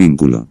cambiando el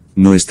vínculo.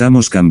 No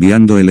estamos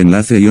cambiando el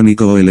enlace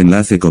iónico o el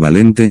enlace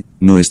covalente,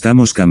 no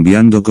estamos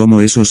cambiando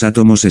cómo esos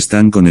átomos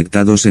están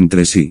conectados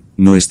entre sí,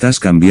 no estás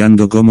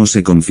cambiando cómo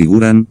se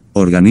configuran,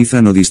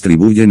 organizan o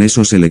distribuyen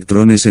esos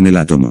electrones en el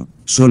átomo.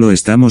 Solo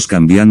estamos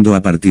cambiando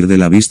a partir de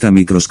la vista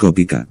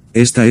microscópica.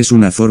 Esta es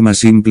una forma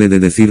simple de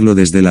decirlo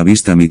desde la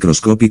vista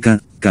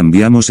microscópica.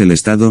 Cambiamos el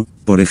estado,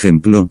 por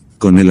ejemplo,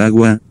 con el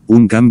agua,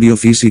 un cambio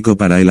físico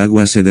para el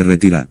agua se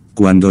derretirá.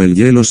 Cuando el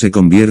hielo se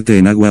convierte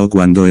en agua o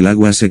cuando el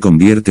agua se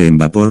convierte en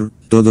vapor,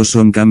 todos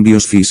son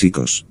cambios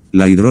físicos.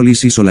 La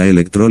hidrólisis o la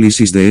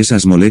electrólisis de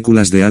esas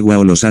moléculas de agua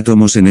o los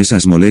átomos en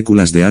esas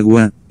moléculas de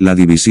agua, la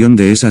división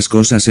de esas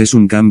cosas es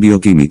un cambio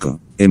químico.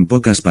 En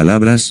pocas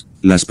palabras,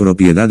 las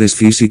propiedades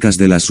físicas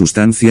de las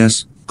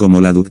sustancias,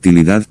 como la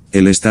ductilidad,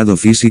 el estado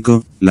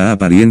físico, la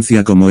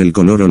apariencia como el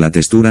color o la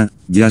textura,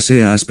 ya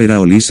sea áspera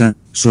o lisa,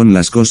 son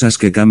las cosas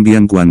que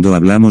cambian cuando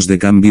hablamos de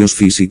cambios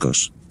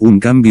físicos. Un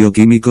cambio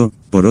químico,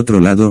 por otro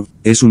lado,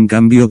 es un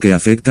cambio que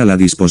afecta la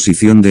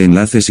disposición de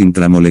enlaces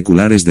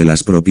intramoleculares de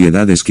las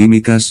propiedades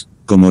químicas,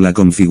 como la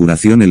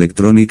configuración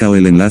electrónica o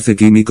el enlace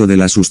químico de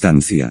la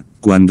sustancia.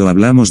 Cuando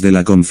hablamos de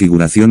la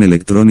configuración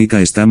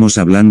electrónica estamos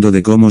hablando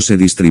de cómo se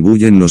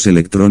distribuyen los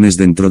electrones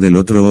dentro del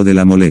otro o de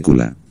la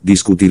molécula.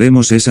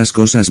 Discutiremos esas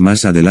cosas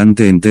más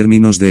adelante en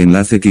términos de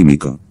enlace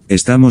químico.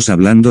 Estamos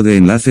hablando de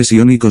enlaces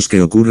iónicos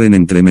que ocurren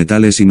entre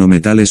metales y no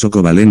metales o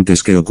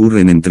covalentes que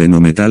ocurren entre no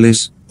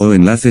metales, o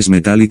enlaces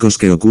metálicos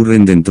que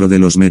ocurren dentro de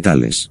los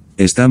metales.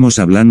 Estamos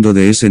hablando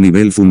de ese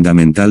nivel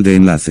fundamental de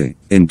enlace.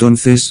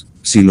 Entonces,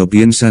 si lo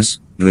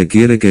piensas,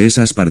 requiere que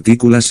esas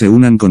partículas se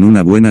unan con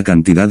una buena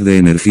cantidad de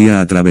energía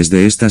a través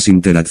de estas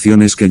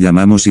interacciones que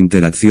llamamos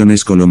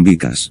interacciones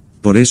colómbicas.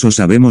 Por eso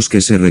sabemos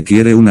que se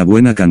requiere una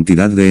buena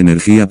cantidad de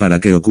energía para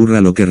que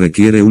ocurra lo que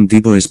requiere un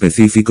tipo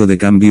específico de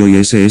cambio y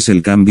ese es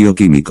el cambio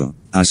químico.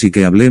 Así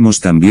que hablemos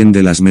también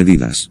de las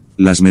medidas.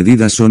 Las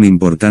medidas son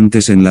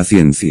importantes en la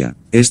ciencia.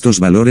 Estos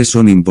valores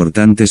son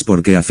importantes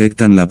porque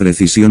afectan la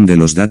precisión de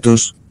los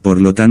datos,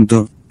 por lo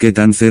tanto, ¿qué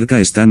tan cerca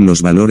están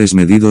los valores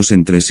medidos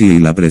entre sí y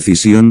la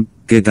precisión?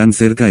 ¿Qué tan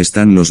cerca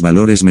están los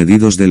valores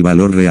medidos del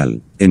valor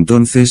real?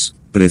 Entonces,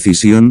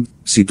 Precisión,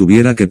 si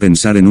tuviera que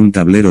pensar en un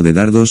tablero de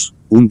dardos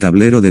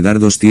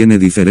tiene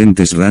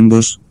diferentes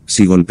rangos,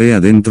 si golpea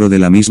dentro de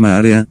la misma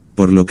área,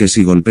 por lo que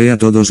si golpea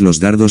todos los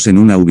dardos en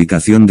una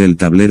ubicación del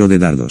tablero de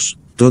dardos,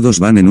 todos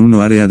van en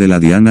una área de la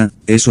diana,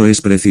 eso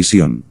es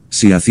precisión.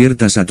 Si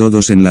aciertas a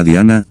todos en la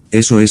diana,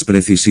 eso es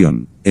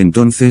precisión.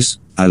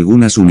 Entonces,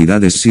 algunas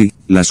unidades sí,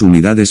 las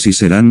unidades sí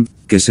serán,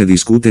 que se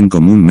discuten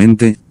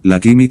comúnmente, la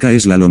química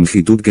es la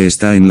longitud que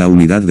está en la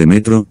unidad de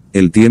metro,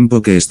 el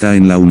tiempo que está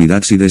en la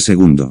unidad si de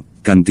segundo,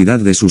 cantidad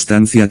de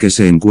sustancia que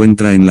se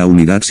encuentra en la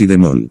unidad si de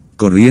mol,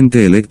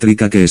 corriente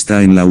eléctrica que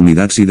está en la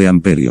unidad si de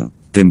amperio,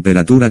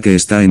 temperatura que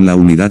está en la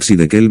unidad si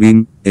de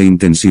Kelvin, e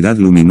intensidad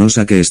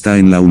luminosa que está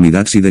en la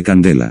unidad si de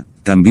candela.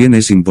 También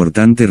es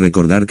importante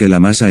recordar que la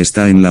masa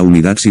está en la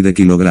unidad si de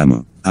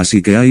kilogramo,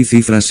 así que hay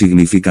cifras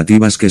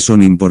significativas que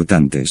son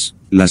importantes.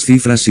 Las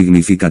cifras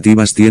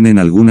significativas tienen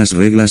algunas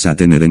reglas a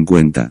tener en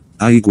cuenta.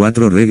 Hay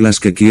 4 reglas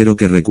que quiero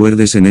que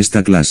recuerdes en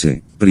esta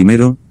clase.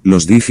 Primero,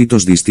 los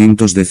dígitos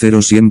distintos de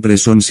 0 siempre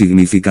son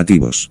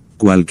significativos.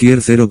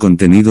 Cualquier cero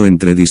contenido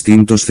entre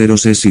distintos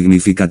ceros es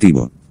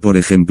significativo. Por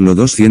ejemplo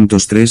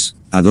 203,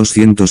 a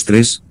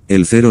 203,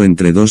 el 0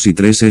 entre 2 y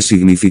 3 es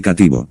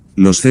significativo.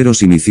 Los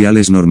ceros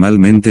iniciales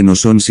normalmente no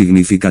son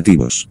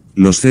significativos.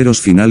 Los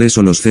ceros finales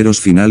o los ceros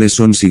finales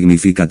son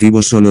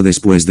significativos solo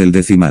después del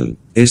decimal.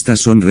 Estas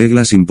son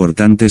reglas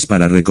importantes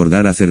para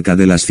recordar acerca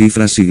de las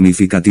cifras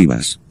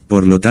significativas.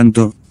 Por lo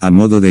tanto, a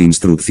modo de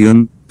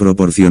instrucción,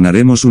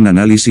 proporcionaremos un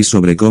análisis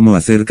sobre cómo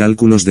hacer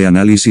cálculos de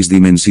análisis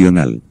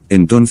dimensional.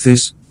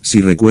 Entonces, si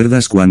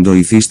recuerdas cuando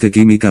hiciste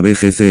química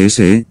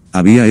BGCSE,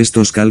 había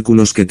estos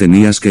cálculos que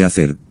tenías que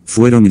hacer.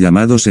 Fueron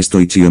llamados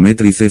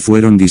estoichiometría y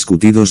fueron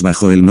discutidos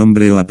bajo el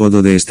nombre o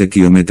apodo de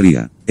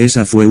estequiometría.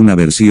 Esa fue una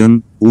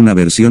versión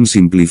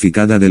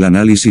simplificada del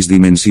análisis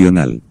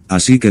dimensional.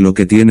 Así que lo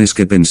que tienes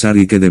que pensar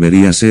y que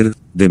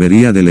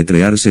debería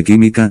deletrearse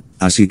química,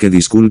 así que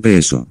disculpe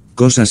eso.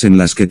 Cosas en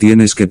las que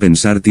tienes que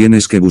pensar,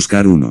 tienes que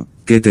buscar uno.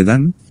 ¿Qué te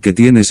dan? ¿Qué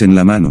tienes en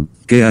la mano?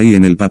 ¿Qué hay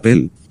en el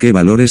papel? ¿Qué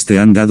valores te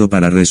han dado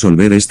para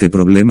resolver este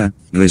problema?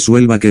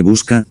 Resuelva qué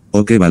busca,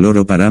 o qué valor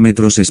o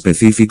parámetros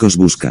específicos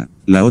busca.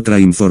 La otra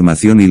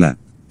información y la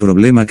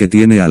problema que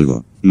tiene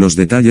algo. Los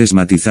detalles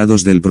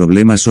matizados del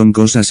problema son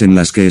cosas en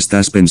las que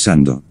estás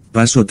pensando.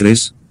 Paso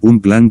 3.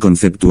 Un plan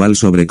conceptual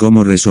sobre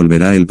cómo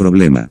resolverá el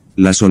problema,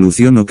 la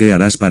solución o qué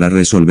harás para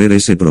resolver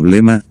ese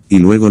problema, y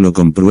luego lo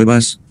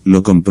compruebas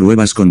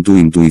con tu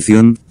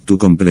intuición, tu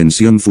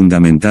comprensión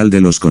fundamental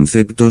de los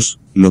conceptos,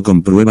 lo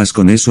compruebas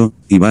con eso,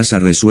 y vas a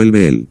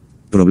resolver el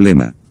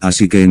problema.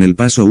 Así que en el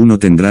paso 1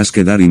 tendrás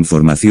que dar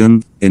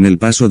información, en el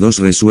paso 2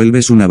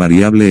 resuelves una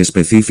variable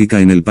específica,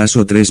 en el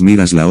paso 3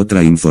 miras la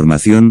otra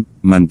información,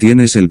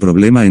 mantienes el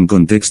problema en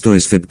contexto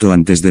excepto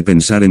antes de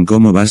pensar en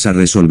cómo vas a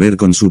resolver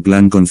con su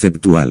plan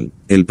conceptual.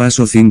 El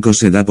paso 5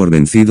 se da por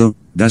vencido,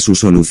 da su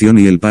solución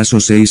y el paso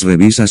 6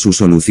 revisa su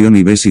solución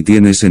y ve si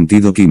tiene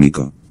sentido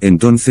químico.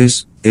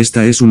 Entonces,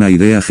 esta es una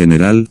idea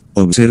general,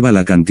 observa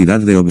la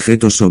cantidad de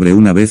objetos sobre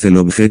una vez el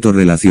objeto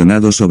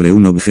relacionado sobre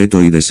un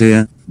objeto y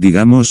desea,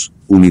 digamos,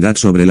 unidad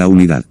sobre la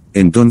unidad.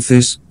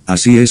 Entonces,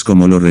 así es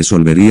como lo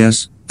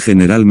resolverías.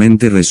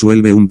 Generalmente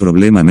resuelve un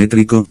problema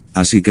métrico,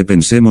 así que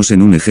pensemos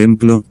en un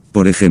ejemplo.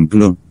 Por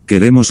ejemplo,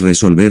 queremos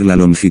resolver la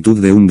longitud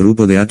de un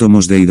grupo de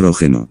átomos de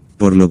hidrógeno,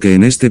 por lo que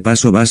en este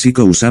paso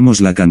básico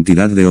usamos la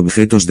cantidad de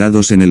objetos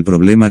dados en el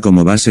problema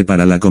como base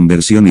para la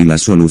conversión y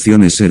las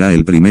soluciones será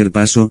el primer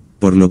paso,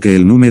 por lo que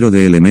el número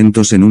de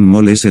elementos en un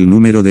mol es el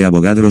número de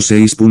Avogadro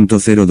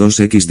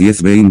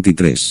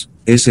 6.02x1023.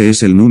 Ese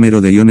es el número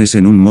de iones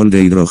en un mol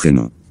de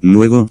hidrógeno.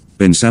 Luego,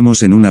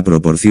 pensamos en una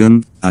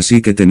proporción,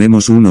 así que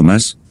tenemos uno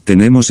más,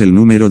 tenemos el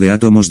número de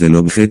átomos del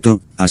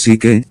objeto, así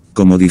que,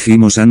 como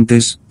dijimos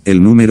antes,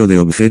 el número de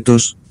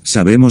objetos,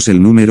 sabemos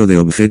el número de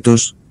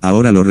objetos,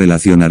 ahora lo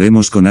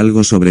relacionaremos con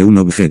algo sobre un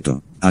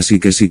objeto. Así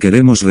que si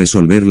queremos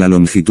resolver la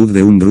longitud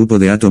de un grupo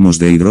de átomos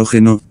de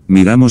hidrógeno,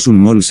 miramos un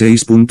mol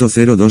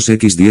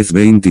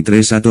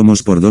 6.02x1023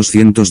 átomos por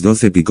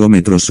 212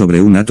 picómetros sobre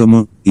un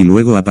átomo, y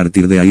luego a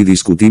partir de ahí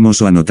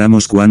discutimos o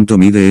anotamos cuánto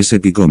mide ese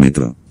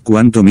picómetro.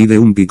 ¿Cuánto mide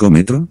un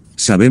picómetro?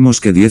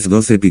 Sabemos que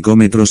 10-12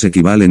 picómetros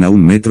equivalen a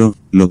un metro,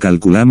 lo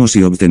calculamos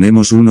y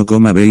obtenemos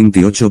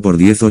 1,28 por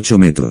 18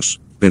 metros.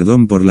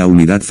 Perdón por la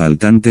unidad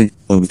faltante,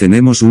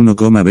 obtenemos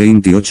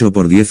 1,28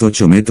 por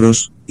 18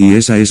 metros, y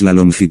esa es la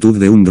longitud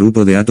de un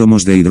grupo de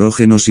átomos de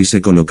hidrógeno si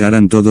se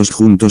colocaran todos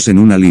juntos en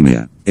una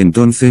línea.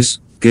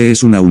 Entonces, ¿qué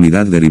es una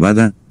unidad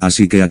derivada?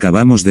 Así que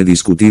acabamos de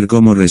discutir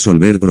cómo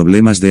resolver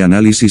problemas de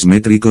análisis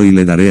métrico y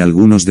le daré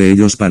algunos de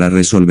ellos para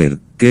resolver.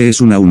 ¿Qué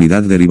es una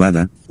unidad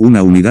derivada?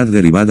 Una unidad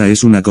derivada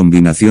es una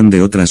combinación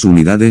de otras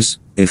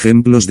unidades.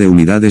 Ejemplos de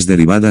unidades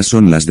derivadas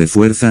son las de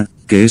fuerza,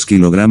 que es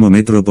kilogramo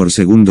metro por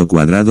segundo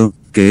cuadrado,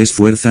 que es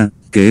fuerza,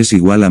 que es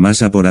igual a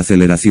masa por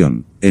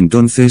aceleración.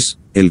 Entonces,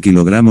 el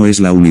kilogramo es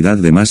la unidad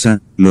de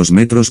masa, los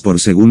metros por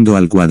segundo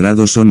al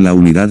cuadrado son la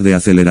unidad de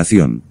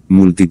aceleración.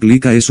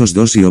 Multiplica esos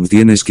dos y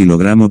obtienes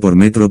kilogramo por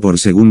metro por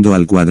segundo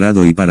al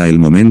cuadrado y para el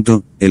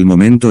momento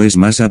es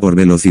masa por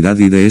velocidad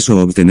y de eso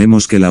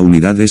obtenemos que la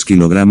unidad es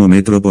kilogramo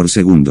metro por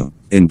segundo.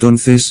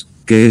 Entonces,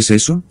 ¿qué es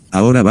eso?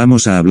 Ahora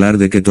vamos a hablar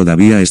de que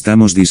todavía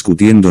estamos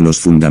discutiendo los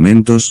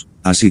fundamentos,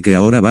 así que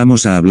ahora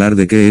vamos a hablar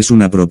de qué es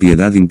una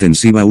propiedad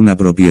intensiva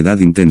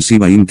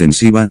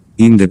intensiva,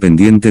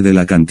 independiente de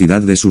la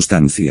cantidad de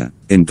sustancia.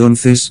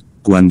 Entonces,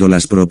 cuando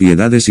las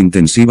propiedades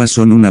intensivas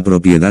son una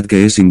propiedad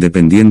que es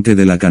independiente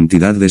de la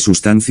cantidad de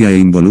sustancia e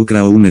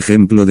involucra un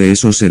ejemplo de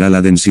eso será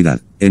la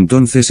densidad.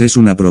 Entonces es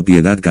una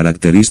propiedad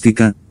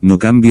característica, no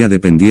cambia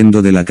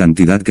dependiendo de la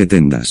cantidad que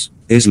tengas.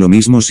 Es lo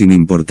mismo sin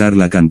importar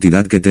la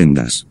cantidad que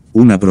tengas.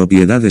 Una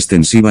propiedad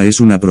extensiva es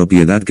una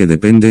propiedad que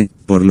depende,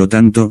 por lo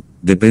tanto,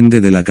 depende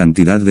de la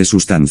cantidad de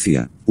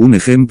sustancia. Un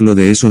ejemplo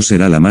de eso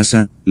será la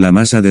masa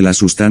de la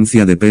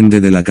sustancia depende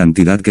de la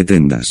cantidad que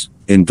tengas.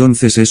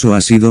 Entonces eso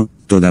ha sido,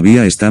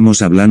 todavía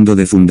estamos hablando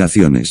de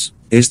fundaciones.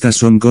 Estas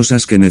son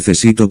cosas que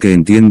necesito que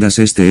entiendas,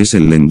 este es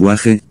el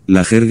lenguaje,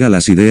 la jerga,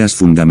 las ideas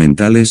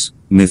fundamentales,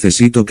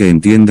 necesito que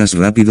entiendas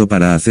rápido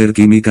para hacer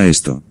química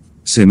esto.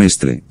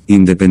 Semestre,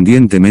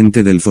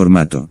 independientemente del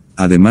formato.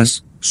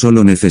 Además,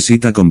 solo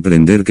necesita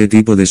comprender qué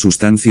tipo de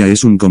sustancia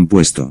es un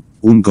compuesto.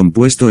 Un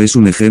compuesto es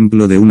un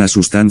ejemplo de una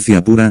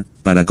sustancia pura,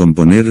 para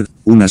componer,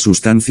 una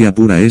sustancia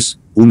pura es,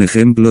 un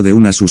ejemplo de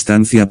una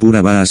sustancia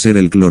pura va a ser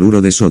el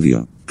cloruro de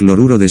sodio.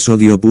 Cloruro de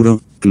sodio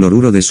puro,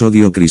 cloruro de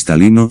sodio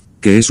cristalino,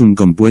 que es un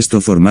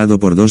compuesto formado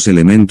por dos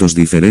elementos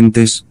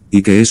diferentes,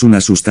 y que es una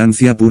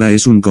sustancia pura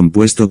es un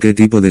compuesto. ¿Qué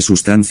tipo de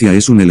sustancia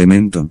es un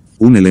elemento?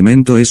 Un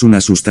elemento es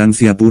una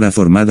sustancia pura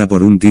formada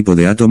por un tipo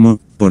de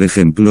átomo, por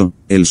ejemplo,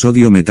 el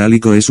sodio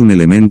metálico es un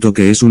elemento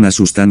que es una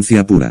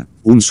sustancia pura.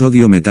 Un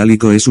sodio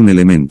metálico es un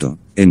elemento.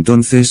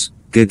 Entonces,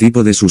 ¿qué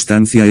tipo de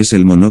sustancia es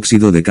el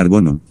monóxido de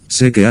carbono?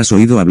 Sé que has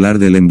oído hablar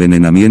del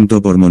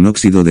envenenamiento por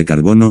monóxido de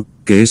carbono,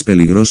 que es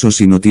peligroso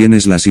si no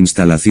tienes las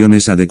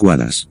instalaciones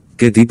adecuadas.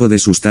 ¿Qué tipo de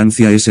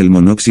sustancia es el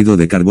monóxido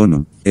de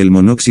carbono? El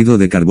monóxido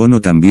de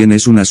carbono también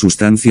es una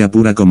sustancia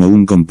pura como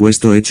un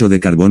compuesto hecho de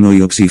carbono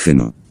y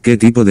oxígeno. ¿Qué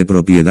tipo de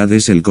propiedad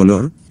es el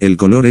color? El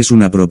color es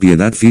una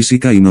propiedad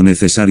física y no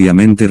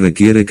necesariamente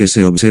requiere que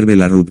se observe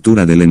la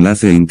ruptura del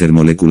enlace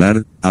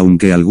intermolecular,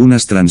 aunque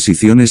algunas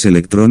transiciones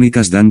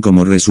electrónicas dan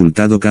como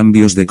resultado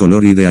cambios de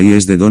color y de ahí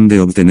es de donde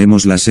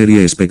obtenemos la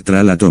serie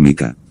espectral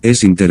atómica.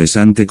 Es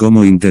interesante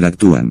cómo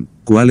interactúan.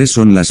 ¿Cuáles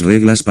son las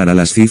reglas para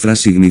las cifras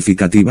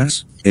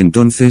significativas?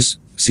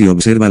 Entonces, si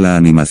observa la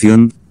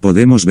animación,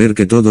 podemos ver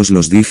que todos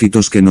los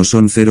dígitos que no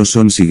son ceros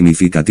son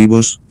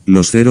significativos,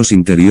 los ceros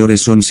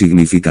interiores son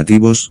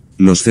significativos,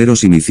 los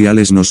ceros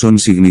iniciales no son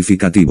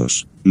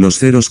significativos. Los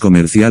ceros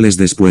comerciales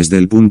después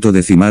del punto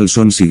decimal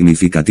son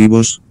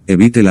significativos,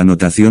 evite la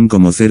notación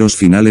como ceros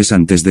finales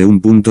antes de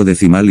un punto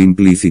decimal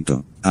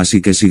implícito.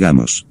 Así que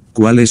sigamos.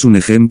 ¿Cuál es un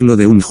ejemplo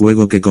de un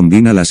juego que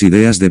combina las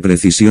ideas de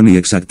precisión y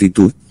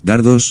exactitud?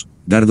 Dardos.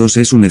 Dardos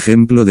es un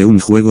ejemplo de un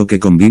juego que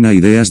combina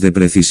ideas de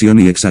precisión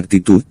y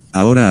exactitud.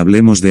 Ahora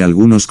hablemos de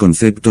algunos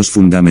conceptos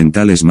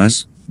fundamentales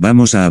más.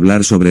 Vamos a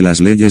hablar sobre las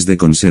leyes de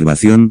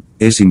conservación.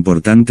 Es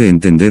importante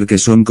entender que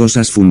son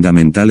cosas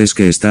fundamentales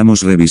que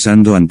estamos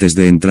revisando antes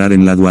de entrar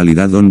en la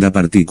dualidad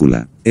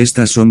onda-partícula.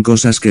 Estas son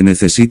cosas que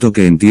necesito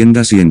que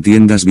entiendas y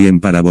entiendas bien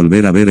para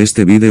volver a ver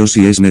este vídeo.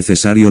 Si es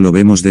necesario lo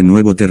vemos de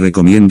nuevo, te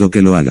recomiendo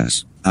que lo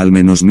hagas. Al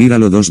menos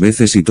míralo 2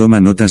 veces y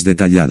toma notas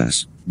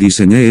detalladas.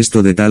 Diseñé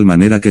esto de tal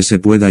manera que se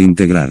pueda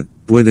integrar.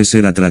 Puede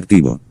ser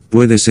atractivo,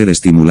 puede ser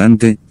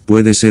estimulante,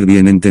 puede ser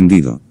bien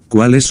entendido.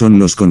 ¿Cuáles son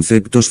los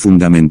conceptos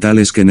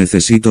fundamentales que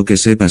necesito que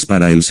sepas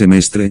para el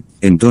semestre?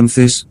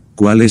 Entonces,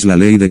 ¿cuál es la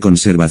ley de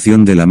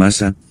conservación de la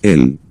masa?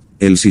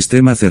 El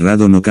sistema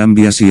cerrado no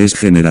cambia si es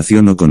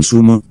generación o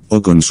consumo,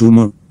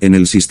 en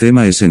el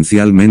sistema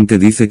esencialmente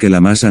dice que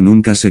la masa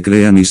nunca se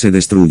crea ni se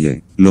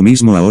destruye. Lo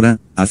mismo ahora,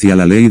 hacia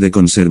la ley de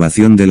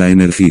conservación de la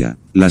energía.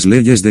 Las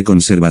leyes de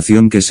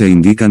conservación que se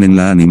indican en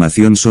la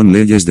animación son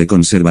leyes de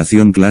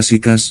conservación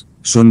clásicas,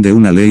 son de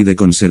una ley de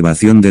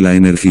conservación de la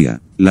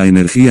energía. La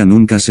energía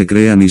nunca se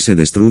crea ni se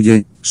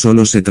destruye,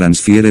 solo se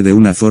transfiere de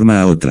una forma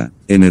a otra.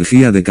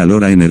 Energía de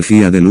calor a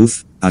energía de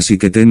luz, así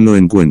que tenlo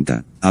en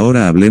cuenta.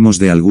 Ahora hablemos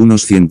de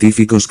algunos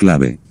científicos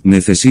clave.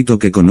 Necesito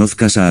que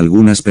conozcas a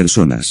algunas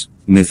personas.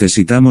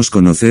 Necesitamos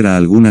conocer a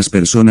algunas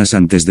personas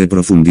antes de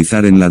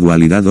profundizar en la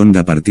dualidad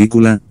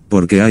onda-partícula,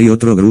 porque hay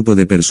otro grupo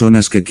de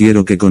personas que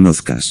quiero que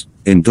conozcas.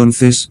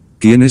 Entonces,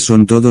 ¿quiénes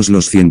son todos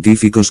los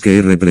científicos que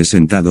he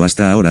representado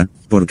hasta ahora?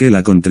 ¿Por qué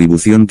la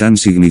contribución tan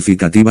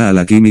significativa a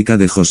la química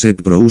de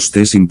Joseph Proust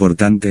es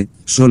importante?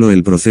 Solo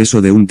el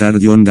proceso de untar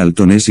John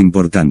Dalton es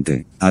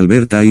importante.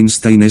 Albert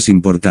Einstein es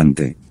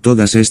importante.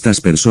 Todas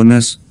estas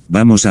personas,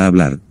 vamos a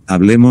hablar.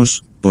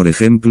 Hablemos, por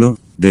ejemplo,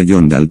 de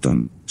John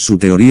Dalton. Su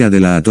teoría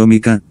de la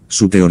atómica,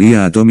 su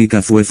teoría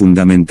atómica fue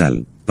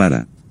fundamental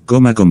para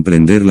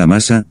comprender la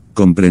masa,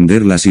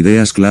 comprender las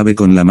ideas clave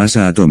con la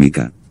masa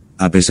atómica.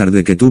 a pesar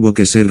de que tuvo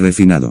que ser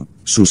refinado.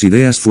 Sus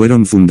ideas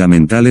fueron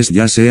fundamentales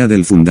ya sea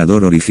del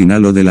fundador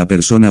original o de la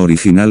persona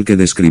original que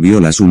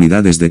describió las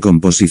unidades de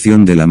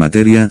composición de la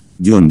materia,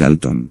 John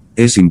Dalton.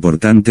 Es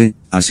importante,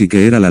 así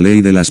que era la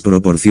ley de las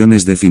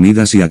proporciones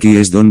definidas y aquí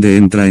es donde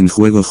entra en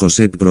juego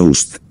Joseph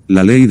Proust.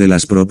 La ley de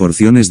las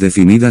proporciones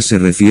definidas se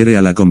refiere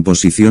a la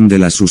composición de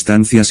las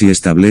sustancias y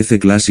establece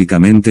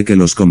clásicamente que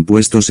los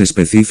compuestos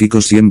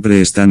específicos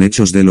siempre están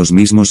hechos de los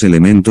mismos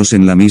elementos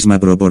en la misma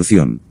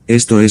proporción.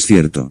 Esto es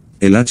cierto.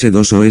 El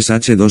H2O es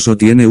H2O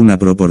tiene una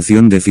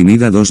proporción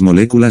definida 2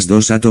 moléculas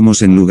 2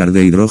 átomos en lugar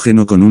de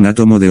hidrógeno con un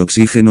átomo de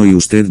oxígeno y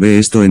usted ve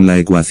esto en la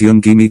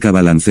ecuación química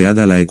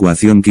balanceada. La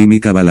ecuación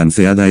química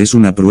balanceada es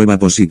una prueba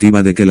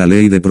positiva de que la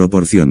ley de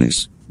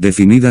proporciones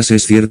definidas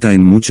es cierta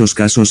en muchos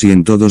casos y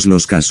en todos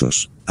los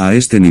casos. A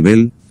este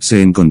nivel,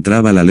 se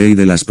encontraba la ley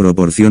de las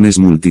proporciones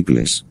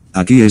múltiples.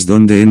 Aquí es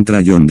donde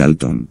entra John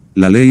Dalton.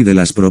 La ley de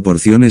las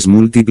proporciones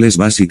múltiples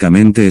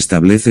básicamente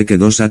establece que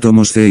dos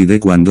átomos C y D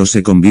cuando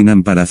se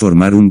combinan para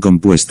formar un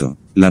compuesto,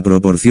 la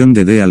proporción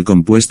de D al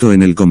compuesto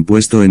en el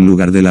compuesto en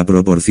lugar de la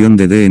proporción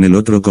de D en el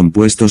otro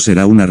compuesto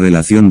será una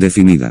relación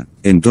definida.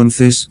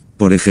 Entonces,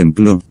 por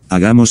ejemplo,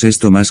 hagamos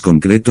esto más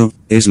concreto,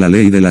 es la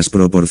ley de las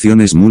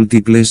proporciones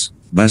múltiples,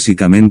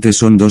 básicamente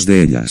son dos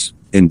de ellas.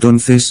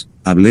 Entonces,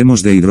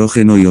 hablemos de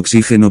hidrógeno y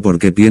oxígeno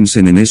porque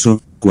piensen en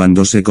eso,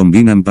 cuando se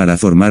combinan para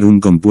formar un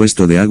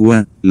compuesto de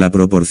agua, la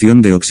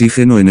proporción de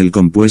oxígeno en el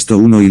compuesto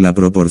 1 y la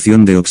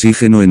proporción de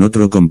oxígeno en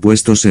otro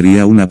compuesto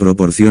sería una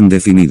proporción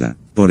definida.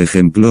 Por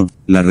ejemplo,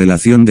 la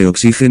relación de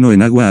oxígeno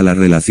en agua a la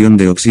relación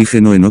de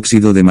oxígeno en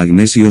óxido de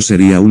magnesio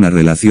sería una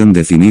relación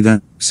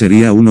definida,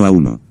 sería 1 a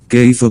 1.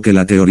 ¿Qué hizo que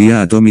la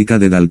teoría atómica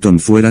de Dalton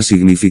fuera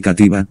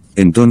significativa?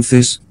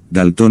 Entonces,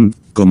 Dalton,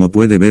 como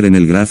puede ver en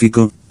el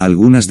gráfico,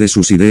 algunas de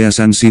sus ideas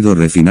han sido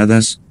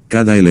refinadas.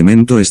 Cada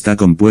elemento está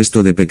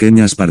compuesto de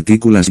pequeñas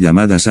partículas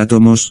llamadas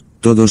átomos,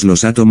 todos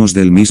los átomos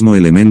del mismo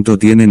elemento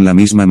tienen la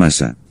misma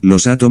masa.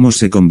 Los átomos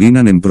se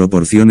combinan en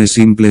proporciones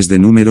simples de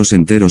números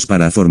enteros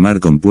para formar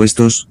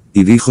compuestos,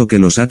 y dijo que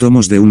los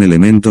átomos de un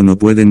elemento no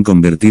pueden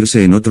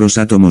convertirse en otros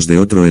átomos de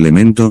otro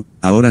elemento.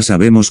 Ahora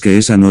sabemos que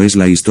esa no es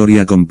la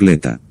historia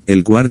completa.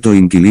 El cuarto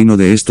inquilino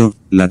de esto,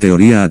 la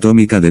teoría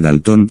atómica de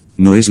Dalton,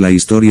 no es la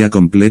historia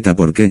completa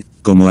porque,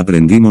 como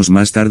aprendimos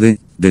más tarde,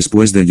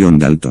 después de John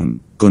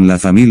Dalton, con la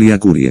familia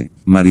Curie,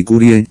 Marie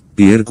Curie,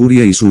 Pierre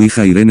Curie y su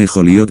hija Irene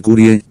Joliot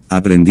Curie,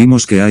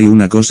 aprendimos que hay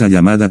una cosa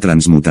llamada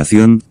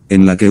transmutación,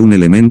 en la que un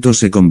elemento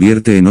se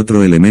convierte en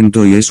otro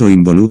elemento y eso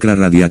involucra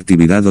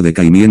radiactividad o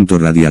decaimiento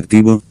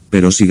radiactivo,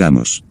 pero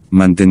sigamos.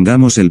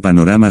 Mantengamos el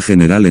panorama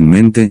general en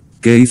mente.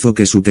 ¿Qué hizo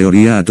que su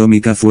teoría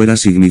atómica fuera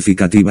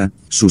significativa?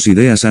 Sus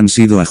ideas han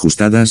sido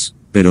ajustadas,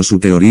 pero su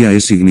teoría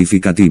es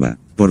significativa,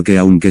 porque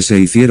aunque se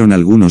hicieron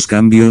algunos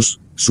cambios,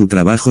 su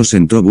trabajo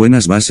sentó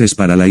buenas bases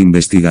para la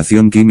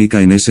investigación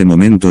química en ese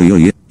momento y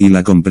hoy, y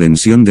la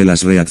comprensión de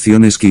las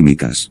reacciones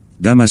químicas.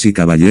 Damas y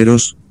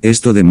caballeros,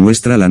 esto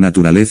demuestra la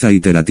naturaleza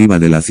iterativa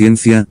de la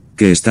ciencia,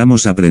 que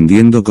estamos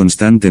aprendiendo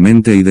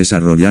constantemente y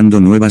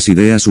desarrollando nuevas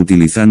ideas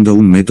utilizando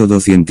un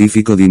método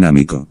científico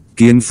dinámico.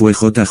 ¿Quién fue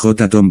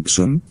J.J.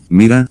 Thompson?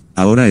 Mira,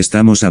 ahora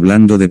estamos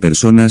hablando de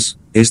personas,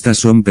 estas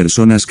son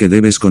personas que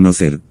debes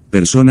conocer,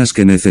 personas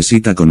que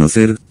necesita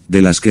conocer,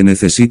 de las que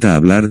necesita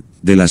hablar,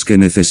 de las que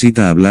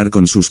necesita hablar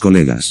con sus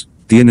colegas.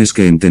 Tienes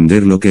que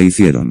entender lo que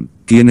hicieron.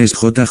 ¿Quién es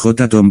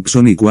J.J.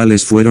 Thompson y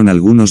cuáles fueron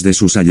algunos de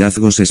sus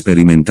hallazgos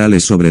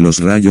experimentales sobre los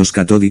rayos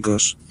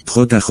catódicos?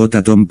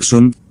 J.J.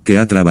 Thompson, que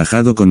ha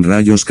trabajado con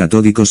rayos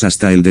catódicos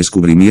hasta el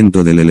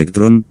descubrimiento del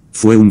electrón,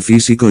 fue un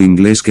físico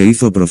inglés que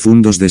hizo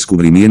profundos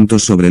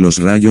descubrimientos sobre los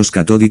rayos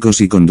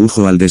catódicos y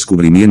condujo al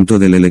descubrimiento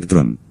del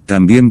electrón.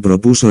 También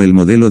propuso el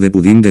modelo de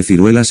pudín de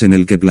ciruelas en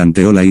el que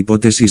planteó la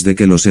hipótesis de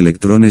que los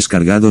electrones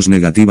cargados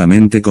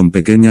negativamente con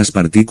pequeñas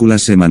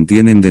partículas se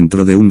mantienen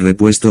dentro de un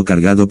repuesto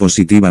cargado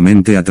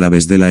positivamente a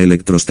través de la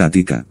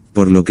electrostática.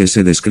 Por lo que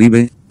se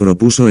describe,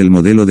 propuso el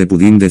modelo de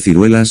pudín de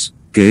ciruelas,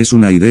 que es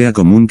una idea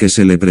común que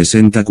se le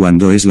presenta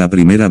cuando es la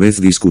primera vez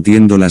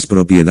discutiendo las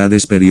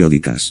propiedades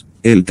periódicas.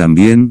 Él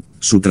también,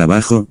 su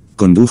trabajo,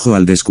 condujo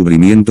al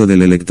descubrimiento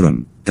del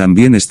electrón.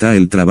 También está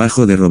el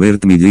trabajo de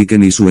Robert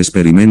Millikan y su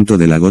experimento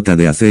de la gota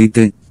de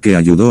aceite, que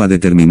ayudó a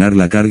determinar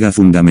la carga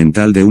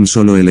fundamental de un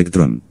solo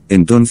electrón.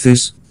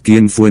 Entonces,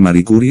 ¿quién fue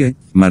Marie Curie?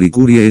 Marie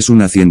Curie es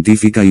una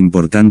científica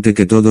importante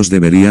que todos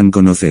deberían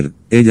conocer.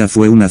 Ella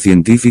fue una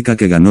científica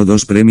que ganó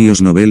 2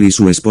 premios Nobel y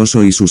su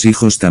esposo y sus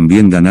hijos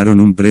también ganaron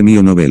un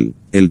premio Nobel.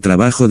 El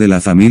trabajo de la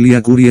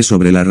familia Curie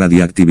sobre la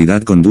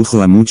radiactividad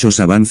condujo a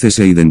muchos avances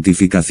e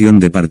identificación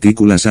de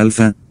partículas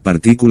alfa,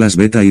 partículas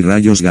beta y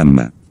rayos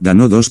gamma.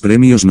 Ganó 2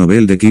 premios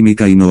Nobel de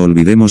química y no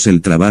olvidemos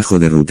el trabajo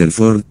de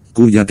Rutherford,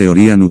 cuya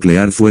teoría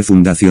nuclear fue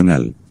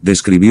fundacional.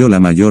 Describió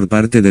la mayor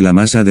parte de la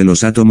masa de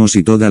los átomos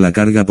y toda la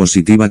carga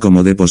positiva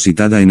como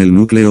depositada en el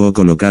núcleo o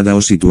colocada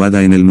o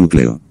situada en el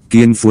núcleo.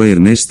 quién fue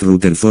Ernest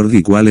Rutherford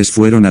y cuáles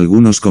fueron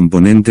algunos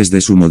componentes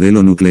de su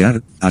modelo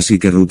nuclear, así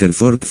que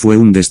Rutherford fue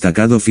un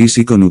destacado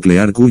físico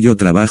nuclear cuyo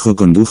trabajo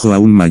condujo a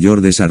un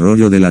mayor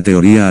desarrollo de la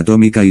teoría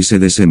atómica y se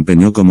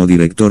desempeñó como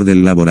director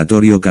del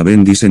laboratorio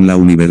Cavendish en la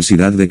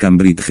Universidad de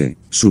Cambridge.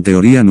 Su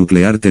teoría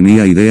nuclear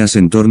tenía ideas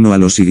en torno a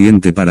lo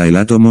siguiente para el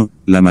átomo: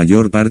 la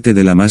mayor parte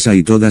de la masa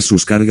y todas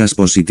sus cargas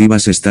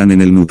positivas están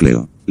en el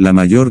núcleo. La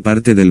mayor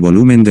parte del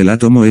volumen del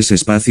átomo es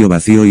espacio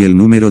vacío y el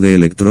número de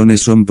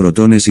electrones son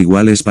protones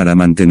iguales para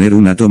mantener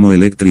un átomo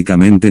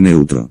eléctricamente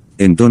neutro.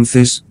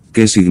 Entonces,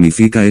 ¿qué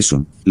significa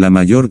eso? La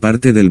mayor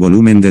parte del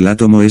volumen del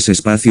átomo es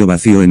espacio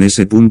vacío en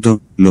ese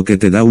punto, lo que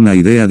te da una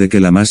idea de que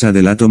la masa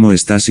del átomo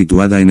está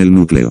situada en el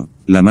núcleo.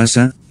 La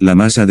masa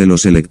de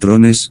los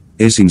electrones,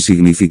 es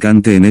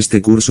insignificante en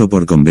este curso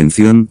por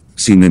convención.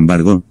 Sin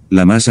embargo,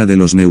 la masa de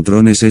los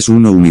neutrones es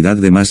una unidad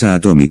de masa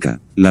atómica.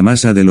 La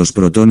masa de los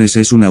protones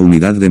es una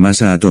unidad de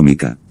masa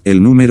atómica.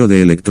 El número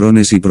de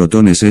electrones y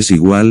protones es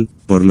igual,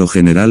 por lo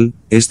general,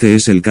 este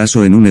es el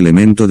caso en un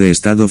elemento de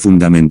estado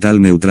fundamental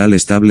neutral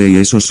estable y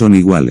esos son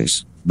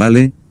iguales.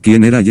 ¿Vale?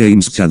 ¿Quién era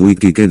James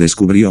Chadwick y qué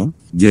descubrió?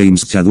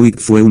 James Chadwick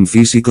fue un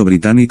físico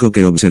británico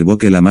que observó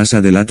que la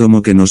masa del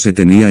átomo que no se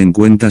tenía en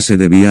cuenta se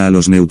debía a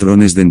los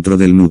neutrones dentro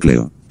del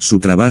núcleo. Su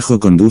trabajo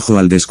condujo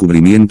al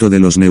descubrimiento de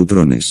los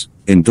neutrones.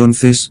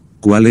 Entonces,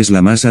 ¿cuál es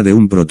la masa de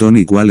un protón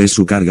y cuál es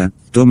su carga?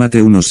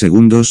 Tómate unos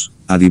segundos,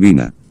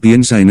 adivina.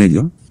 Piensa en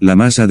ello. La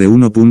masa de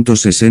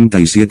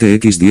 1.67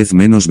 x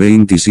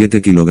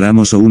 10⁻27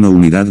 kilogramos o una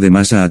unidad de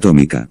masa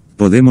atómica.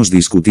 Podemos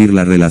discutir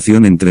la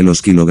relación entre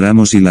los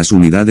kilogramos y las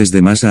unidades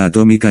de masa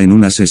atómica en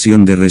una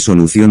sesión de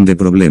resolución de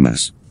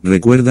problemas.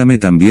 Recuérdame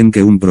también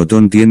que un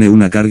protón tiene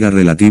una carga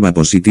relativa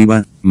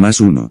positiva,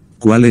 +1.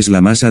 ¿Cuál es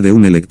la masa de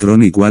un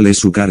electrón y cuál es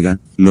su carga?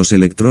 Los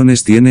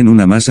electrones tienen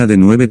una masa de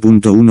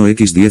 9.1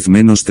 x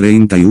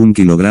 10⁻31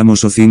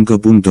 kilogramos o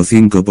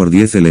 5.5 por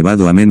 10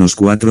 elevado a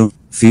 -4,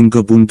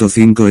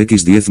 5.5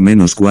 x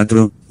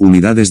 10⁻4,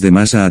 unidades de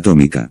masa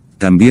atómica.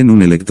 También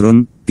un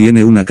electrón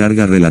tiene una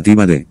carga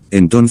relativa de.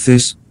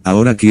 Entonces,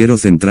 ahora quiero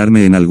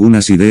centrarme en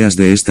algunas ideas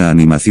de esta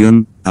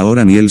animación.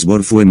 Ahora Niels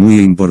Bohr fue muy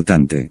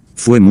importante.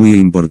 Fue muy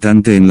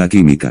importante en la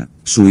química.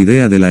 Su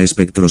idea de la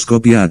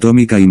espectroscopia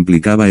atómica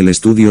implicaba el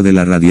estudio de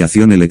la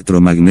radiación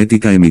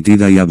electromagnética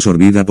emitida y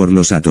absorbida por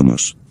los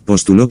átomos.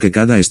 Postuló que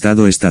cada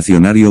estado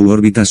estacionario u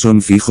órbita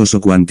son fijos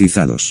o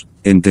cuantizados.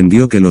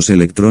 Entendió que los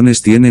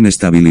electrones tienen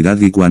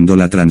estabilidad y cuando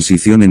la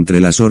transición entre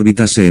las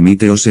órbitas se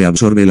emite o se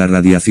absorbe la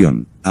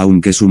radiación.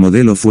 Aunque su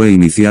modelo fue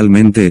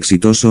inicialmente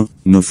exitoso,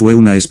 no fue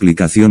una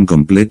explicación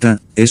completa.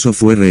 Eso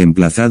fue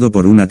reemplazado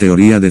por una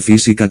teoría de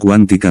física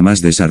cuántica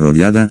más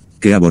desarrollada,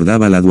 que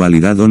abordaba la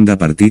dualidad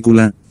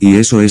onda-partícula, y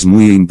eso es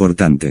muy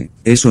importante.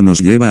 Eso nos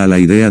lleva a la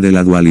idea de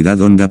la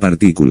dualidad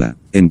onda-partícula.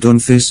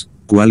 Entonces,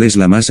 ¿cuál es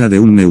la masa de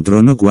un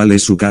neutrón o cuál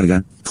es su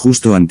carga?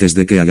 Justo antes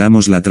de que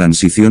hagamos la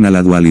transición a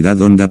la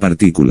dualidad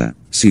onda-partícula,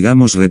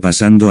 sigamos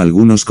repasando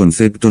algunos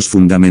conceptos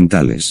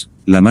fundamentales.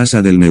 La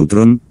masa del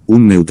neutrón: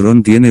 un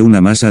neutrón tiene una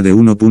masa de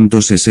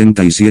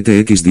 1.67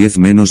 x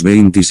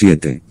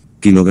 10⁻27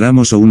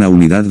 kilogramos o una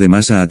unidad de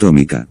masa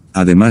atómica.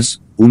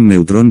 Además, un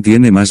neutrón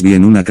tiene más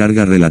bien una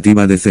carga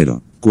relativa de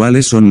 0.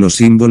 ¿Cuáles son los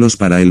símbolos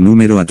para el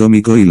número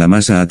atómico y la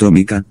masa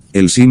atómica?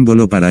 El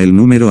símbolo para el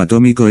número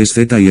atómico es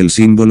Z y el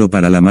símbolo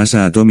para la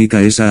masa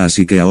atómica es A,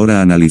 así que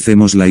ahora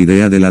analicemos la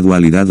idea de la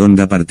dualidad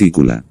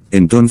onda-partícula.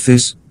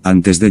 Entonces,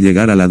 antes de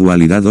llegar a la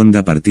dualidad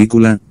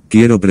onda-partícula,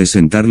 quiero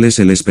presentarles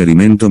el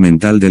experimento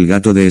mental del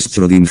gato de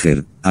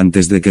Schrödinger.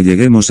 Antes de que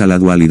lleguemos a la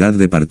dualidad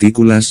de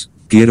partículas,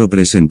 quiero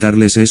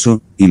presentarles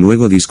eso, y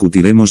luego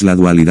discutiremos la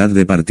dualidad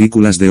de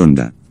partículas de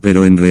onda.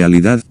 Pero en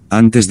realidad,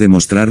 antes de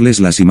mostrarles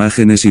las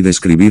imágenes y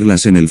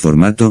describirlas en el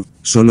formato,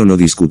 solo lo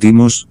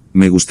discutimos,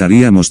 me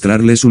gustaría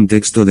mostrarles un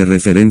texto de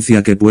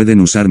referencia que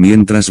pueden usar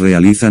mientras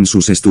realizan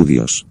sus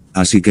estudios.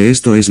 Así que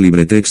esto es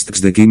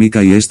LibreTexts de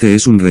Química y este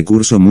es un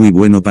recurso muy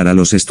bueno para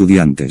los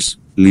estudiantes.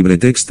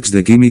 LibreTexts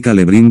de Química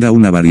le brinda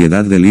una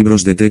variedad de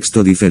libros de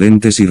texto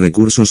diferentes y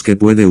recursos que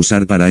puede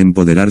usar para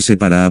empoderarse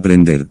para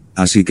aprender.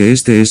 Así que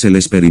este es el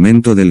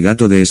experimento del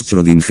gato de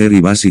Schrödinger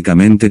y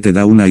básicamente te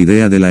da una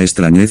idea de la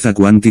extrañeza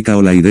cuántica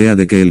o la idea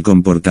de que el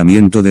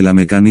comportamiento de la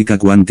mecánica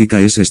cuántica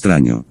es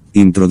extraño.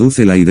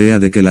 Introduce la idea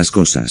de que las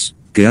cosas,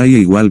 que hay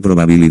igual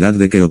probabilidad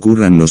de que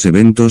ocurran los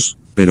eventos,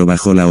 pero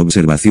bajo la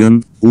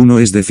observación, uno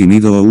es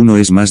definido o uno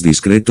es más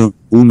discreto,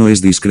 uno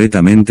es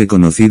discretamente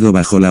conocido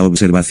bajo la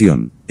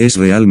observación, es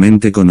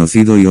realmente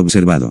conocido y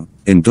observado.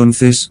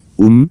 Entonces,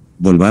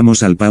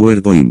 volvamos al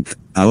PowerPoint.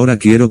 Ahora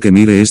quiero que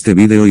mire este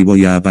vídeo y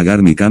voy a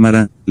apagar mi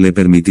cámara, le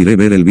permitiré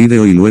ver el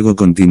vídeo y luego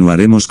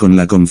continuaremos con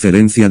la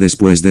conferencia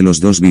después de los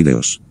dos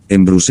vídeos.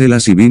 En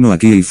Bruselas y vino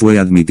aquí y fue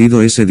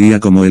admitido ese día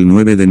como el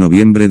 9 de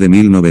noviembre de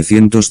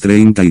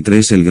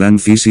 1933 el gran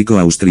físico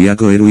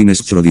austriaco Erwin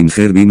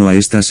Schrödinger vino a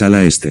esta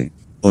sala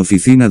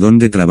Oficina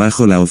donde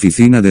trabajo. La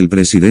oficina del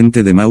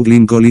presidente de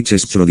Magdalen College.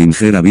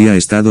 Schrödinger había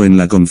estado en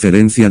la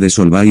conferencia de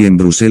Solvay en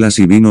Bruselas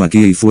y vino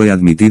aquí y fue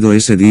admitido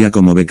ese día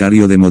como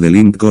becario de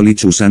Magdalen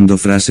College usando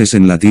frases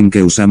en latín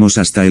que usamos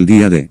hasta el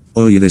día de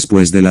hoy.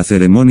 Después de la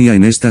ceremonia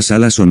en esta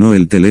sala sonó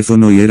el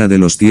teléfono y era de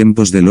los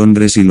tiempos de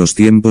Londres y los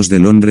tiempos de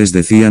Londres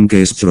decían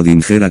que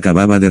Schrödinger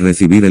acababa de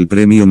recibir el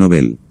premio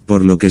Nobel,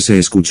 por lo que se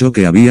escuchó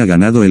que había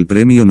ganado el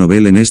premio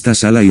Nobel en esta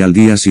sala y al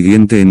día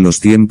siguiente en los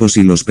tiempos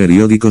y los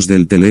periódicos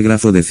del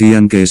telégrafo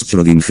decían que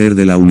Schrödinger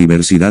de la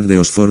Universidad de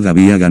Oxford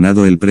había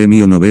ganado el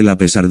premio Nobel a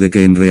pesar de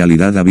que en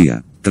realidad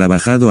había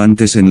trabajado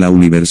antes en la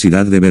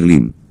Universidad de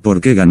Berlín.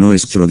 ¿Por qué ganó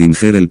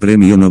Schrödinger el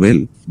premio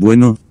Nobel?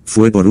 Bueno,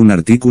 fue por un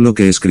artículo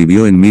que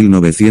escribió en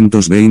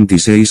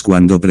 1926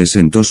 cuando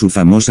presentó su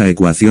famosa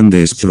ecuación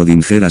de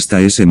Schrödinger. Hasta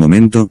ese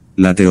momento,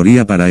 la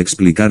teoría para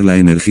explicar la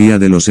energía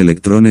de los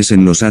electrones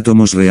en los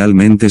átomos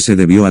realmente se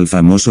debió al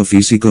famoso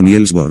físico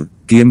Niels Bohr,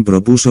 quien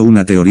propuso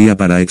una teoría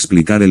para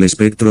explicar el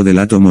espectro del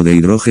átomo de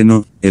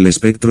hidrógeno, el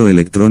espectro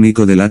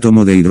electrónico del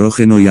átomo de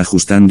hidrógeno y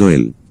ajustando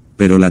él.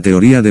 Pero la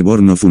teoría de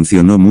Bohr no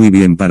funcionó muy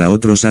bien para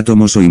otros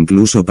átomos o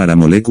incluso para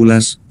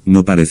moléculas,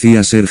 no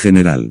parecía ser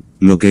general.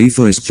 Lo que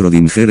hizo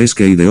Schrödinger es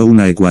que ideó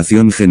una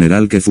ecuación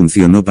general que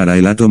funcionó para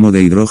el átomo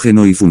de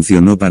hidrógeno y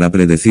funcionó para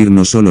predecir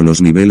no solo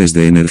los niveles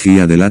de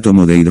energía del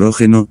átomo de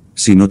hidrógeno,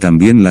 sino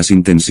también las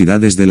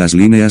intensidades de las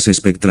líneas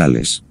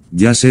espectrales.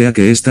 Ya sea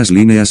que estas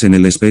líneas en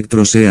el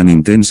espectro sean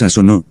intensas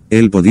o no,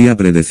 él podía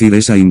predecir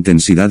esa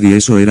intensidad y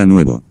eso era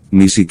nuevo.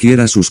 Ni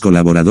siquiera sus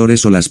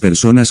colaboradores o las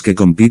personas que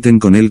compiten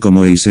con él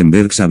como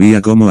Heisenberg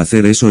sabía cómo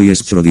hacer eso y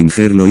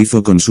Schrödinger lo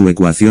hizo con su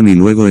ecuación y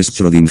luego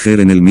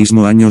Schrödinger en el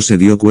mismo año se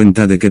dio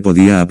cuenta de que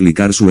podía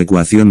aplicar su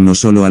ecuación no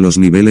solo a los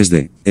niveles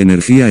de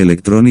energía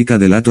electrónica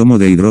del átomo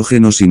de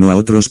hidrógeno sino a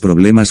otros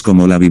problemas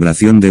como la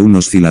vibración de un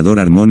oscilador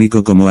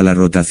armónico como a la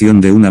rotación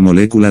de una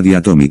molécula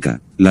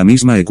diatómica. La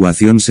misma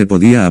ecuación se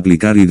podía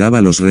aplicar y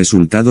daba los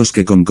resultados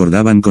que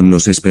concordaban con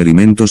los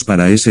experimentos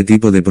para ese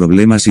tipo de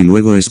problemas y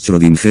luego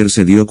Schrödinger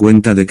se dio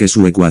cuenta de que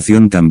su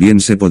ecuación también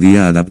se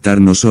podía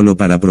adaptar no solo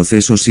para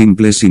procesos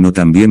simples sino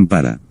también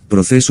para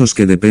procesos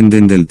que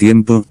dependen del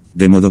tiempo,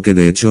 de modo que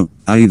de hecho,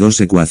 hay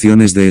dos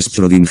ecuaciones de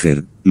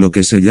Schrödinger, lo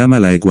que se llama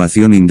la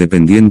ecuación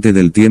independiente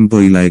del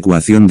tiempo y la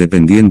ecuación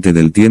dependiente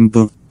del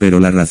tiempo, pero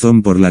la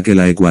razón por la que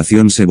la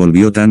ecuación se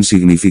volvió tan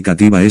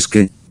significativa es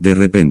que, de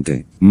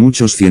repente,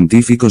 muchos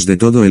científicos de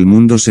todo el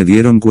mundo se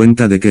dieron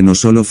cuenta de que no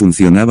solo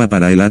funcionaba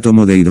para el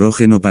átomo de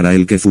hidrógeno para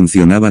el que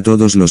funcionaba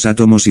todos los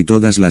átomos y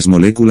todas las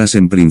moléculas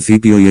en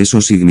principio y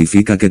eso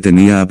significa que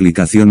tenía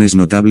aplicaciones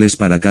notables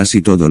para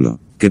casi todo lo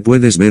que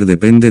puedes ver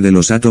depende de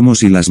los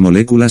átomos y las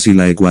moléculas y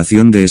la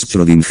ecuación de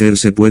Schrödinger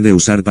se puede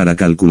usar para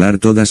calcular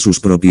todas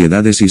sus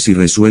propiedades y si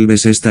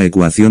resuelves esta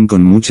ecuación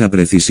con mucha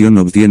precisión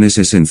obtienes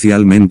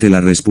esencialmente la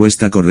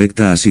respuesta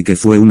correcta así que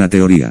fue una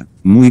teoría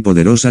muy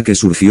poderosa que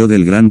surgió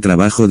del gran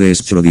trabajo de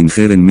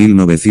Schrödinger en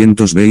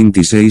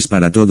 1926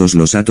 para todos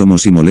los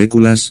átomos y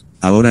moléculas.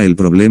 Ahora el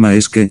problema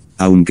es que,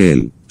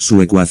 aunque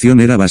su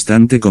ecuación era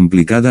bastante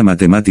complicada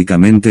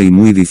matemáticamente y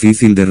muy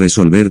difícil de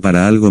resolver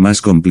para algo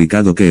más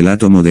complicado que el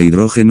átomo de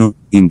hidrógeno,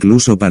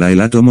 incluso para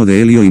el átomo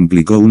de helio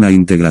implicó una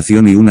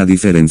integración y una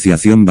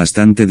diferenciación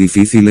bastante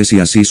difíciles y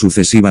así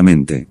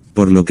sucesivamente,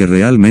 por lo que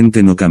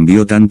realmente no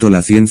cambió tanto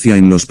la ciencia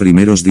en los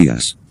primeros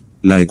días.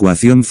 La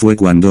ecuación fue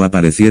cuando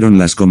aparecieron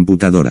las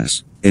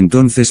computadoras.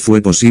 Entonces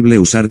fue posible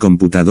usar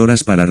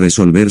computadoras para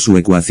resolver su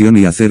ecuación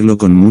y hacerlo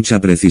con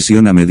mucha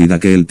precisión a medida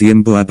que el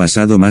tiempo ha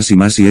pasado más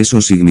y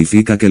eso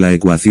significa que la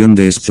ecuación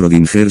de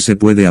Schrödinger se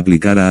puede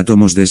aplicar a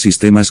átomos de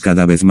sistemas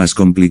cada vez más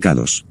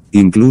complicados.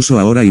 Incluso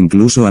ahora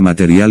incluso a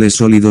materiales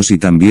sólidos y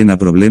también a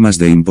problemas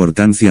de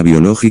importancia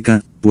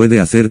biológica, puede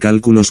hacer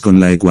cálculos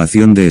con la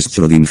ecuación de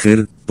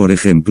Schrödinger, por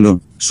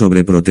ejemplo,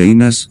 sobre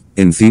proteínas,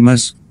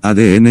 enzimas,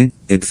 ADN,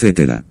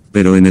 etc.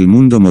 Pero en el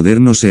mundo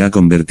moderno se ha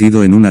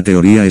convertido en una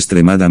teoría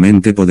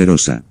extremadamente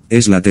poderosa.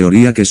 Es la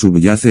teoría que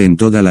subyace en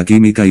toda la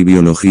química y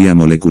biología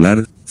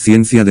molecular,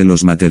 ciencia de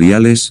los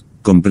materiales,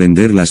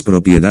 comprender las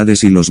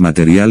propiedades y los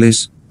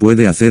materiales,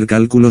 puede hacer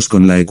cálculos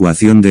con la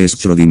ecuación de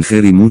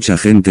Schrödinger y mucha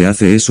gente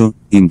hace eso,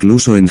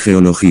 incluso en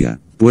geología.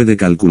 Puede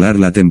calcular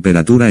la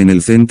temperatura en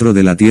el centro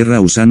de la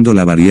Tierra usando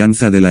la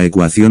varianza de la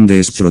ecuación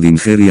de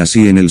Schrödinger y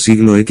así en el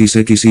siglo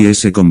XX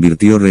se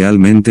convirtió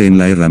realmente en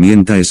la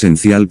herramienta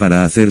esencial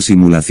para hacer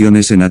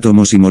simulaciones en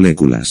átomos y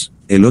moléculas.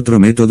 El otro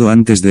método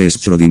antes de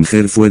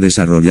Schrödinger fue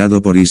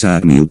desarrollado por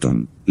Isaac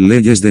Newton.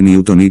 Leyes de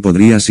Newton y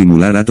podría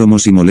simular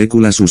átomos y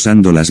moléculas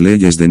usando las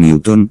leyes de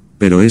Newton,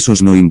 pero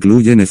esos no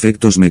incluyen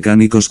efectos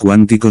mecánicos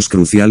cuánticos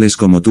cruciales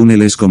como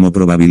túneles como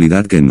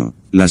probabilidad que no.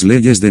 Las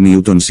leyes de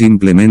Newton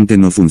simplemente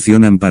no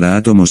funcionan para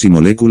átomos y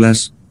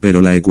moléculas,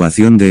 pero la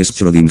ecuación de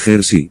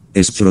Schrödinger sí.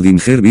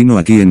 Schrödinger vino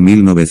aquí en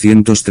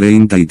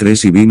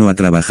 1933 y vino a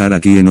trabajar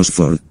aquí en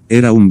Oxford.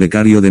 Era un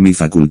becario de mi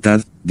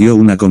facultad, dio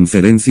una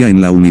conferencia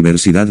en la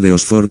Universidad de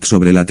Oxford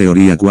sobre la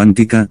teoría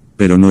cuántica,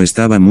 pero no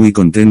estaba muy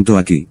contento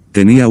aquí.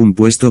 Tenía un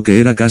puesto que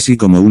era casi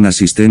como un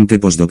asistente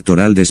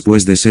postdoctoral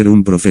después de ser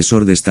un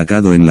profesor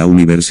destacado en la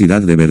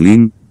Universidad de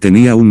Berlín,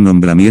 tenía un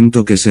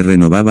nombramiento que se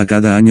renovaba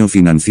cada año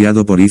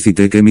financiado por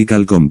ICT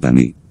Chemical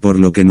Company, por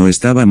lo que no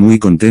estaba muy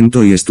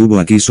contento y estuvo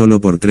aquí solo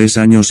por 3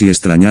 años y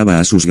extrañaba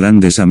a sus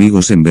grandes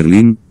amigos en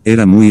Berlín,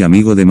 era muy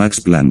amigo de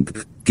Max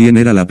Planck. Quien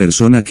era la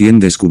persona quien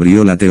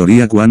descubrió la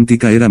teoría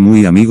cuántica era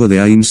muy amigo de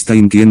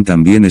Einstein quien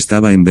también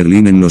estaba en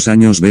Berlín en los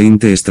años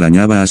 20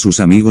 extrañaba a sus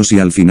amigos y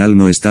al final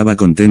no estaba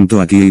contento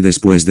aquí y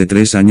después de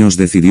 3 años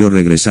decidió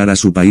regresar a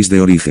su país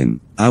de origen.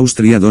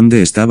 Austria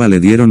donde estaba le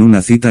dieron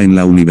una cita en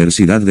la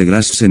Universidad de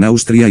Graz en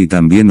Austria y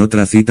también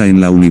otra cita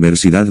en la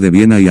Universidad de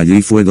Viena y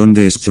allí fue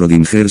donde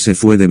Schrödinger se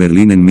fue de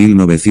Berlín en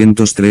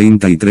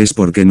 1933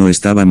 porque no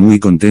estaba muy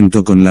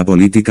contento con la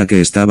política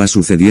que estaba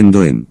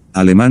sucediendo en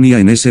Alemania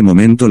en ese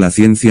momento la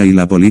ciencia y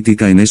la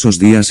política en esos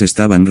días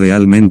estaban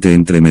realmente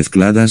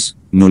entremezcladas,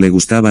 no le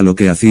gustaba lo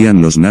que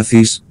hacían los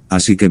nazis,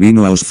 así que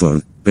vino a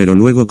Oxford, pero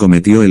luego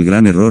cometió el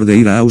gran error de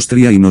ir a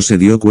Austria y no se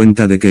dio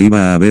cuenta de que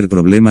iba a haber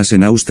problemas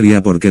en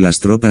Austria porque las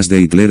tropas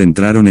de Hitler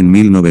entraron en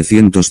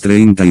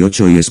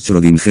 1938 y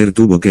Schrödinger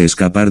tuvo que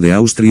escapar de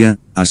Austria,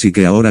 así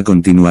que ahora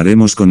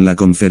continuaremos con la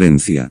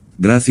conferencia.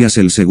 Gracias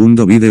el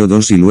segundo vídeo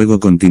 2 y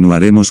luego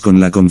continuaremos con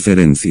la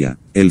conferencia.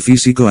 El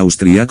físico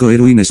austriaco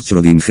Erwin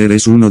Schrödinger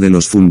es uno de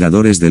los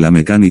fundadores de la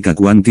mecánica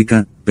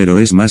cuántica, pero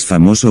es más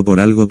famoso por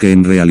algo que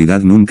en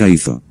realidad nunca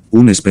hizo.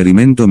 Un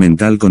experimento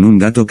mental con un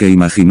gato que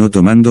imaginó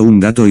tomando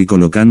un gato y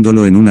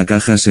colocándolo en una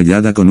caja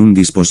sellada con un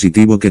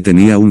dispositivo que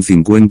tenía un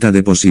 50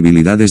 de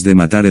posibilidades de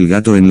matar el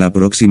gato en la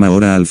próxima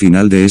hora. Al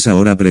final de esa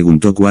hora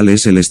preguntó cuál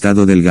es el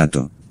estado del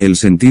gato. El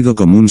sentido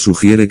común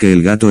sugiere que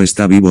el gato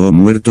está vivo o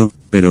muerto,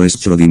 pero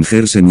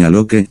Schrödinger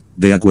señaló que,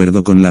 de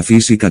acuerdo con la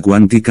física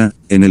cuántica,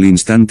 en el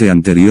instante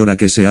anterior a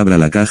que se abra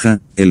la caja,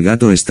 el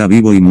gato está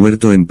vivo y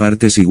muerto en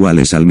partes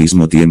iguales al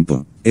mismo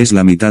tiempo. Es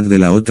la mitad de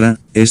la otra,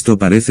 esto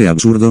parece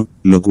absurdo,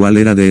 lo cual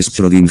era de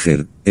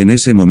Schrödinger. En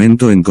ese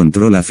momento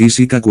encontró la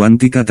física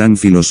cuántica tan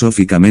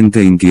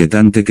filosóficamente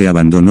inquietante que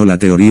abandonó la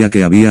teoría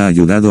que había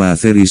ayudado a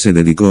hacer y se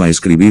dedicó a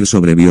escribir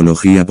sobre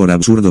biología por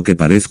absurdo que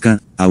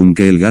parezca,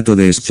 aunque el gato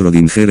de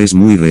Schrödinger es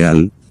muy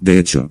real. De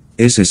hecho,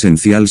 es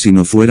esencial si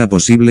no fuera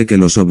posible que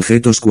los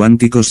objetos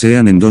cuánticos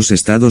sean en 2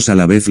 estados a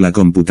la vez. La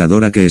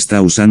computadora que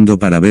está usando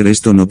para ver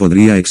esto no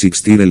podría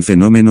existir. El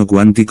fenómeno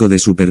cuántico de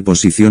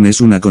superposición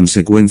es una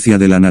consecuencia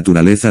de la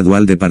naturaleza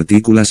dual de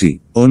partículas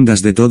y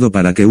ondas de todo.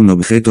 Para que un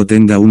objeto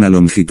tenga una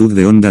longitud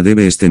de onda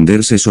debe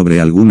extenderse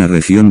sobre alguna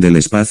región del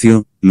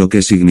espacio, lo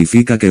que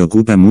significa que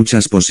ocupa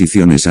muchas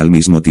posiciones al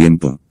mismo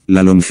tiempo.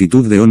 La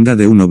longitud de onda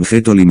de un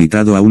objeto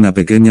limitado a una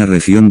pequeña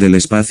región del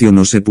espacio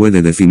no se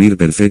puede definir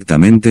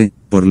perfectamente,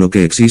 por lo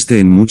que existe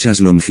en muchas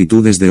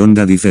longitudes de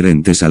onda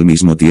diferentes al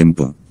mismo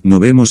tiempo. No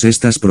vemos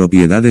estas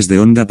propiedades de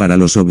onda para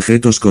los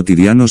objetos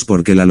cotidianos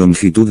porque la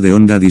longitud de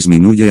onda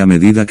disminuye a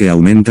medida que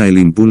aumenta el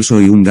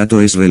impulso y un dato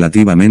es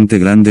relativamente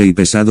grande y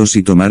pesado.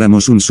 Si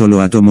tomáramos un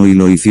solo átomo y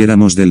lo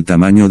hiciéramos del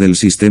tamaño del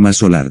sistema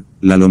solar,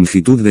 la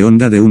longitud de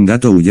onda de un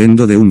dato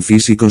huyendo de un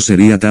físico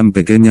sería tan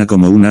pequeña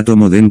como un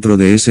átomo dentro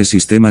de ese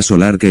sistema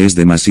solar que es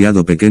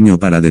demasiado pequeño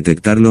para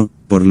detectarlo,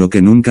 por lo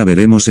que nunca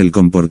veremos el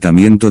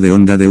comportamiento de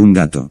onda de un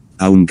dato.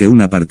 Aunque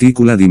una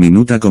partícula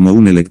diminuta como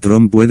un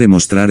electrón puede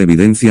mostrar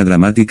evidencia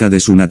dramática de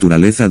su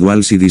naturaleza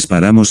dual si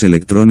disparamos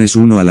electrones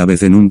uno a la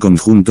vez en un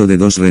conjunto de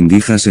 2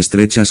 rendijas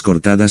estrechas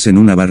cortadas en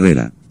una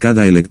barrera.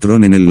 Cada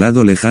electrón en el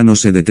lado lejano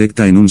se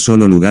detecta en un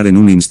solo lugar en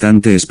un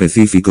instante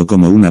específico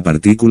como una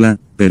partícula,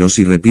 pero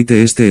si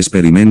repite este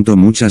experimento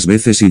muchas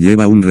veces y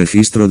lleva un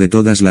registro de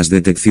todas las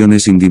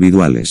detecciones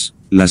individuales,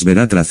 las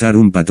verá trazar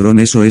un patrón.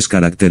 Eso es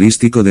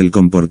característico del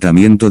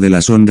comportamiento de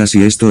las ondas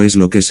y esto es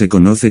lo que se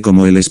conoce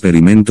como el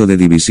experimento de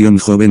división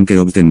joven que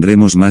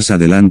obtendremos más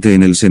adelante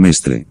en el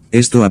semestre.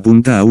 Esto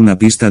apunta a una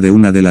pista de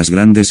una de las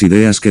grandes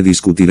ideas que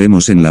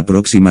discutiremos en la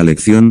próxima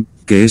lección,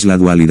 que es la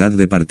dualidad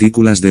de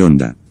partículas de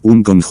onda.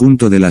 Un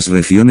conjunto de las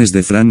regiones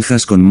de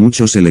franjas con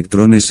muchos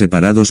electrones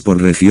separados por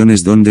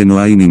regiones donde no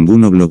hay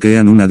ninguno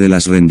bloquean una de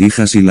las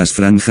rendijas y las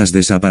franjas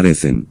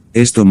desaparecen.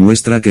 Esto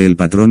muestra que el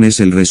patrón es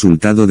el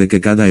resultado de que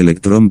cada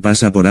electrón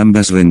pasa por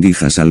ambas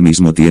rendijas al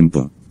mismo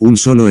tiempo. Un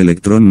solo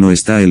electrón no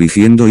está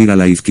eligiendo ir a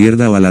la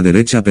izquierda o a la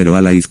derecha, pero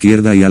a la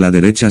izquierda y a la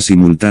derecha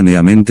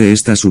simultáneamente.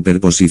 Esta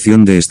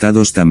superposición de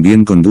estados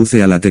también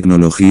conduce a la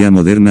tecnología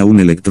moderna. Un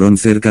electrón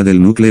cerca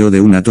del núcleo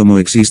de un átomo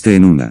existe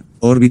en una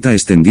órbita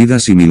extendida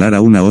similar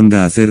a una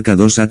onda acerca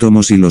 2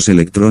 átomos y los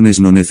electrones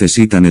no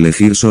necesitan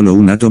elegir solo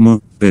un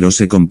átomo, pero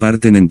se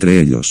comparten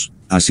entre ellos.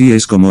 Así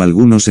es como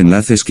algunos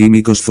enlaces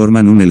químicos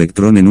forman un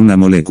electrón en una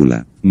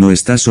molécula. No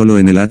está solo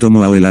en el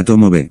átomo A o el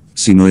átomo B,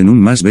 sino en un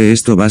más B.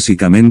 Esto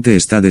básicamente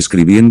está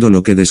describiendo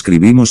lo que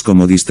describimos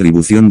como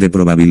distribución de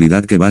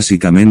probabilidad, que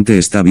básicamente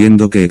está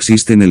viendo que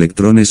existen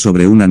electrones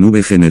sobre una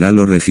nube general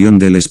o región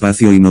del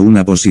espacio y no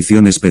una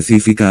posición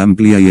específica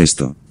amplia, y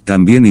esto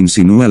también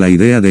insinúa la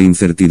idea de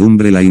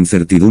incertidumbre, la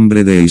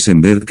incertidumbre de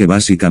Heisenberg, que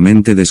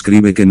básicamente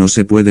describe que no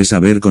se puede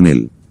saber con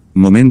el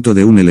momento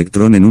de un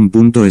electrón en un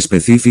punto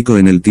específico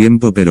en el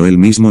tiempo, pero el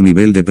mismo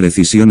nivel de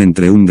precisión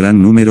entre un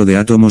gran número de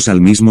átomos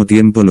al mismo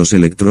tiempo. Los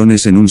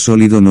electrones en un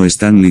sólido no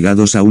están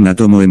ligados a un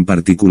átomo en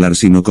particular,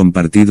 sino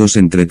compartidos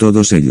entre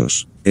todos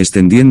ellos,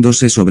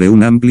 extendiéndose sobre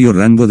un amplio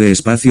rango de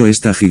espacio.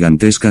 Esta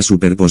gigantesca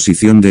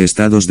superposición de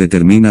estados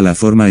determina la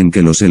forma en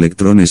que los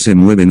electrones se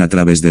mueven a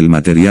través del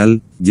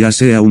material, ya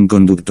sea un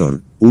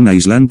conductor, un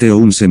aislante o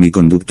un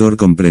semiconductor.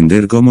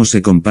 Comprender cómo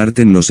se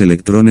comparten los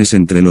electrones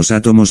entre los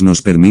átomos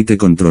nos permite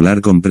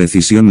controlar con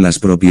precisión las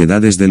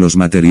propiedades de los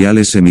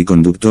materiales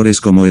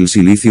semiconductores como el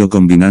silicio.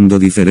 Combinando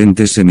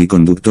diferentes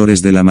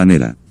semiconductores de la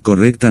manera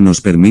correcta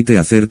nos permite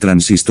hacer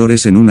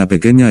transistores en una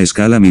pequeña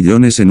escala,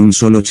 millones en un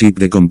solo chip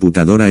de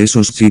computadora.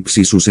 Esos chips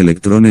y sus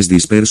electrones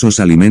dispersos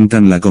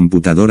alimentan la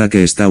computadora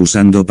que está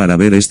usando para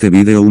ver este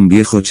vídeo. Un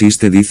viejo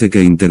chiste dice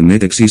que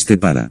Internet existe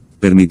para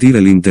permitir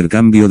el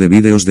intercambio de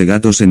vídeos de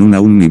gatos en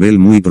un nivel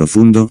muy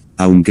profundo,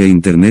 aunque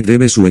Internet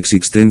debe su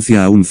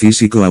existencia a un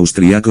físico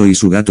austriaco y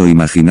su gato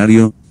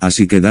imaginario.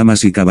 Así que,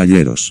 damas y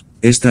caballeros,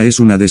 esta es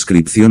una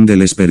descripción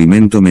del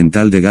experimento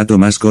mental de gato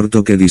más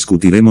corto que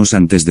discutiremos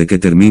antes de que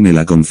termine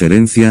la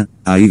conferencia.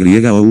 A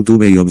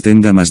YouTube y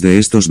obtenga más de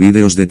estos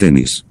vídeos de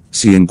tenis.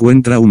 Si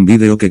encuentra un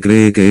vídeo que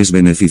cree que es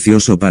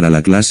beneficioso para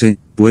la clase,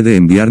 puede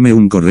enviarme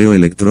un correo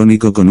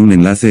electrónico con un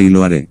enlace y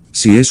lo haré.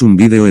 Si es un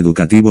vídeo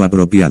educativo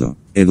apropiado,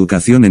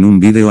 educación en un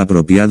vídeo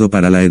apropiado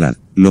para la edad,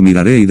 lo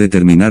miraré y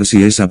determinar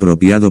si es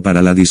apropiado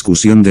para la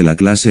discusión de la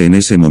clase en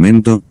ese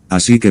momento.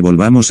 Así que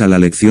volvamos a la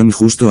lección.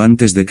 Justo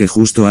antes de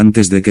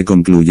que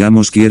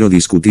concluyamos, quiero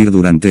discutir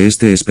durante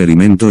este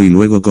experimento y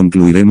luego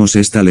concluiremos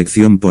esta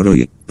lección por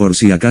hoy. Por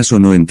si acaso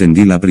no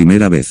entendí la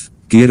primera vez,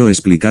 quiero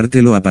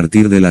explicártelo a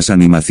partir de las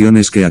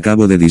animaciones que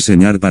acabo de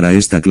diseñar para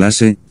esta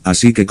clase,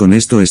 así que con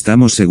esto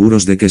estamos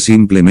seguros de que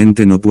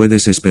simplemente no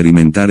puedes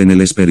experimentar en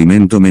el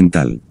experimento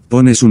mental.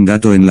 Pones un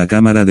gato en la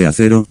cámara de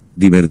acero,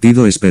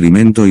 divertido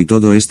experimento, y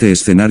todo este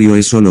escenario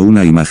es solo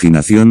una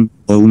imaginación,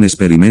 o un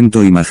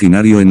experimento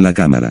imaginario en la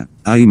cámara.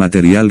 Hay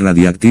material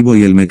radiactivo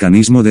y el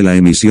mecanismo de la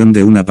emisión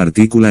de una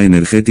partícula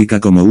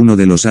energética como uno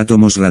de los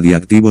átomos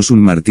radiactivos.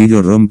 Un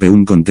martillo rompe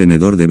un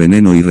contenedor de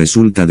veneno y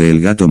resulta de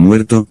el gato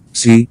muerto.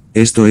 Sí,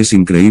 esto es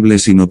increíble.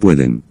 Si no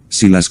pueden,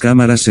 si las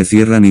cámaras se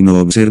cierran y no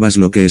observas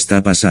lo que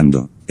está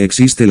pasando,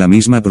 existe la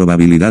misma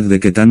probabilidad de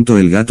que tanto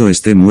el gato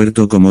esté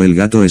muerto como el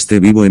gato esté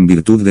vivo en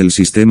virtud del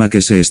sistema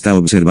que se está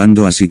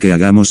observando. Así que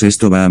hagamos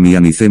esto,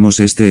 analicemos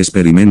este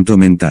experimento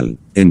mental.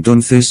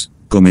 Entonces,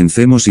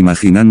 comencemos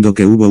imaginando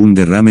que hubo un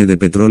derrame de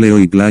petróleo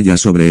y playa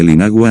sobre el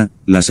Inagua,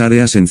 las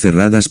áreas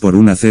encerradas por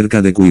una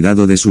cerca de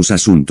cuidado de sus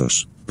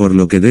asuntos, por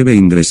lo que debe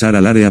ingresar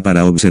al área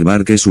para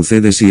observar qué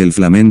sucede. Si el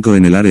flamenco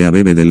en el área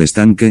bebe del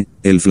estanque,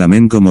 el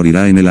flamenco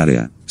morirá en el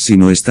área. Si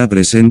no está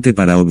presente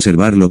para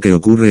observar lo que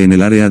ocurre en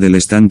el área del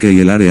estanque y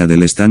el área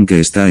del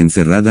estanque está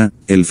encerrada,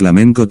 el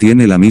flamenco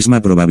tiene la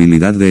misma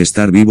probabilidad de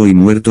estar vivo y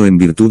muerto en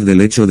virtud del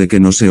hecho de que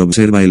no se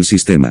observa el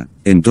sistema.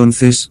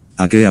 Entonces,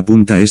 ¿a qué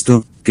apunta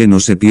esto? Que no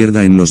se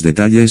pierda en los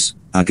detalles.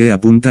 ¿A qué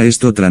apunta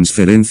esto?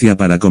 Transferencia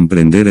para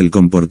comprender el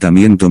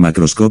comportamiento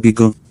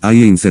macroscópico.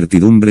 Hay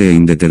incertidumbre e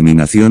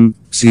indeterminación.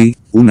 Sí,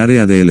 un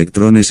área de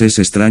electrones es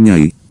extraña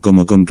y,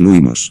 como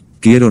concluimos,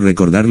 quiero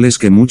recordarles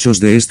que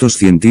muchos de estos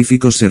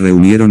científicos se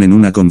reunieron en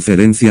una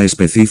conferencia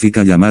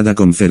específica llamada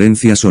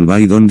Conferencia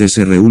Solvay, donde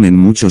se reúnen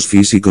muchos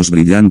físicos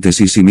brillantes.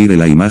 Y si mire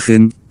la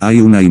imagen, hay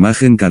una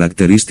imagen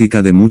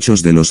característica de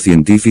muchos de los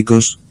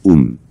científicos,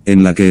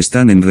 en la que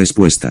están en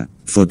respuesta.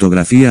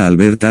 Fotografía.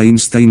 Albert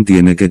Einstein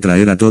tiene que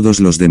traer a todos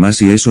los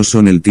demás, y esos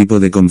son el tipo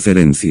de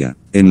conferencia.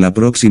 En la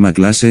próxima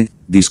clase,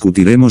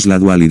 discutiremos la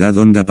dualidad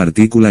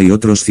onda-partícula y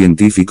otros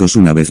científicos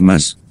una vez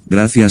más.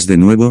 Gracias de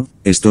nuevo,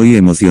 estoy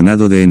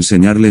emocionado de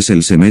enseñarles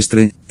el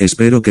semestre,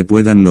 espero que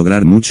puedan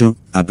lograr mucho,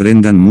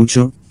 aprendan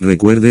mucho,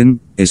 recuerden,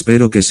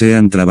 espero que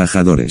sean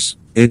trabajadores,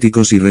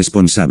 éticos y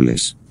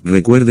responsables.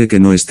 Recuerde que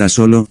no está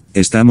solo,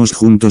 estamos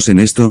juntos en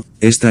esto,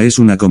 esta es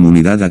una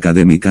comunidad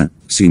académica.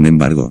 Sin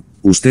embargo,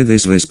 usted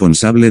es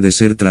responsable de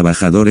ser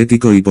trabajador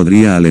ético y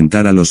podría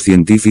alentar a los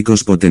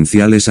científicos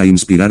potenciales a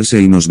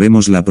inspirarse. Y nos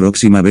vemos la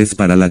próxima vez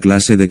para la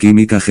clase de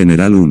Química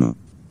General 1.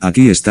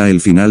 Aquí está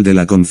el final de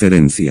la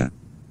conferencia.